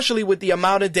 Especially with the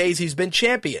amount of days he's been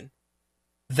champion.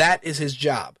 That is his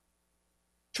job.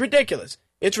 It's ridiculous.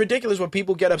 It's ridiculous what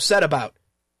people get upset about.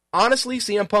 Honestly,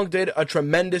 CM Punk did a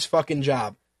tremendous fucking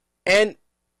job. And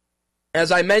as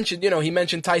I mentioned, you know, he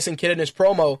mentioned Tyson Kidd in his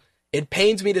promo. It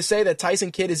pains me to say that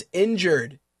Tyson Kidd is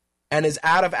injured and is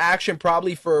out of action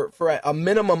probably for a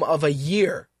minimum of a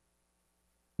year.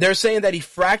 They're saying that he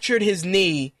fractured his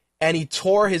knee and he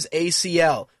tore his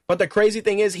ACL. But the crazy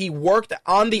thing is he worked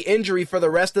on the injury for the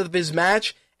rest of his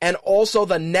match, and also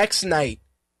the next night,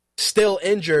 still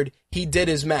injured, he did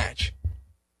his match.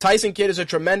 Tyson Kidd is a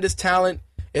tremendous talent.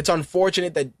 It's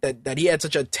unfortunate that he had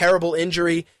such a terrible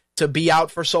injury to be out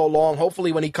for so long.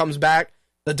 Hopefully when he comes back,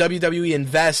 the WWE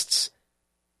invests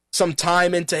some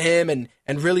time into him and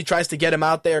really tries to get him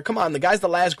out there. Come on, the guy's the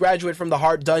last graduate from the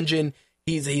Hart Dungeon.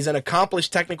 He's an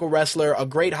accomplished technical wrestler, a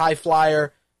great high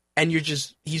flyer, and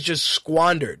he's just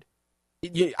squandered.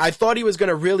 I thought he was going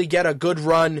to really get a good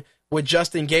run with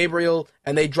Justin Gabriel,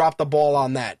 and they dropped the ball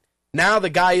on that. Now the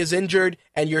guy is injured,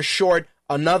 and you're short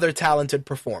another talented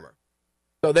performer.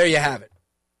 So there you have it.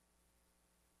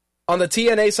 On the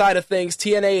TNA side of things,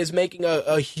 TNA is making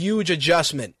a huge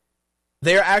adjustment.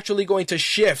 They're actually going to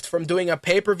shift from doing a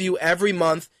pay-per-view every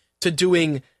month to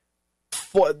doing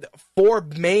four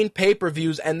main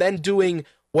pay-per-views and then doing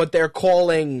what they're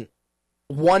calling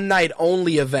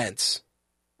one-night-only events,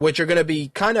 which are going to be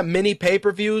kind of mini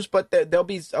pay-per-views, but they'll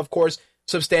be, of course,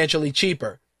 substantially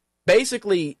cheaper.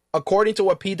 Basically, according to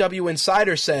what PW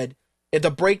Insider said,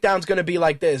 the breakdown's going to be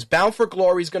like this. Bound for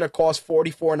Glory is going to cost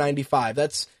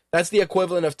 $44.95. That's the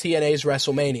equivalent of TNA's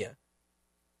WrestleMania.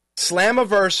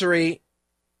 Slammiversary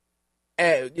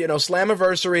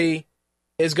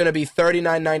is going to be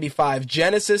 $39.95.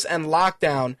 Genesis and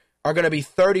Lockdown are going to be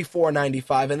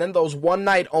 $34.95. And then those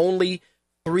one-night-only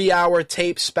 3-hour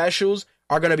tape specials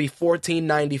are going to be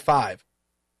 $14.95.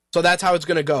 So that's how it's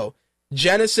going to go.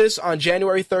 Genesis on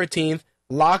January 13th,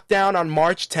 Lockdown on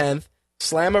March 10th,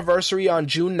 Slammiversary on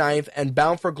June 9th, and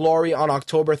Bound for Glory on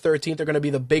October 13th are going to be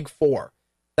the big four.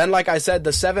 Then, like I said,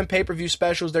 the 7 pay-per-view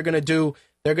specials they're going to do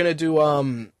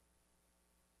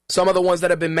some of the ones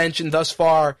that have been mentioned thus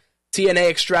far. TNA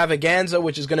Extravaganza,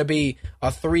 which is going to be a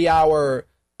 3-hour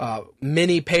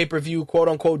mini pay-per-view,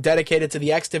 quote-unquote, dedicated to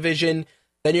the X Division.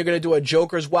 Then you're going to do a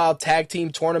Joker's Wild Tag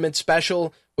Team Tournament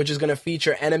special, which is going to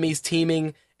feature enemies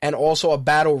teaming and also a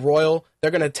Battle Royal.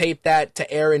 They're going to tape that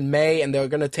to air in May, and they're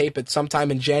going to tape it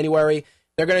sometime in January.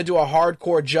 They're going to do a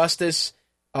Hardcore Justice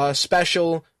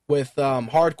special with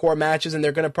hardcore matches, and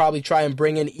they're going to probably try and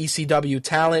bring in ECW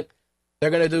talent. They're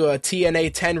going to do a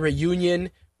TNA 10 reunion,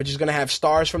 which is going to have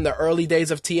stars from the early days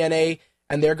of TNA,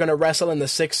 and they're going to wrestle in the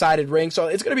 6-sided ring. So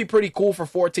it's going to be pretty cool for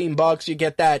 $14. You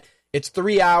get that. It's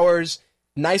 3 hours.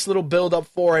 Nice little build-up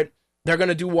for it. They're going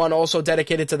to do one also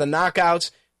dedicated to the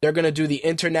knockouts. They're going to do the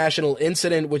International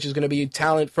Incident, which is going to be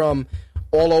talent from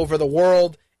all over the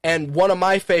world. And one of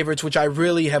my favorites, which I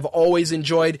really have always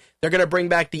enjoyed, they're going to bring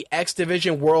back the X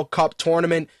Division World Cup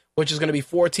Tournament, which is going to be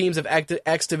 4 teams of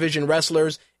X Division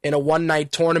wrestlers in a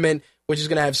one-night tournament, which is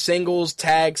going to have singles,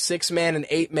 tag, 6-man, and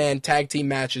 8-man tag team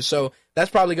matches. So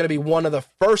that's probably going to be one of the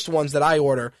first ones that I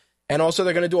order. And also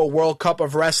they're going to do a World Cup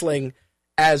of Wrestling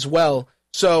as well.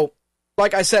 So,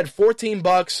 like I said,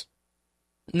 $14,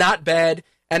 not bad.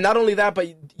 And not only that,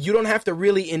 but you don't have to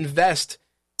really invest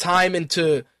time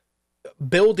into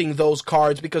building those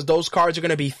cards because those cards are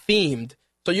going to be themed.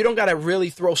 So you don't got to really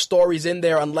throw stories in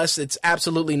there unless it's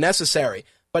absolutely necessary.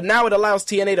 But now it allows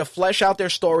TNA to flesh out their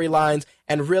storylines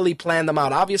and really plan them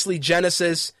out. Obviously,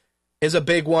 Genesis is a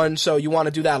big one, so you want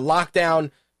to do that.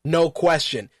 Lockdown, no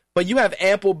question. But you have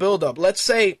ample buildup. Let's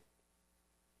say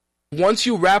once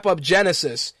you wrap up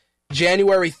Genesis,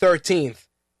 January 13th,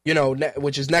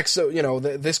 which is next,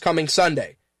 this coming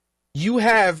Sunday, you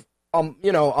have,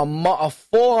 a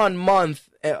full-on month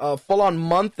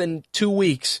and 2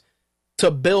 weeks to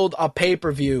build a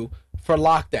pay-per-view for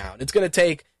Lockdown. It's going to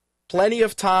take plenty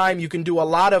of time. You can do a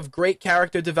lot of great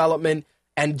character development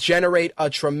and generate a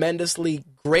tremendously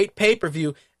great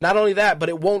pay-per-view. Not only that, but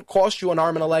it won't cost you an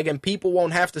arm and a leg, and people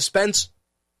won't have to spend,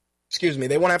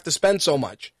 they won't have to spend so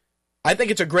much. I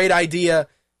think it's a great idea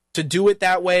to do it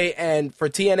that way, and for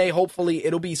TNA, hopefully,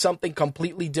 it'll be something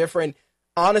completely different.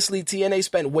 Honestly, TNA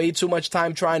spent way too much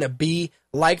time trying to be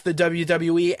like the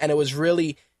WWE, and it was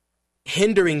really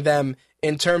hindering them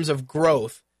in terms of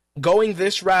growth. Going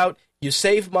this route, you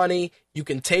save money, you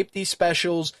can tape these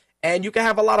specials, and you can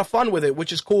have a lot of fun with it,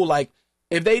 which is cool. Like,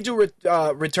 if they do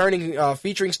returning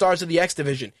featuring stars of the X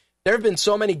Division, there have been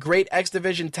so many great X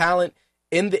Division talent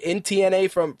in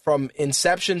TNA from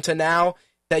inception to now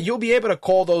that you'll be able to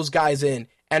call those guys in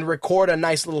and record a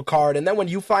nice little card. And then when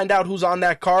you find out who's on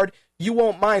that card, you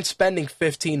won't mind spending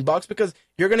 $15 because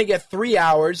you're going to get 3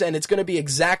 hours and it's going to be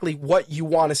exactly what you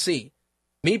want to see.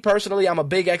 Me personally, I'm a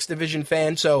big X Division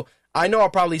fan, so I know I'll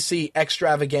probably see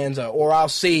Extravaganza, or I'll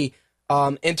see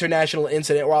International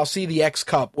Incident, or I'll see the X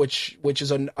Cup, which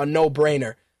is a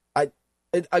no-brainer.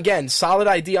 Again, solid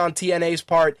idea on TNA's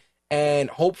part, and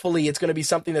hopefully it's going to be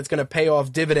something that's going to pay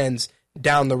off dividends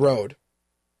down the road.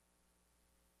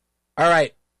 All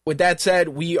right, with that said,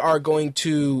 we are going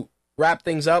to wrap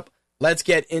things up. Let's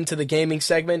get into the gaming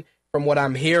segment. From what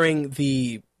I'm hearing,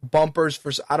 the bumpers,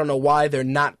 I don't know why they're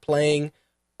not playing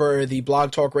for the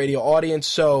Blog Talk Radio audience,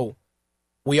 so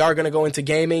we are going to go into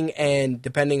gaming, and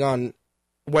depending on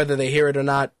whether they hear it or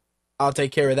not, I'll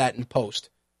take care of that in post.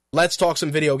 Let's talk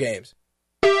some video games.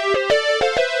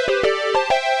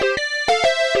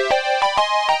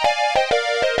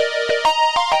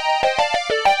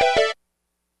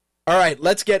 All right,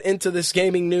 let's get into this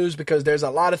gaming news because there's a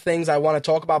lot of things I want to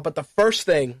talk about. But the first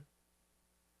thing,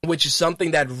 which is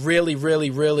something that really, really,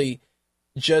 really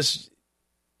just,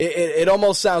 it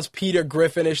almost sounds Peter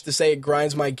Griffinish to say it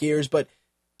grinds my gears, but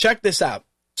check this out.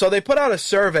 So they put out a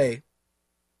survey.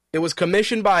 It was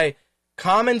commissioned by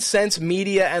Common Sense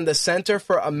Media and the Center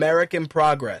for American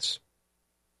Progress.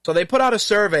 So they put out a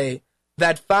survey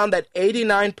that found that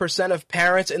 89% of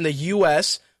parents in the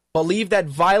U.S. believe that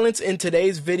violence in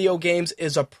today's video games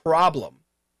is a problem.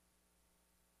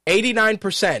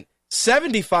 89%.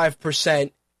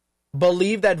 75%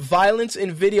 believe that violence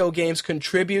in video games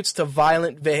contributes to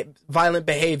violent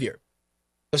behavior.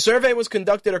 The survey was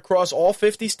conducted across all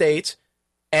 50 states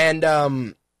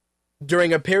and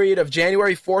during a period of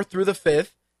January 4th through the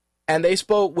 5th, and they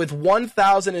spoke with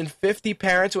 1,050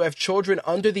 parents who have children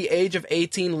under the age of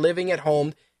 18 living at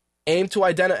home, aimed to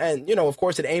identify, and of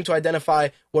course it aimed to identify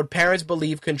what parents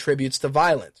believe contributes to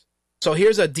violence. So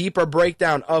here's a deeper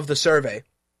breakdown of the survey.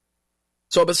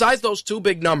 So besides those two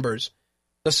big numbers,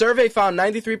 the survey found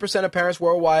 93% of parents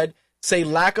worldwide say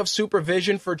lack of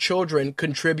supervision for children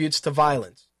contributes to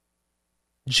violence.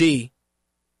 Gee,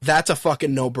 that's a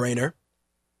fucking no-brainer.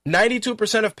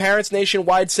 92% of parents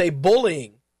nationwide say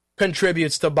bullying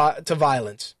contributes to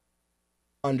violence.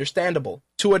 Understandable,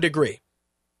 to a degree.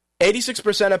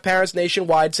 86% of parents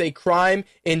nationwide say crime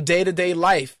in day-to-day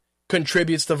life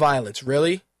contributes to violence.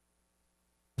 Really?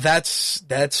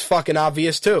 That's fucking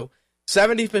obvious too.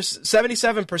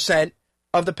 77%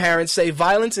 of the parents say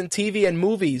violence in TV and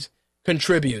movies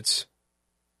contributes.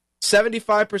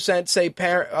 75% say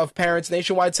of parents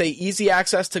nationwide say easy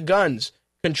access to guns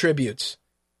contributes.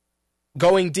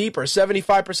 Going deeper,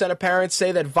 75% of parents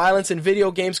say that violence in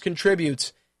video games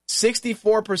contributes.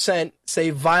 64% say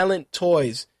violent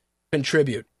toys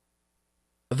contribute.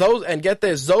 And get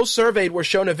this, those surveyed were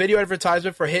shown a video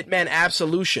advertisement for Hitman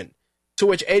Absolution, to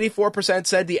which 84%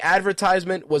 said the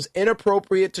advertisement was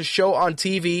inappropriate to show on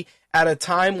TV at a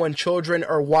time when children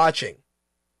are watching.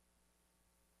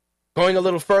 Going a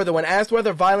little further, when asked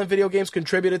whether violent video games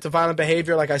contributed to violent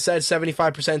behavior, like I said,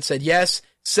 75% said yes,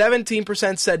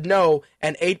 17% said no,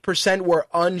 and 8% were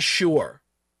unsure.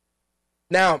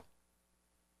 Now,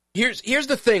 here's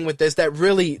the thing with this that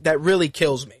really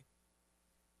kills me.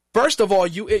 First of all,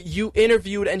 you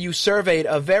interviewed and you surveyed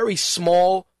a very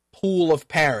small pool of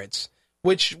parents,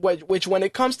 which when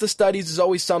it comes to studies is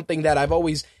always something that I've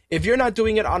always, if you're not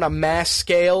doing it on a mass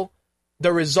scale,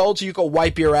 the results, you go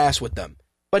wipe your ass with them.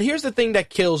 But here's the thing that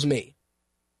kills me.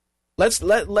 Let's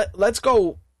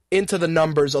go into the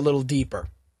numbers a little deeper.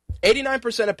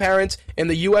 89% of parents in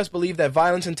the U.S. believe that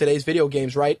violence in today's video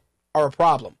games, right, are a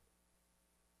problem.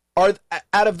 Out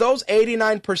of those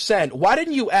 89%, why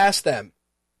didn't you ask them,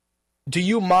 do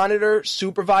you monitor,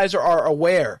 supervise, or are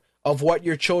aware of what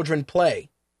your children play?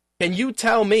 Can you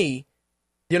tell me,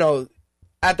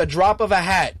 at the drop of a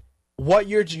hat, what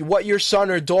your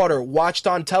son or daughter watched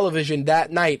on television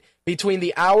that night between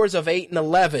the hours of 8 and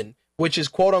 11, which is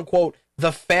quote-unquote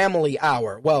the family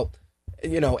hour? Well,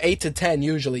 8 to 10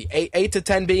 usually. 8 to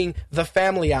 10 being the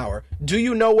family hour. Do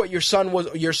you know what your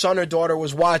son or daughter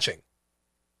was watching?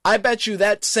 I bet you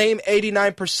that same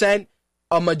 89%,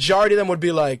 a majority of them would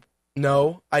be like,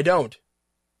 no, I don't.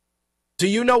 Do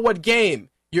you know what game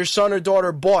your son or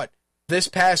daughter bought this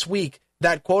past week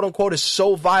that quote-unquote is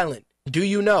so violent? Do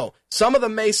you know? Some of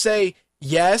them may say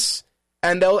yes,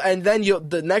 and then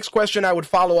the next question I would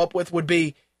follow up with would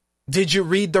be, did you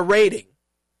read the rating?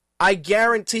 I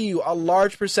guarantee you a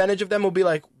large percentage of them will be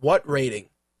like, what rating?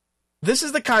 This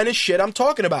is the kind of shit I'm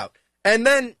talking about. And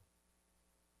then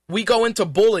we go into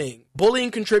bullying.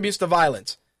 Bullying contributes to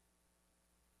violence.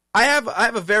 I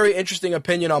have a very interesting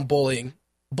opinion on bullying.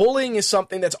 Bullying is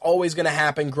something that's always going to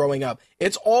happen growing up.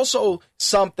 It's also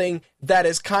something that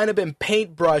has kind of been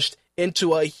paintbrushed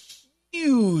into a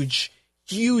huge,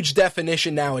 huge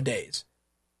definition nowadays.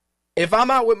 If I'm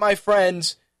out with my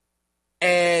friends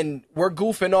and we're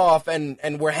goofing off and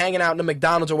we're hanging out in the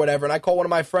McDonald's or whatever, and I call one of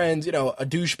my friends, a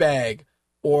douchebag,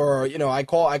 or, I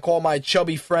call my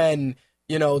chubby friend,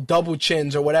 double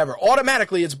chins or whatever,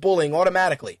 automatically it's bullying,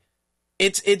 automatically.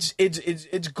 It's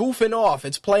goofing off,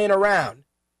 it's playing around.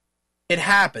 It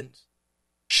happens.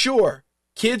 Sure,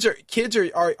 kids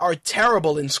are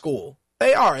terrible in school.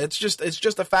 They are. It's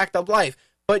just a fact of life.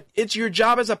 But it's your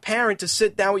job as a parent to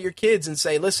sit down with your kids and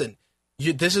say, listen,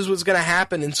 this is what's going to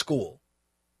happen in school.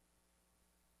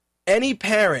 Any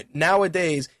parent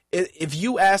nowadays, if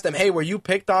you ask them, hey, were you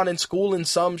picked on in school in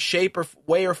some shape or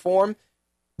way or form?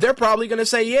 They're probably going to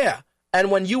say, yeah.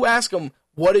 And when you ask them,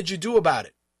 what did you do about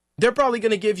it? They're probably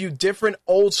going to give you different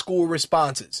old school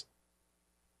responses.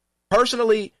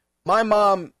 Personally, my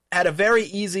mom had a very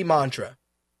easy mantra.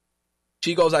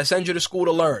 She goes, I send you to school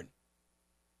to learn.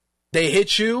 They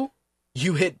hit you,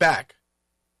 you hit back.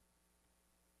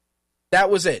 That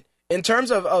was it. In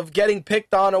terms of getting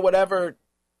picked on or whatever,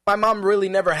 my mom really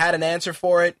never had an answer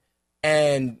for it.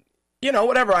 And,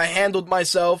 whatever, I handled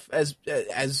myself as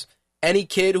any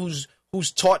kid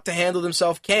who's taught to handle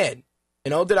themselves can.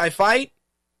 Did I fight?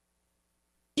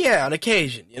 Yeah, on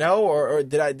occasion, or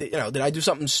did I do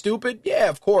something stupid? Yeah,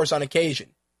 of course, on occasion.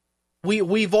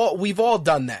 We've all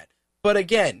done that. But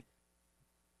again,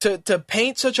 to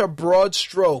paint such a broad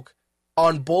stroke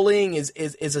on bullying is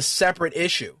a separate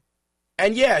issue.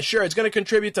 And yeah, sure, it's going to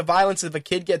contribute to violence if a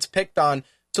kid gets picked on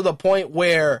to the point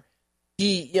where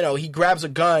he grabs a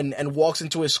gun and walks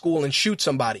into his school and shoots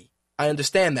somebody. I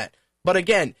understand that. But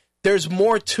again, there's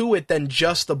more to it than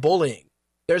just the bullying.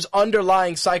 There's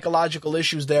underlying psychological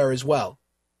issues there as well.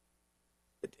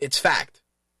 It's fact.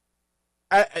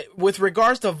 With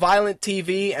regards to violent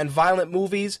TV and violent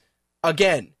movies,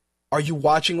 again, are you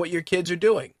watching what your kids are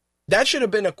doing? That should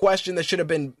have been a question that should have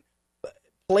been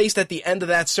placed at the end of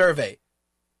that survey.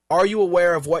 Are you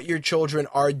aware of what your children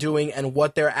are doing and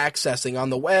what they're accessing on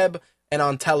the web and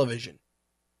on television?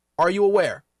 Are you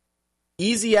aware?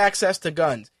 Easy access to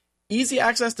guns. Easy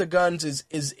access to guns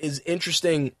is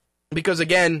interesting because,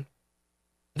 again,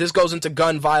 this goes into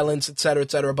gun violence, etc.,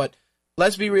 etc. But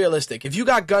let's be realistic. If you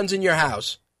got guns in your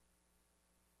house,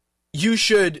 you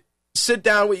should sit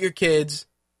down with your kids,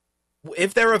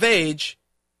 if they're of age,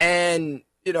 and,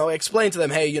 explain to them,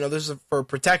 hey, this is for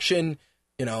protection,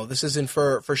 this isn't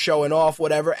for showing off,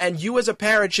 whatever. And you as a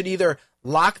parent should either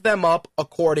lock them up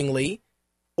accordingly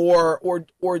or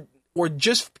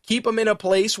just keep them in a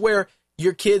place where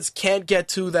your kids can't get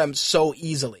to them so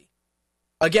easily.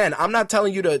 Again, I'm not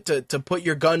telling you to put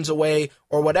your guns away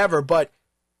or whatever, but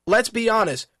let's be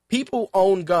honest. People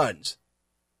own guns.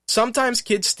 Sometimes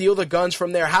kids steal the guns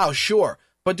from their house, sure.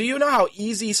 But do you know how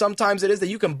easy sometimes it is that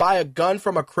you can buy a gun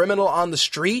from a criminal on the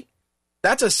street?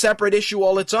 That's a separate issue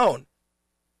all its own.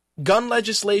 Gun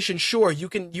legislation, sure, you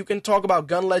can talk about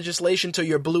gun legislation till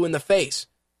you're blue in the face.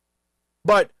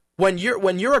 But when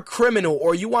you're a criminal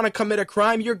or you want to commit a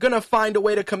crime, you're going to find a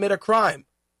way to commit a crime.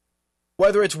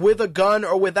 Whether it's with a gun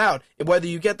or without, whether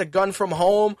you get the gun from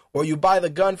home or you buy the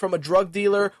gun from a drug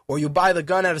dealer or you buy the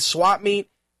gun at a swap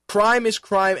meet, crime is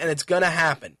crime and it's going to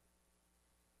happen.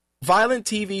 Violent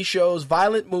TV shows,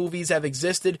 violent movies have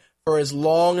existed for as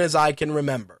long as I can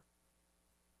remember.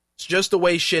 It's just the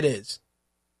way shit is.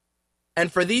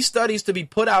 And for these studies to be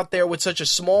put out there with such a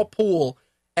small pool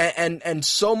and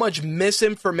so much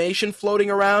misinformation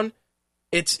floating around,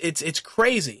 it's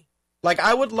crazy. Like,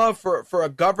 I would love for a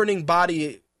governing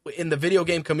body in the video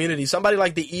game community, somebody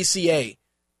like the ECA,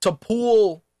 to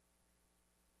pool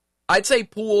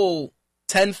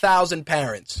 10,000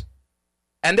 parents.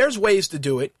 And there's ways to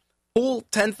do it. Pool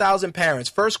 10,000 parents.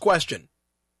 First question,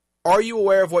 are you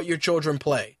aware of what your children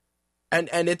play? And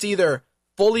it's either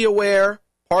fully aware,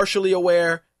 partially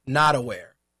aware, not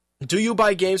aware. Do you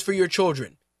buy games for your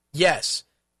children? Yes.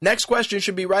 Next question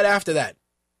should be right after that.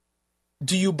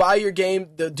 Do you buy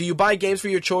games for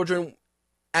your children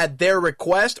at their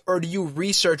request, or do you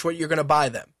research what you're going to buy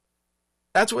them?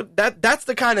 That's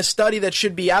the kind of study that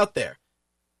should be out there.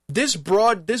 This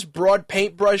broad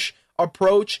paintbrush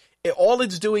approach, all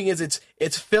it's doing is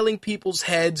it's filling people's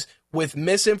heads with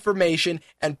misinformation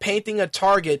and painting a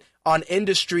target on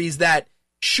industries that,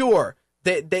 sure,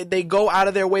 they go out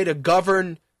of their way to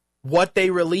govern what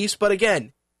they release, but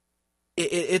again,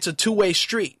 it's a two-way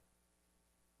street.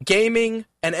 Gaming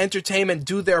and entertainment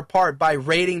do their part by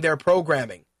rating their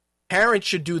programming. Parents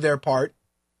should do their part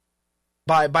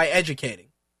by educating.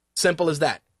 Simple as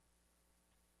that.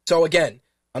 So again,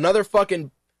 another fucking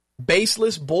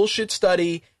baseless bullshit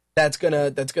study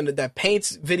that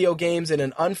paints video games in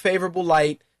an unfavorable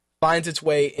light finds its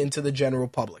way into the general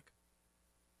public.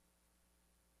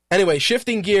 Anyway,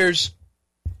 shifting gears,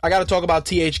 I got to talk about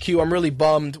THQ. I'm really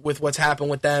bummed with what's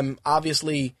happened with them.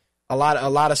 Obviously, a lot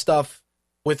of stuff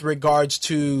with regards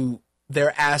to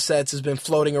their assets has been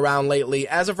floating around lately.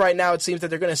 As of right now, it seems that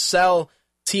they're going to sell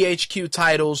THQ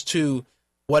titles to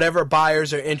whatever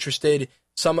buyers are interested,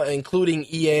 some including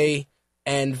EA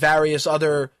and various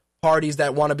other parties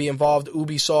that want to be involved,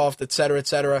 Ubisoft, etc.,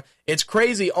 etc. It's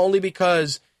crazy only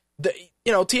because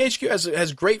THQ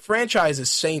has great franchises,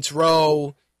 Saints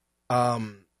Row,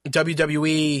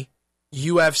 WWE,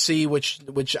 UFC,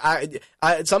 which I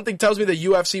something tells me the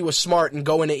UFC was smart in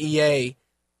going to EA.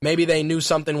 Maybe they knew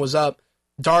something was up.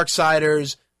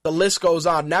 Darksiders, the list goes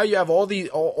on. Now you have all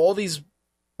these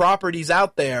properties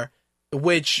out there,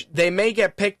 which they may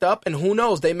get picked up, and who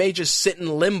knows, they may just sit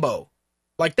in limbo.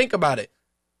 Like, think about it.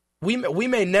 We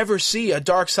may never see a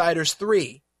Darksiders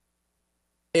 3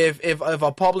 if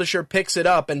a publisher picks it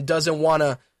up and doesn't want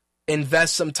to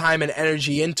invest some time and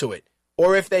energy into it.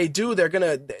 Or if they do,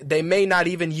 they may not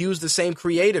even use the same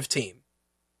creative team.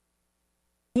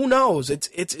 Who knows?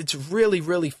 It's really,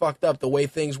 really fucked up the way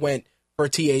things went for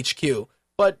THQ.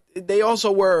 But they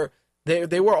also were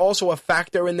they were also a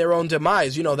factor in their own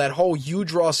demise. That whole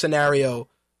U-Draw scenario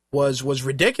was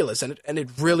ridiculous, and it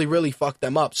really, really fucked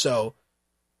them up. So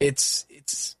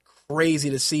it's crazy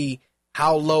to see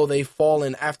how low they've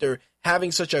fallen after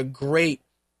having such a great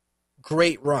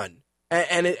run.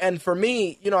 And for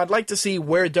me, I'd like to see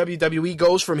where WWE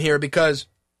goes from here, because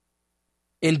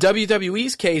in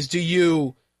WWE's case, do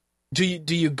you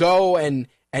go and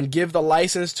give the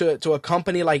license to a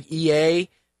company like EA,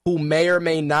 who may or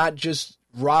may not just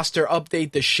roster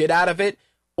update the shit out of it,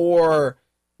 or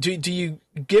do you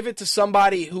give it to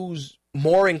somebody who's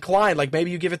more inclined, like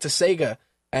maybe you give it to Sega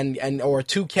and or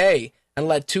 2K and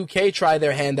let 2K try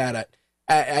their hand at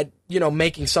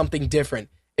making something different.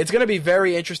 It's going to be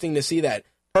very interesting to see that.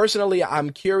 Personally,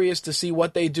 I'm curious to see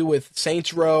what they do with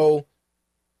Saints Row,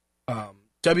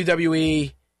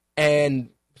 WWE, and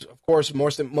of course,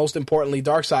 most importantly,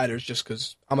 Darksiders, just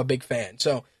because I'm a big fan.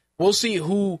 So we'll see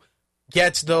who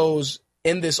gets those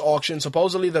in this auction.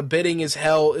 Supposedly, the bidding is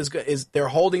they're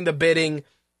holding the bidding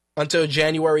until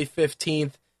January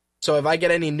 15th. So if I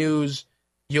get any news,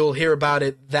 you'll hear about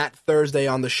it that Thursday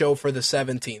on the show for the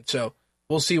 17th. So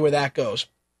we'll see where that goes.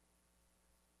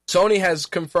 Sony has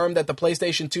confirmed that the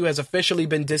PlayStation 2 has officially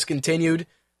been discontinued.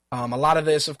 A lot of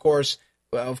this, of course,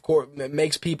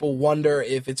 makes people wonder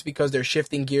if it's because they're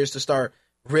shifting gears to start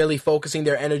really focusing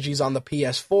their energies on the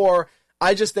PS4.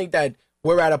 I just think that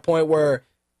we're at a point where,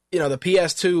 you know, the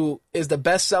PS2 is the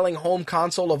best-selling home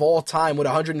console of all time with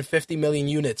 150 million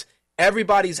units.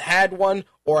 Everybody's had one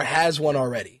or has one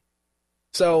already.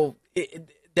 So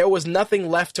there was nothing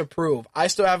left to prove. I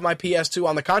still have my PS2.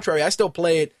 On the contrary, I still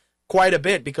play it quite a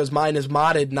bit because mine is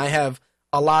modded and I have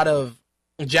a lot of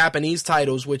Japanese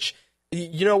titles, which,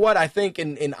 you know what, I think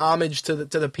in homage to the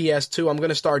PS2, I'm going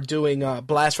to start doing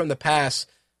Blast from the Past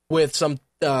with some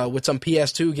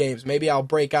PS2 games. Maybe I'll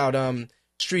break out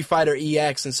Street Fighter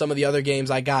EX and some of the other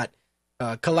games I got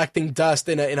collecting dust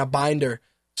in a binder.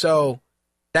 So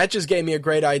that just gave me a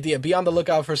great idea. Be on the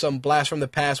lookout for some Blast from the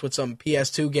Past with some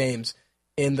PS2 games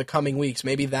in the coming weeks.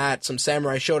 Maybe that, some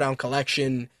Samurai Showdown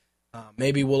Collection.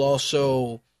 Maybe we'll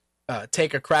also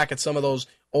take a crack at some of those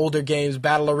older games,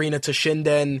 Battle Arena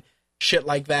Toshinden, shit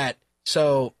like that.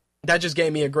 So that just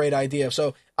gave me a great idea.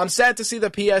 So I'm sad to see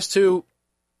the PS2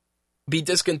 be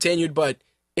discontinued, but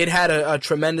it had a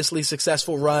tremendously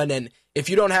successful run. And if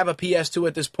you don't have a PS2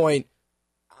 at this point,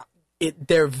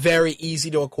 they're very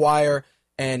easy to acquire.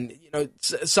 And, you know,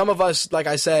 some of us, like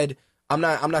I said, I'm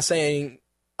not saying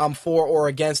I'm for or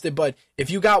against it, but if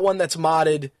you got one that's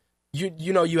modded,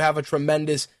 you know you have a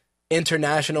tremendous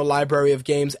international library of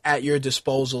games at your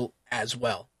disposal as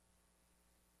well.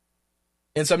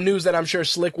 In some news that I'm sure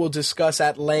Slick will discuss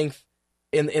at length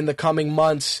in the coming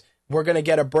months, we're going to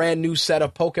get a brand new set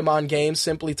of Pokemon games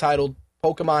simply titled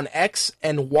Pokemon X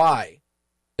and Y.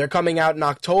 They're coming out in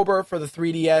October for the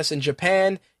 3DS in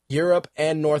Japan, Europe,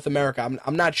 and North America.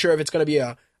 I'm not sure if it's going to be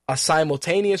a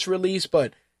simultaneous release,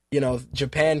 but, you know,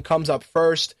 Japan comes up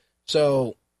first.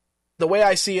 So the way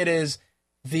I see it is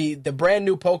the brand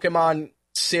new Pokemon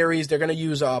series, they're going to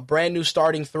use a brand new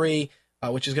starting three,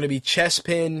 which is going to be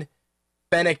Chespin,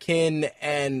 Fennekin,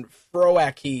 and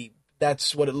Froakie.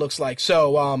 That's what it looks like.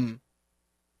 So,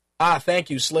 thank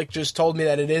you. Slick just told me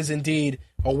that it is indeed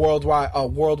a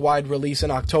worldwide release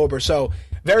in October. So,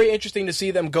 very interesting to see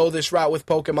them go this route with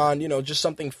Pokemon. You know, just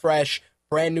something fresh,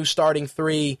 brand new starting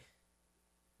three.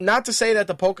 Not to say that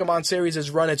the Pokemon series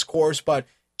has run its course, but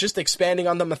just expanding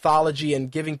on the mythology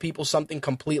and giving people something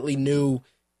completely new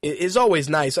is always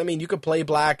nice. I mean, you could play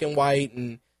Black and White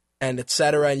and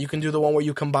etc., and you can do the one where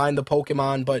you combine the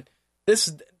Pokemon, but this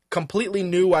is completely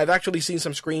new. I've actually seen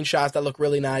some screenshots that look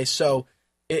really nice, so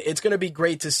it's going to be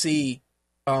great to see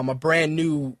a brand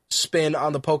new spin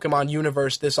on the Pokemon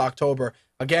universe this October.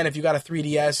 Again, if you got a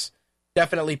 3DS,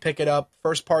 definitely pick it up.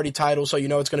 First-party title, so you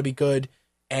know it's going to be good.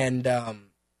 And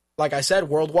like I said,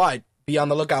 worldwide. Be on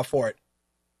the lookout for it.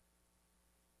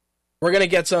 We're going to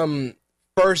get some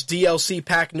first DLC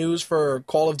pack news for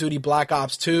Call of Duty Black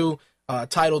Ops 2,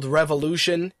 titled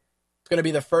Revolution. It's going to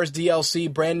be the first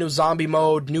DLC, brand new zombie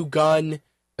mode, new gun.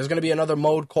 There's going to be another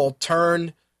mode called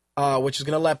Turn, which is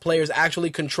going to let players actually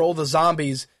control the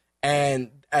zombies,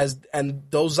 and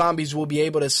those zombies will be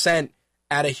able to scent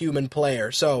at a human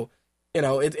player. So, you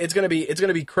know, it's going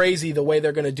to be crazy the way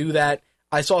they're going to do that.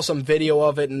 I saw some video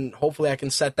of it, and hopefully I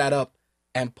can set that up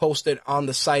and post it on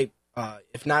the site.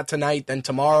 If not tonight, then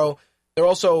tomorrow. They're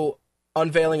also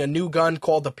unveiling a new gun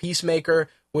called the Peacemaker,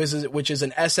 which is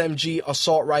an SMG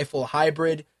assault rifle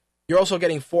hybrid. You're also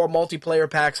getting 4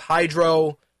 multiplayer packs: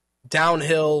 Hydro,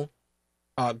 Downhill,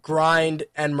 Grind,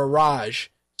 and Mirage.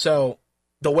 So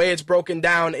the way it's broken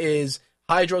down is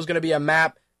Hydro is going to be a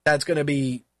map that's going to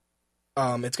be,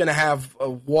 it's going to have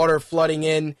water flooding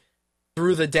in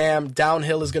through the dam.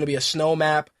 Downhill is going to be a snow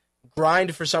map.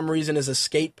 Grind, for some reason, is a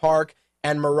skate park.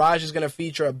 And Mirage is going to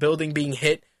feature a building being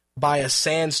hit by a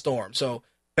sandstorm. So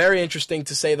very interesting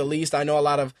to say the least. I know a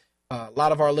lot of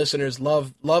our listeners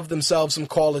love themselves some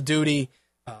Call of Duty.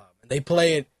 They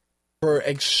play it for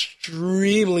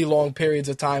extremely long periods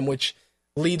of time, which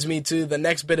leads me to the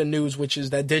next bit of news, which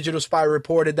is that Digital Spy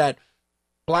reported that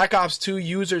Black Ops 2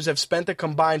 users have spent a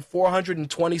combined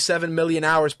 427 million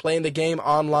hours playing the game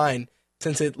online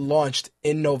since it launched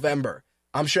in November.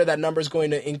 I'm sure that number is going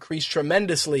to increase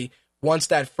tremendously once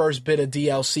that first bit of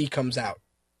DLC comes out.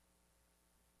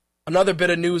 Another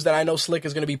bit of news that I know Slick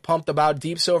is going to be pumped about: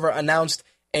 Deep Silver announced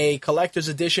a collector's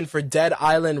edition for Dead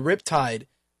Island Riptide,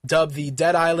 dubbed the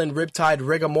Dead Island Riptide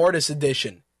Rigor Mortis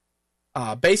Edition.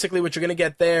 Basically, what you're going to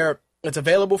get there, it's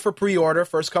available for pre-order,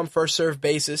 first come, first serve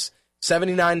basis,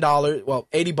 $79, well,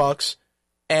 $80,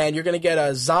 and you're going to get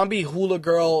a zombie hula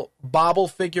girl bobble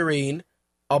figurine,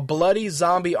 a bloody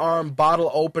zombie arm bottle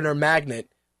opener magnet,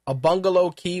 a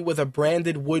bungalow key with a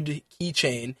branded wood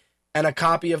keychain, and a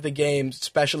copy of the game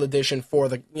special edition for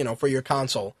for your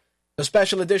console. The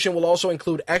special edition will also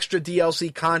include extra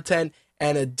DLC content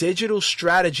and a digital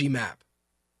strategy map.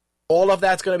 All of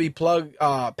that's going to be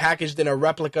packaged in a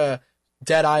replica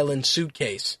Dead Island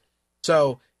suitcase.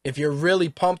 So if you're really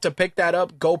pumped to pick that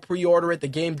up, go pre-order it. The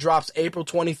game drops April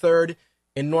 23rd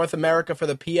in North America for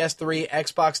the PS3,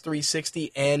 Xbox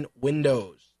 360, and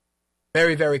Windows.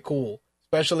 Very, very cool.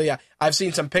 Especially, I've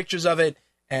seen some pictures of it,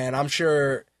 and I'm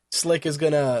sure Slick is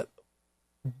going to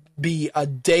be a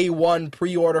day one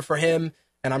pre-order for him,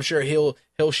 and I'm sure he'll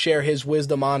share his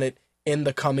wisdom on it in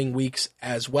the coming weeks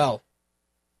as well.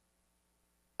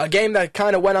 A game that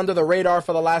kind of went under the radar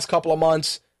for the last couple of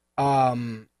months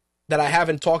that I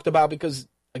haven't talked about because,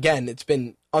 again, it's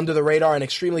been under the radar and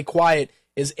extremely quiet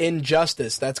is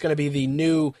Injustice. That's going to be the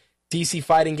new DC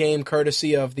fighting game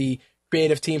courtesy of the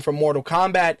creative team from Mortal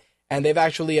Kombat, and they've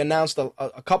actually announced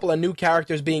a couple of new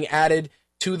characters being added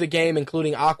to the game,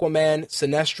 including Aquaman,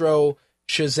 Sinestro,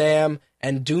 Shazam,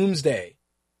 and Doomsday.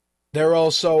 They're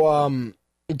also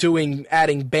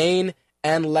adding Bane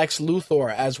and Lex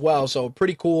Luthor as well, so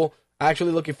pretty cool.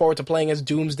 Actually looking forward to playing as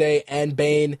Doomsday and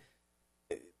Bane.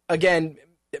 Again,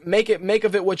 make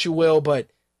of it what you will, but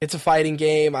it's a fighting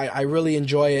game. I really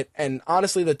enjoy it, and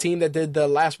honestly, the team that did the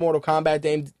last Mortal Kombat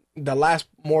game,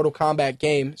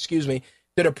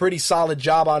 did a pretty solid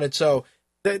job on it. So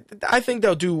I think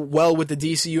they'll do well with the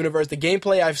DC universe. The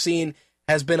gameplay I've seen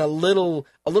has been a little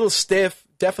stiff,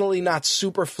 definitely not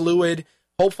super fluid.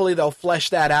 Hopefully, they'll flesh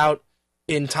that out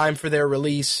in time for their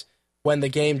release when the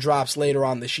game drops later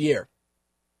on this year.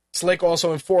 Slick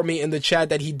also informed me in the chat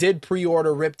that he did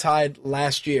pre-order Riptide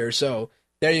last year, so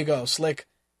there you go, Slick.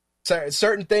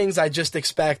 Certain things I just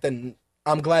expect, and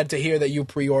I'm glad to hear that you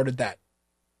pre-ordered that.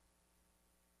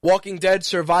 Walking Dead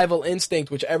Survival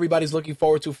Instinct, which everybody's looking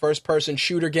forward to, first-person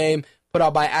shooter game put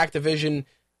out by Activision,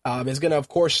 is going to, of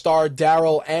course, star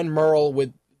Daryl and Merle.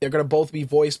 They're going to both be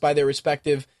voiced by their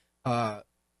respective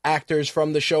actors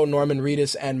from the show, Norman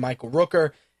Reedus and Michael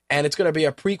Rooker. And it's going to be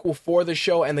a prequel for the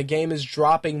show, and the game is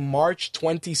dropping March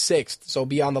 26th, so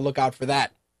be on the lookout for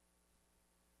that.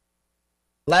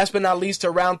 Last but not least, to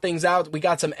round things out, we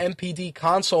got some MPD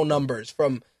console numbers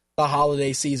from the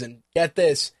holiday season. Get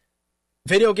this.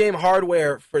 Video game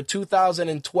hardware for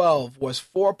 2012 was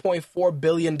 $4.4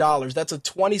 billion. That's a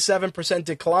 27%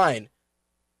 decline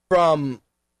from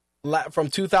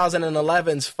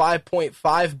 2011's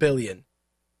 $5.5 billion,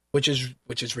 which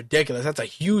is ridiculous. That's a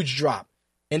huge drop.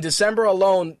 In December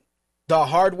alone, the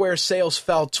hardware sales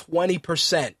fell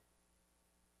 20%.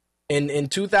 In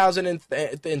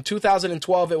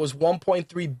 2012, it was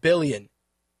 1.3 billion.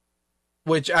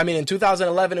 In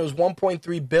 2011, it was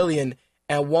 1.3 billion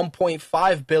and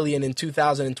 1.5 billion in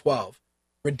 2012.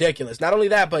 Ridiculous. Not only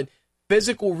that, but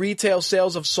physical retail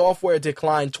sales of software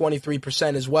declined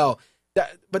 23% as well.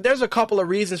 But there's a couple of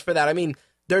reasons for that.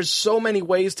 There's so many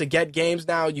ways to get games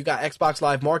now. You got Xbox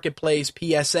Live Marketplace,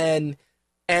 PSN,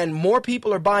 and more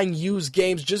people are buying used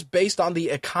games just based on the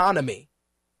economy.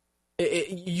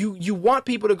 You want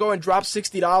people to go and drop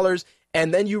 $60,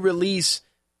 and then you release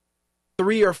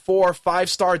 3 or 4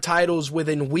 5-star titles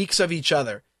within weeks of each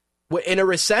other. In a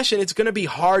recession, it's going to be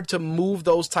hard to move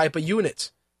those type of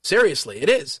units. Seriously, it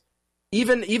is.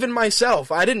 Even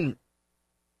myself,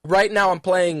 right now I'm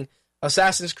playing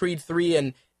Assassin's Creed 3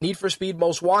 and Need for Speed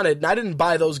Most Wanted, and I didn't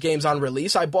buy those games on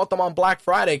release. I bought them on Black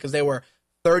Friday because they were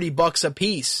 $30 a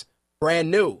piece,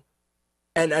 brand new.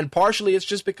 And partially it's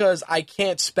just because I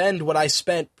can't spend what I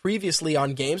spent previously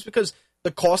on games because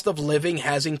the cost of living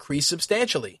has increased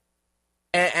substantially.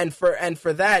 And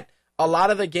for that, a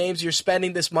lot of the games you're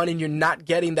spending this money and you're not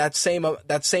getting that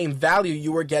same value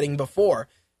you were getting before.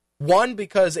 One,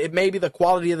 because it maybe the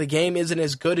quality of the game isn't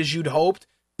as good as you'd hoped.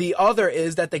 The other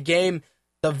is that the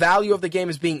value of the game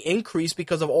is being increased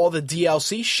because of all the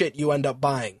DLC shit you end up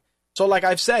buying. So like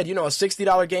I've said, a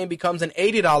 $60 game becomes an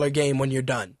 $80 game when you're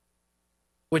done.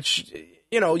 Which,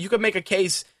 you could make a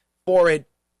case for it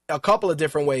a couple of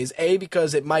different ways. A,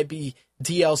 because it might be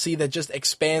DLC that just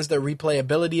expands the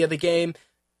replayability of the game.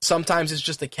 Sometimes it's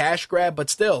just a cash grab, but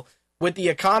still, with the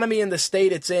economy and the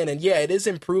state it's in, and yeah, it is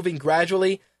improving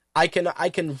gradually, I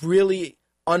can really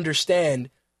understand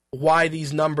why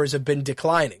these numbers have been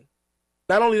declining.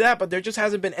 Not only that, but there just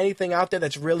hasn't been anything out there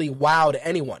that's really wowed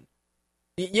anyone.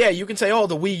 Yeah, you can say,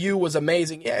 the Wii U was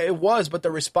amazing. Yeah, it was, but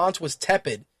the response was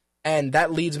tepid. And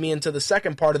that leads me into the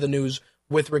second part of the news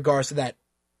with regards to that.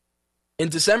 In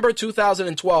December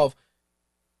 2012,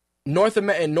 in North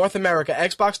America,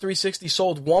 Xbox 360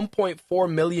 sold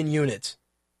 1.4 million units.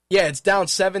 Yeah, it's down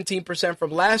 17%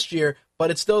 from last year, but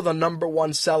it's still the number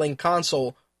one selling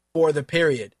console for the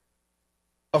period.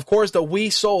 Of course, the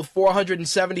Wii sold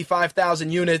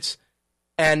 475,000 units,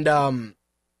 and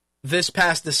this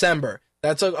past December.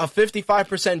 That's a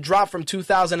 55% drop from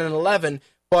 2011,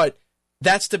 but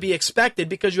that's to be expected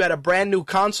because you had a brand new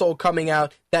console coming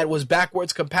out that was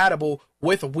backwards compatible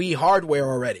with Wii hardware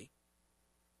already.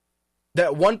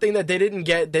 That one thing that they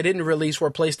didn't release were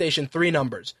PlayStation 3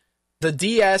 numbers. The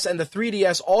DS and the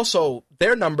 3DS also,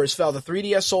 their numbers fell. The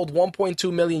 3DS sold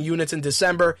 1.2 million units in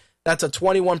December. That's a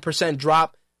 21%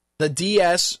 drop. The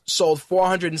DS sold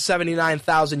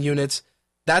 479,000 units.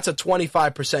 That's a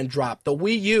 25% drop. The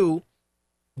Wii U,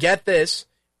 get this,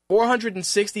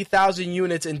 460,000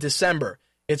 units in December.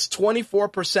 It's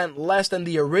 24% less than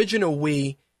the original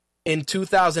Wii in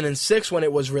 2006 when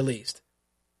it was released.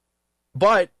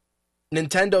 But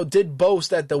Nintendo did boast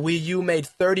that the Wii U made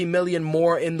 30 million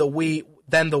more than the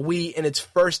Wii in its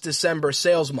first December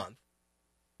sales month.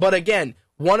 But again,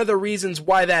 one of the reasons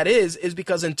why that is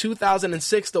because in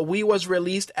 2006 the Wii was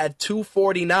released at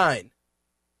 $249.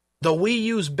 The Wii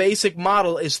U's basic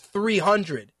model is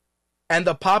 $300, and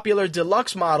the popular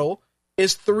deluxe model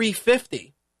is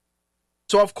 $350.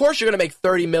 So of course you're going to make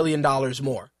 $30 million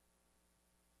more.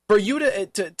 For you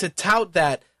to tout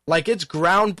that like it's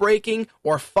groundbreaking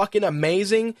or fucking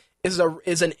amazing is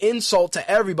an insult to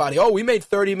everybody. Oh, we made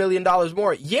 $30 million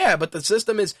more. Yeah, but the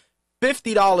system is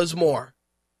 $50 more.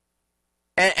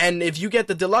 And if you get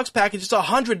the deluxe package, it's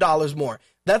 $100 more.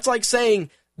 That's like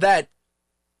saying that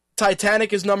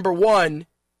Titanic is number one,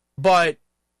 but,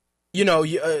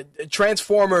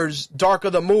 Transformers Dark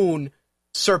of the Moon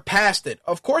surpassed it.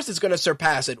 Of course it's going to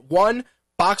surpass it. One,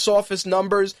 box office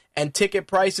numbers and ticket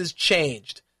prices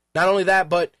changed. Not only that,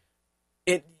 but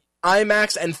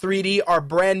IMAX and 3D are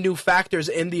brand new factors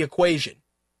in the equation.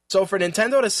 So for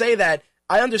Nintendo to say that,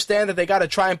 I understand that they got to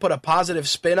try and put a positive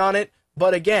spin on it,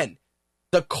 but again,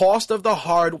 the cost of the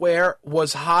hardware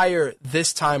was higher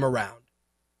this time around.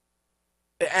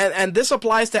 And this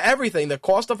applies to everything. The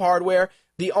cost of hardware,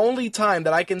 the only time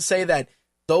that I can say that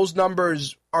those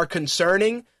numbers are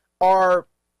concerning are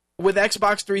with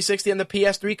Xbox 360 and the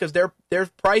PS3 because their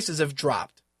prices have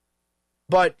dropped.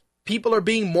 But people are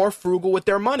being more frugal with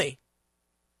their money.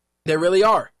 They really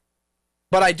are.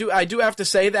 But I do have to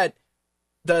say that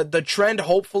the trend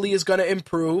hopefully is going to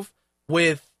improve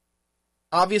with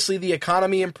obviously the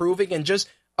economy improving and just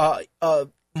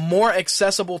more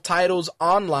accessible titles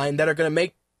online that are going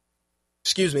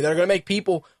to make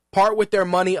people part with their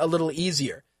money a little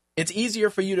easier. It's easier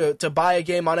for you to buy a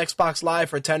game on Xbox Live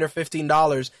for $10 or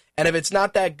 $15, and if it's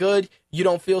not that good, you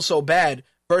don't feel so bad,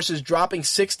 versus dropping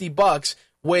 $60,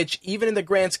 which even in the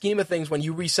grand scheme of things, when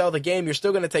you resell the game, you're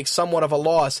still going to take somewhat of a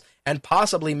loss and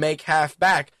possibly make half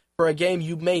back for a game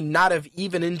you may not have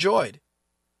even enjoyed.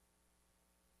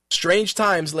 Strange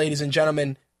times, ladies and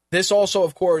gentlemen. This also,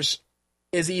 of course,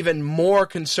 is even more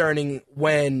concerning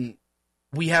when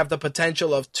we have the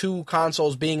potential of 2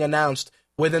 consoles being announced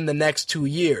within the next 2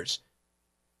 years.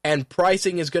 And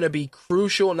pricing is going to be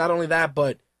crucial. Not only that,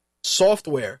 but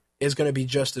software is going to be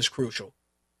just as crucial.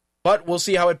 But we'll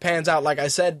see how it pans out. Like I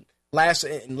said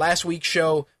in last week's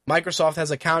show, Microsoft has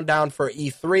a countdown for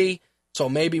E3, so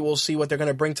maybe we'll see what they're going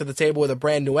to bring to the table with a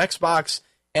brand new Xbox.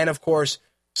 And of course,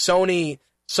 Sony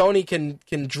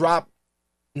can drop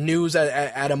news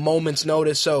at a moment's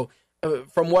notice. So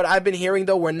from what I've been hearing,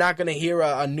 though, we're not going to hear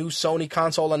a new Sony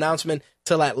console announcement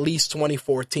till at least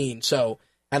 2014. So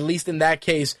at least in that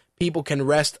case, people can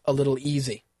rest a little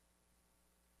easy.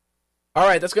 All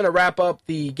right, that's going to wrap up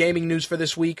the gaming news for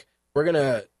this week. We're going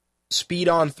to speed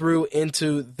on through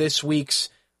into this week's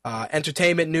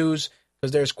entertainment news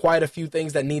because there's quite a few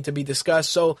things that need to be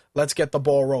discussed. So let's get the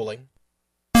ball rolling.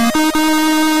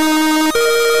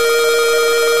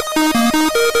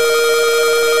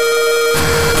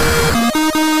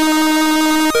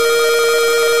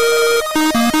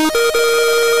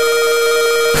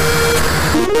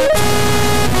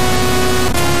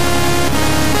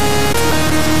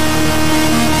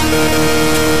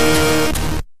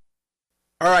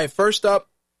 All right, first up,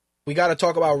 we got to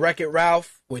talk about Wreck-It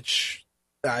Ralph, which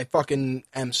I fucking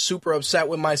am super upset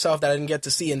with myself that I didn't get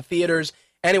to see in theaters.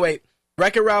 Anyway,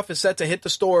 Wreck-It Ralph is set to hit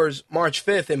the stores March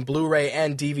 5th in Blu-ray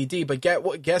and DVD, but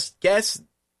guess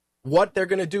what they're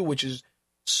going to do, which is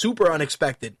super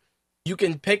unexpected. You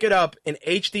can pick it up in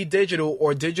HD digital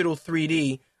or digital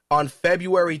 3D on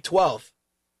February 12th.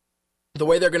 The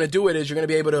way they're going to do it is you're going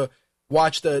to be able to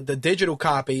watch the digital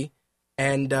copy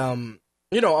and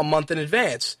a month in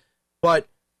advance. But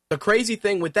the crazy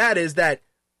thing with that is that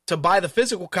to buy the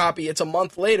physical copy, it's a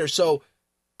month later. So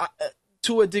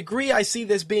to a degree, I see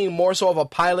this being more so of a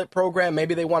pilot program.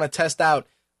 Maybe they want to test out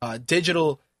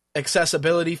digital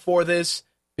accessibility for this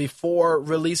before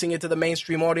releasing it to the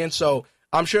mainstream audience. So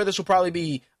I'm sure this will probably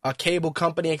be a cable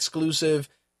company exclusive.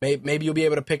 Maybe you'll be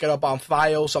able to pick it up on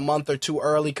Fios a month or two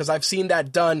early, because I've seen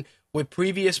that done with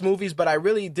previous movies, but I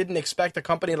really didn't expect a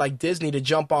company like Disney to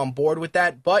jump on board with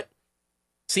that, but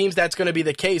seems that's going to be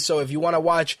the case. So if you want to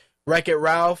watch Wreck-It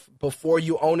Ralph before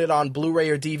you own it on Blu-ray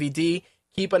or DVD,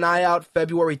 keep an eye out.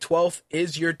 February 12th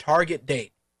is your target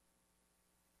date.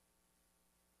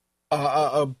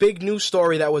 A big news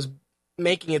story that was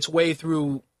making its way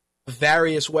through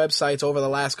various websites over the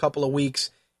last couple of weeks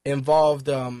involved,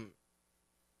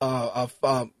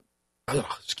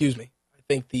 excuse me, I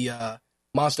think the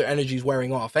Monster Energy is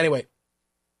wearing off. Anyway,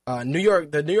 the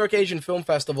New York Asian Film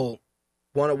Festival,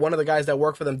 one of the guys that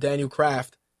worked for them, Daniel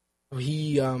Kraft,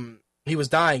 he was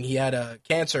dying. He had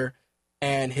cancer,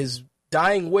 and his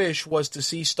dying wish was to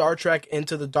see Star Trek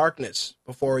Into the Darkness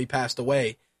before he passed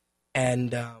away.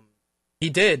 And he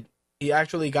did. He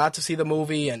actually got to see the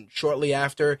movie, and shortly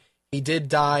after, he did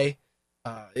die.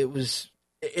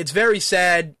 It's very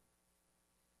sad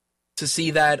to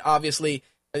see that, obviously,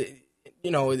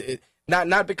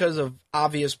 not because of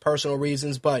obvious personal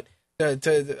reasons, but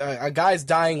a guy's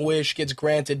dying wish gets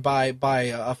granted by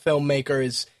a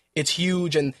filmmaker it's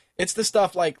huge, and it's the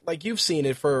stuff like you've seen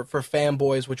it for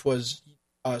Fanboys, which was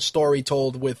a story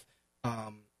told with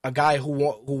a guy who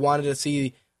wanted to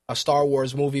see a Star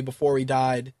Wars movie before he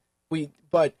died.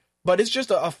 But it's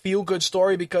just a feel good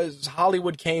story because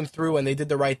Hollywood came through and they did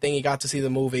the right thing. He got to see the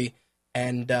movie,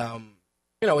 and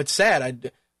it's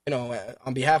sad.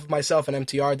 On behalf of myself and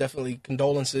MTR, definitely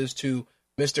condolences to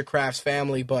Mr. Kraft's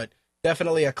family, but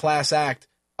definitely a class act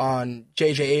on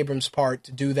J.J. Abrams' part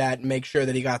to do that and make sure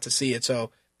that he got to see it. So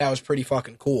that was pretty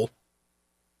fucking cool.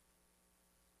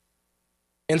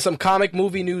 In some comic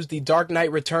movie news, The Dark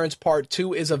Knight Returns Part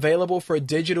 2 is available for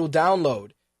digital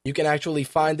download. You can actually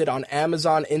find it on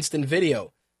Amazon Instant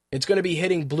Video. It's going to be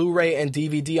hitting Blu-ray and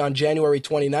DVD on January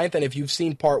 29th, and if you've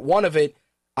seen Part 1 of it,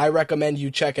 I recommend you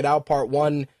check it out. Part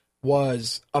 1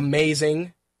 was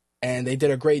amazing, and they did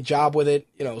a great job with it.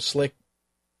 Slick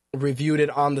reviewed it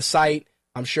on the site.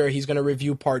 I'm sure he's going to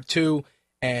review Part 2,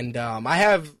 and I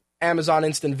have Amazon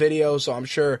Instant Video, so I'm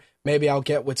sure maybe I'll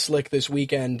get with Slick this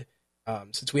weekend.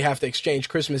 Since we have to exchange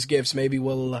Christmas gifts, maybe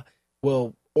we'll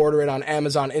order it on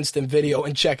Amazon Instant Video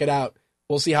and check it out.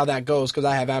 We'll see how that goes because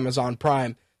I have Amazon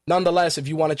Prime. Nonetheless, if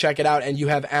you want to check it out and you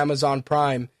have Amazon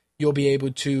Prime, you'll be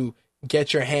able to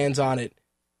get your hands on it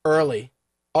early.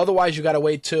 Otherwise, you got to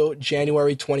wait till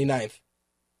January 29th.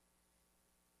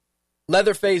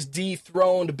 Leatherface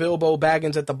dethroned Bilbo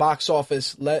Baggins at the box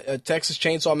office. Texas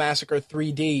Chainsaw Massacre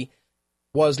 3D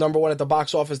was number one at the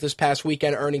box office this past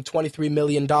weekend, earning $23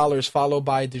 million, followed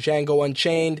by Django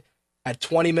Unchained at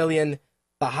 $20 million.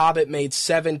 The Hobbit made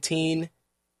 17.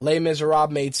 Les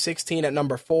Miserables made 16 at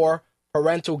number 4.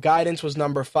 Parental Guidance was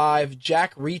number 5.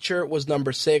 Jack Reacher was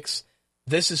number 6.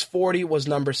 This Is 40 was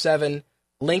number 7.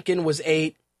 Lincoln was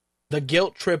 8. The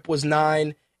Guilt Trip was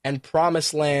 9. And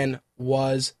Promised Land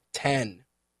was 10.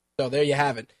 So there you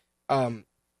have it. The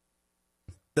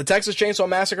Texas Chainsaw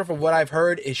Massacre, from what I've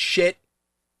heard, is shit.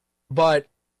 But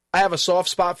I have a soft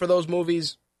spot for those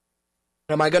movies.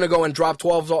 Am I going to go and drop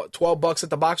 $12 at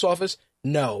the box office?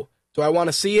 No. Do I want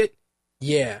to see it?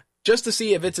 Yeah. Just to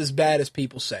see if it's as bad as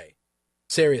people say.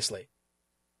 Seriously.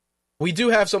 We do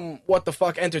have some what the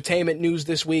fuck entertainment news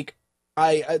this week.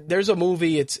 There's a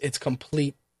movie, it's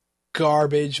complete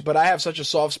garbage, but I have such a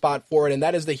soft spot for it, and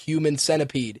that is The Human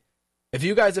Centipede. If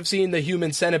you guys have seen The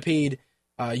Human Centipede,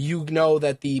 you know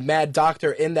that the mad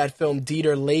doctor in that film,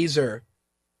 Dieter Laser,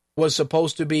 was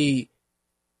supposed to be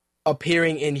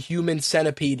appearing in Human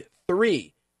Centipede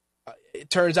 3. It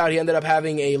turns out he ended up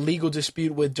having a legal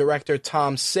dispute with director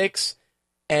Tom Six,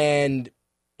 and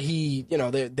they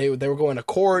were going to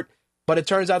court, but it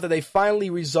turns out that they finally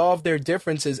resolved their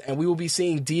differences, and we will be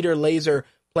seeing Dieter Laser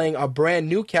playing a brand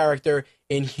new character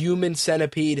in Human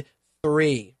Centipede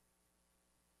 3.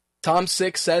 Tom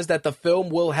Six says that the film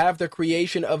will have the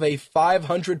creation of a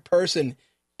 500-person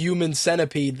human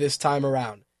centipede this time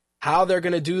around. How they're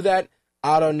going to do that,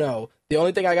 I don't know. The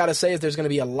only thing I got to say is there's going to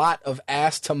be a lot of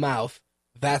ass to mouth,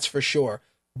 that's for sure.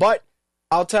 But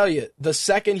I'll tell you, the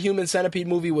second Human Centipede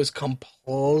movie was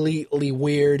completely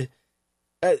weird.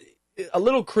 A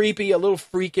little creepy, a little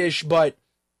freakish, but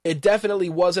it definitely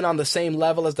wasn't on the same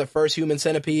level as the first Human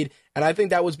Centipede. And I think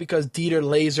that was because Dieter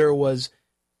Laser was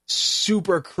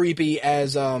super creepy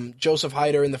as Joseph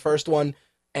Heider in the first one.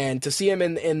 And to see him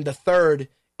in the third,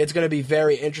 it's going to be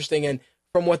very interesting. And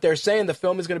from what they're saying, the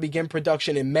film is going to begin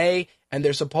production in May, and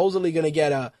they're supposedly going to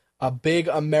get a big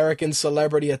American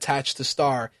celebrity attached to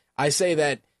star. I say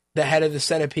that the head of the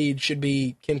centipede should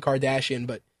be Kim Kardashian,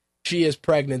 but she is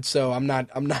pregnant, so I'm not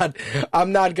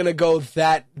gonna go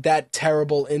that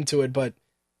terrible into it. But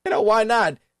why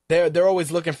not? They're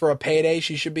always looking for a payday.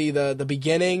 She should be the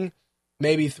beginning.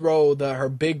 Maybe throw her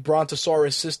big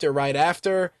Brontosaurus sister right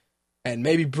after, and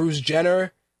maybe Bruce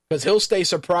Jenner, because he'll stay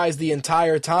surprised the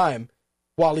entire time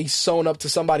while he's sewn up to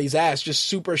somebody's ass. Just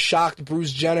super shocked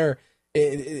Bruce Jenner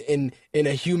in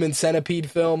a Human Centipede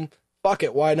film. Fuck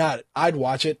it, why not? I'd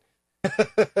watch it.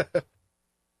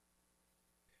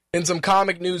 In some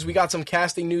comic news, we got some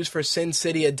casting news for Sin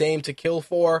City: A Dame to Kill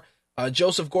For.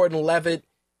 Joseph Gordon-Levitt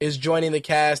is joining the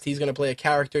cast. He's going to play a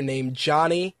character named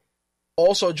Johnny.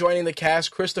 Also joining the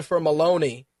cast, Christopher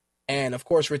Maloney. And, of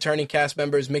course, returning cast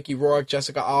members Mickey Rourke,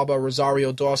 Jessica Alba,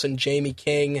 Rosario Dawson, Jamie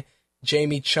King,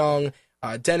 Jamie Chung,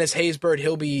 Dennis Haysbert.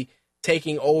 He'll be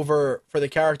taking over for the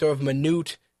character of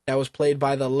Manute that was played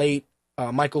by the late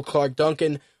Michael Clark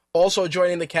Duncan. Also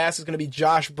joining the cast is going to be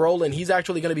Josh Brolin. He's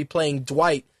actually going to be playing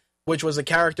Dwight, which was a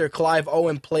character Clive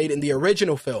Owen played in the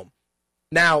original film.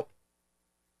 Now,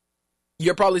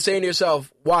 you're probably saying to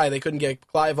yourself, why? They couldn't get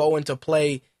Clive Owen to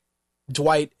play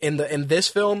Dwight in this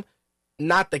film?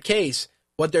 Not the case.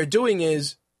 What they're doing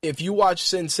is, if you watch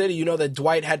Sin City, you know that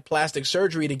Dwight had plastic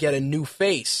surgery to get a new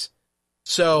face.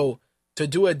 So, to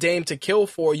do A Dame to Kill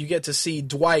For, you get to see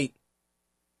Dwight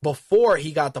before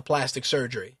he got the plastic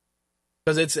surgery.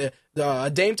 Because it's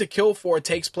A Dame to Kill For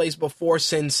takes place before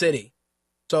Sin City.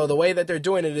 So the way that they're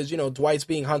doing it is, Dwight's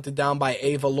being hunted down by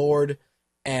Ava Lord,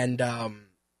 and,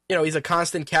 he's a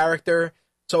constant character.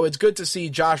 So it's good to see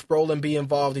Josh Brolin be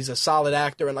involved. He's a solid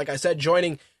actor. And like I said,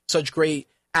 joining such great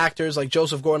actors like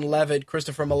Joseph Gordon-Levitt,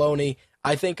 Christopher Maloney,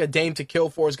 I think A Dame to Kill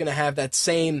For is going to have that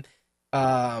same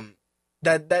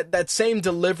that same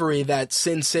delivery that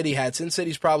Sin City had. Sin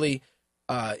City's probably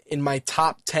in my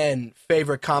top 10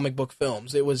 favorite comic book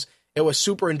films. It was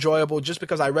super enjoyable just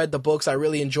because I read the books. I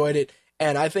really enjoyed it.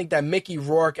 And I think that Mickey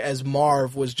Rourke as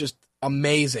Marv was just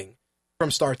amazing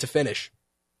from start to finish.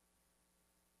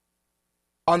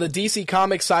 On the DC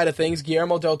Comics side of things,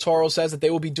 Guillermo del Toro says that they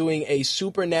will be doing a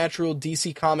supernatural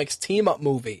DC Comics team-up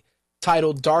movie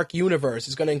titled Dark Universe.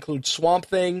 It's going to include Swamp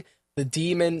Thing, the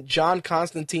Demon, John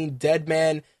Constantine,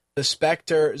 Deadman, the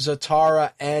Spectre,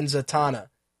 Zatara, and Zatanna.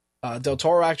 Del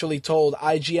Toro actually told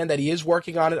IGN that he is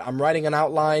working on it. I'm writing an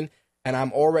outline, and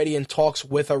I'm already in talks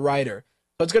with a writer.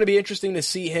 So it's going to be interesting to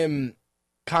see him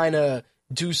kind of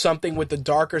do something with the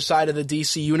darker side of the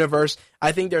DC universe.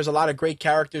 I think there's a lot of great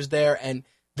characters there, and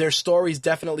their stories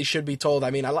definitely should be told. I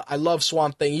mean, I love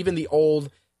Swamp Thing. Even the old,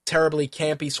 terribly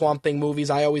campy Swamp Thing movies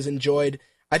I always enjoyed.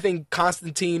 I think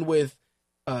Constantine with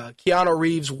Keanu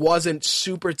Reeves wasn't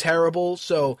super terrible.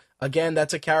 So, again,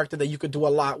 that's a character that you could do a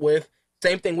lot with.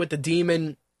 Same thing with the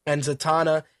Demon and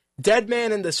Zatanna.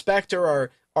 Deadman and the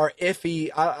Spectre are iffy.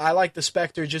 I like the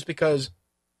Spectre just because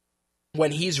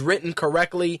when he's written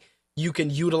correctly, you can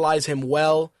utilize him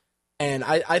well. And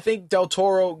I think Del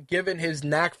Toro, given his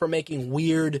knack for making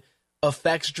weird,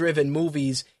 effects-driven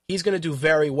movies, he's going to do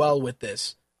very well with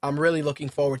this. I'm really looking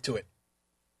forward to it.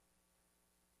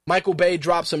 Michael Bay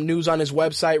dropped some news on his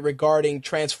website regarding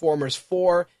Transformers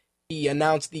 4. He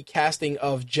announced the casting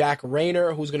of Jack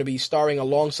Rayner, who's going to be starring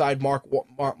alongside Mark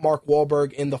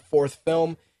Wahlberg in the fourth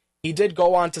film. He did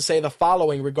go on to say the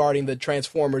following regarding the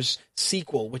Transformers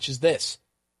sequel, which is this.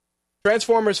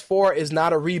 Transformers 4 is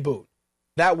not a reboot.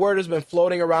 That word has been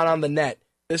floating around on the net.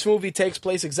 This movie takes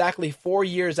place exactly 4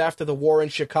 years after the war in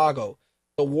Chicago.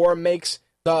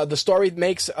 The story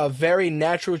makes a very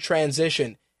natural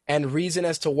transition and reason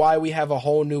as to why we have a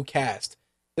whole new cast.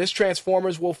 This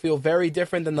Transformers will feel very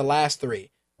different than the last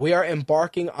three. We are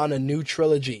embarking on a new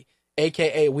trilogy,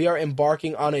 aka we are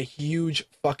embarking on a huge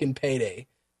fucking payday.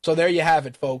 So there you have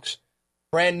it, folks.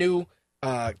 Brand new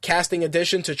casting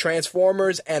addition to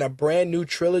Transformers and a brand new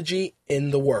trilogy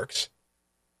in the works.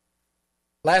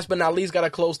 Last but not least, got to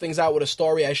close things out with a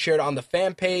story I shared on the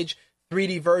fan page.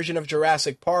 3D version of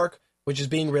Jurassic Park, which is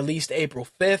being released April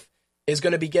 5th, is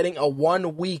going to be getting a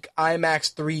 1-week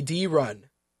IMAX 3D run.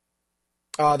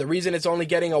 The reason it's only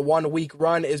getting a 1-week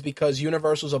run is because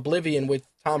Universal's Oblivion with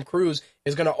Tom Cruise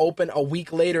is going to open a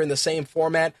week later in the same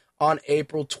format on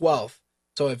April 12th.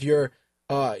 So if you're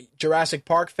a Jurassic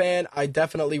Park fan, I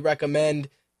definitely recommend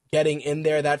getting in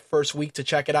there that first week to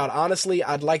check it out. Honestly,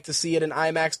 I'd like to see it in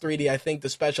IMAX 3D. I think the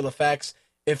special effects,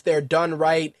 if they're done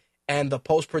right and the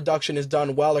post-production is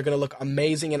done well, are going to look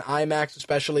amazing in IMAX,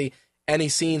 especially any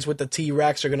scenes with the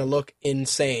T-Rex are going to look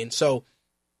insane. So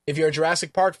if you're a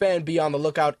Jurassic Park fan, be on the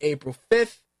lookout April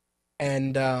 5th.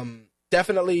 And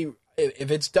definitely,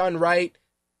 if it's done right,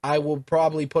 I will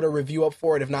probably put a review up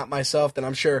for it. If not myself, then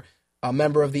I'm sure a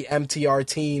member of the MTR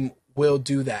team will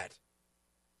do that.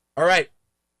 All right.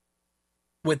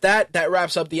 with that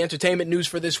wraps up the entertainment news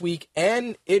for this week,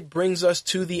 and it brings us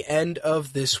to the end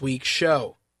of this week's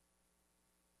show.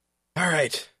 All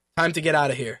right, time to get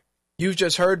out of here. You've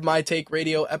just heard My Take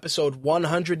Radio episode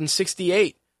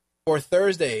 168 for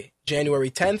Thursday, January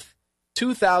 10th,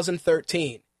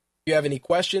 2013. If you have any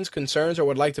questions, concerns, or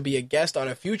would like to be a guest on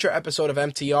a future episode of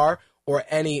MTR or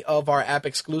any of our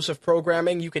app-exclusive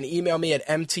programming, you can email me at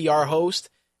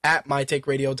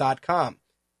mtrhost@mytakeradio.com.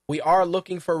 We are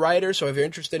looking for writers, so if you're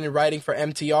interested in writing for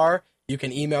MTR, you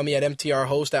can email me at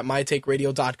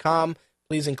mtrhost@mytakeradio.com.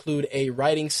 Please include a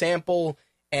writing sample,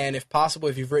 and if possible,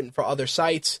 if you've written for other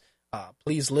sites,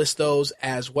 please list those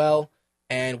as well,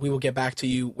 and we will get back to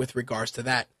you with regards to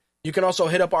that. You can also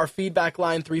hit up our feedback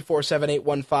line,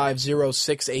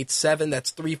 347-815-0687.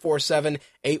 That's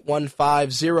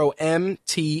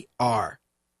 347-815-0MTR.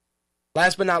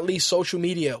 Last but not least, social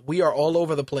media. We are all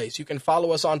over the place. You can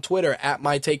follow us on Twitter at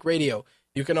MyTakeRadio.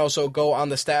 You can also go on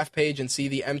the staff page and see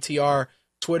the MTR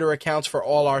Twitter accounts for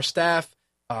all our staff.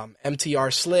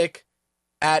 MTR Slick,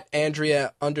 at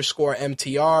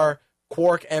Andrea_MTR,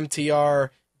 Quark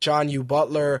MTR, John U.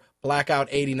 Butler,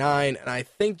 Blackout89, and I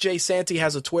think Jay Santee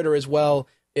has a Twitter as well.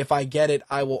 If I get it,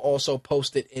 I will also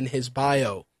post it in his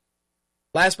bio.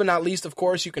 Last but not least, of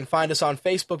course, you can find us on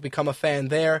Facebook, become a fan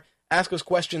there. Ask us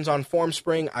questions on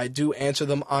FormSpring. I do answer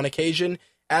them on occasion.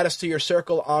 Add us to your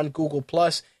circle on Google+.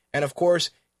 And, of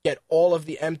course, get all of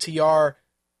the MTR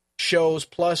shows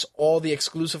plus all the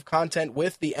exclusive content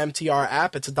with the MTR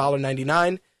app. It's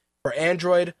 $1.99 for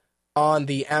Android on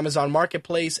the Amazon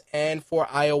Marketplace and for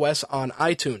iOS on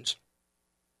iTunes.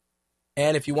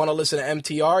 And if you want to listen to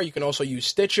MTR, you can also use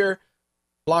Stitcher,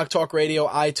 Blog Talk Radio,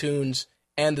 iTunes,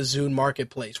 and the Zune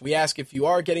Marketplace. We ask if you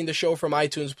are getting the show from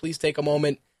iTunes, please take a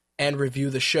moment and review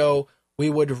the show. We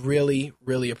would really,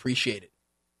 really appreciate it.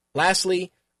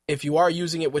 Lastly, if you are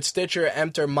using it with Stitcher,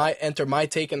 enter my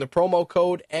take in the promo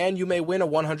code, and you may win a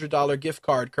 $100 gift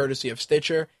card courtesy of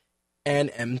Stitcher and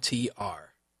MTR.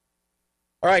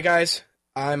 All right, guys,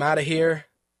 I'm out of here.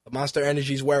 The Monster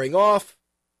Energy's wearing off,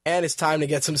 and it's time to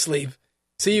get some sleep.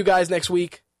 See you guys next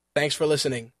week. Thanks for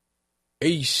listening.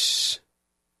 Peace.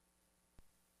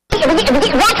 I'm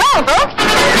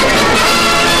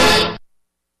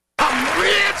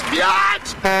rich,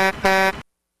 biatch!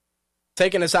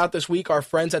 Taking us out this week, our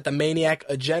friends at the Maniac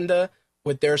Agenda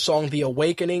with their song The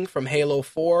Awakening from Halo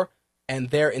 4 and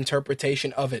their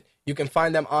interpretation of it. You can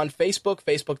find them on Facebook,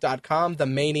 facebook.com, The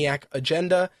Maniac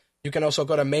Agenda. You can also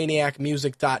go to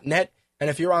maniacmusic.net. And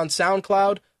if you're on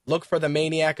SoundCloud, look for The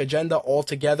Maniac Agenda, all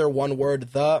together, one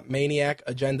word, The Maniac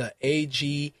Agenda,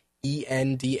 AGENDA,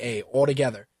 all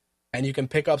together. And you can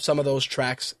pick up some of those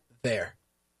tracks there.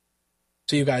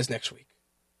 See you guys next week.